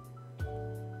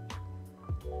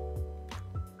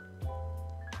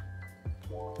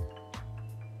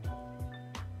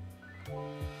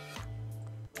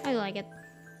 I like it.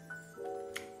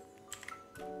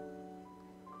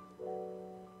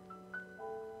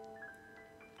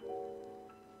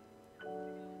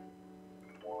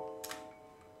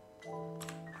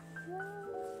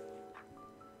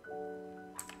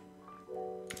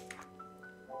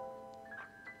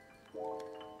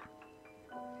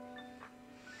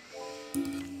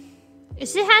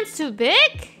 Is his hands too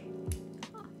big?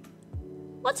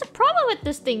 What's the problem with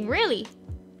this thing, really?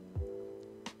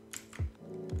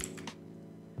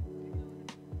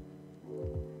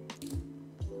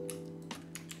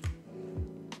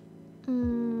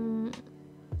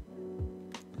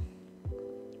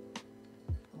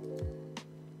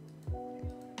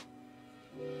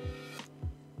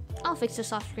 I'll fix the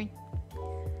soft screen.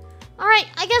 Alright,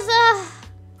 I guess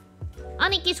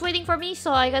Aniki's waiting for me,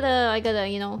 so I gotta,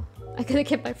 you know, I gotta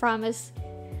keep my promise.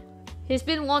 He's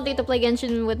been wanting to play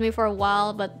Genshin with me for a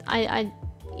while, but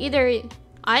either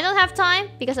I don't have time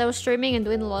because I was streaming and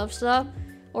doing a lot of stuff,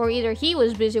 or either he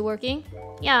was busy working.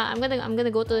 Yeah, I'm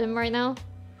gonna go to him right now.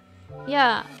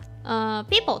 Yeah,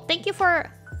 people, thank you for.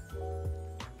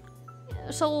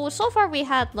 So far we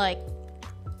had like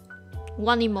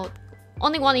one emote,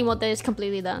 only one emote that is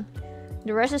completely done.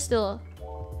 The rest is still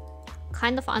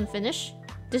kind of unfinished.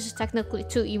 This is technically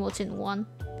 2 emotes in one.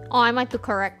 Oh, I might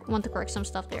want to correct some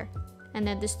stuff there. And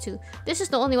then this too. This is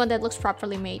the only one that looks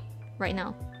properly made right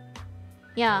now.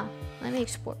 Yeah, let me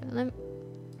export. You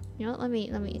know, let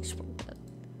me export that.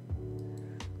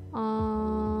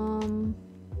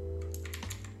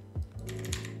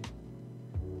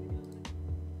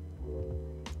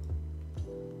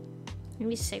 Let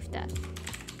me save that.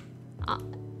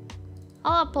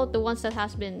 I'll upload the ones that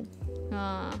has been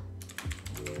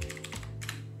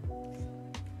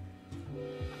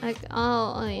like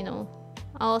you know,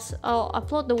 I'll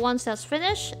upload the ones that's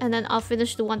finished, and then I'll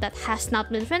finish the one that has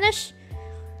not been finished.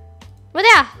 But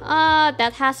yeah,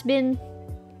 that has been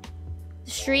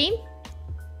the stream.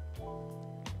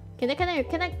 Can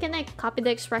I copy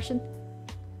the expression?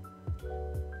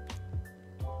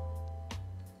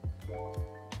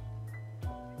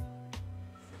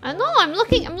 I know, I'm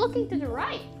looking to the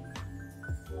right.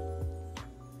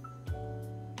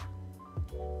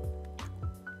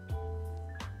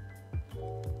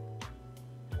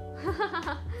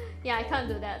 Yeah, I can't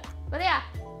do that. But yeah.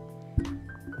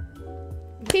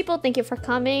 People, thank you for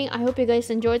coming. I hope you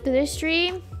guys enjoyed today's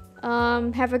stream.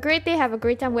 Have a great day, have a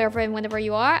great time wherever and whenever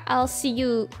you are. I'll see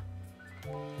you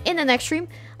in the next stream.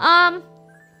 I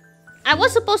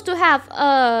was supposed to have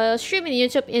a stream in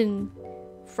YouTube in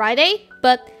Friday,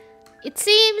 but it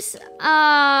seems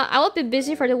I will be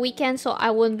busy for the weekend, so I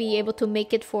won't be able to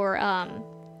make it for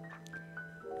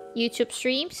YouTube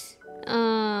streams.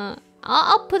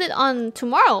 I'll put it on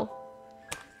tomorrow.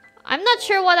 I'm not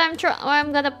sure what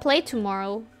I'm gonna play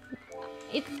tomorrow.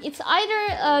 It's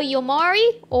either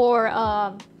Yomari or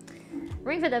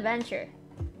Ring Fit Adventure.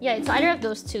 Yeah, it's either of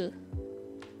those two.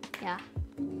 Yeah.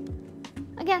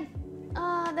 Again,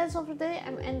 that's all for today.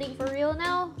 I'm ending for real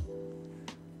now.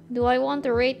 Do I want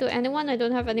to rate to anyone? I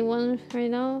don't have anyone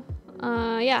right now.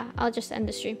 Yeah, I'll just end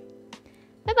the stream.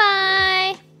 Bye bye.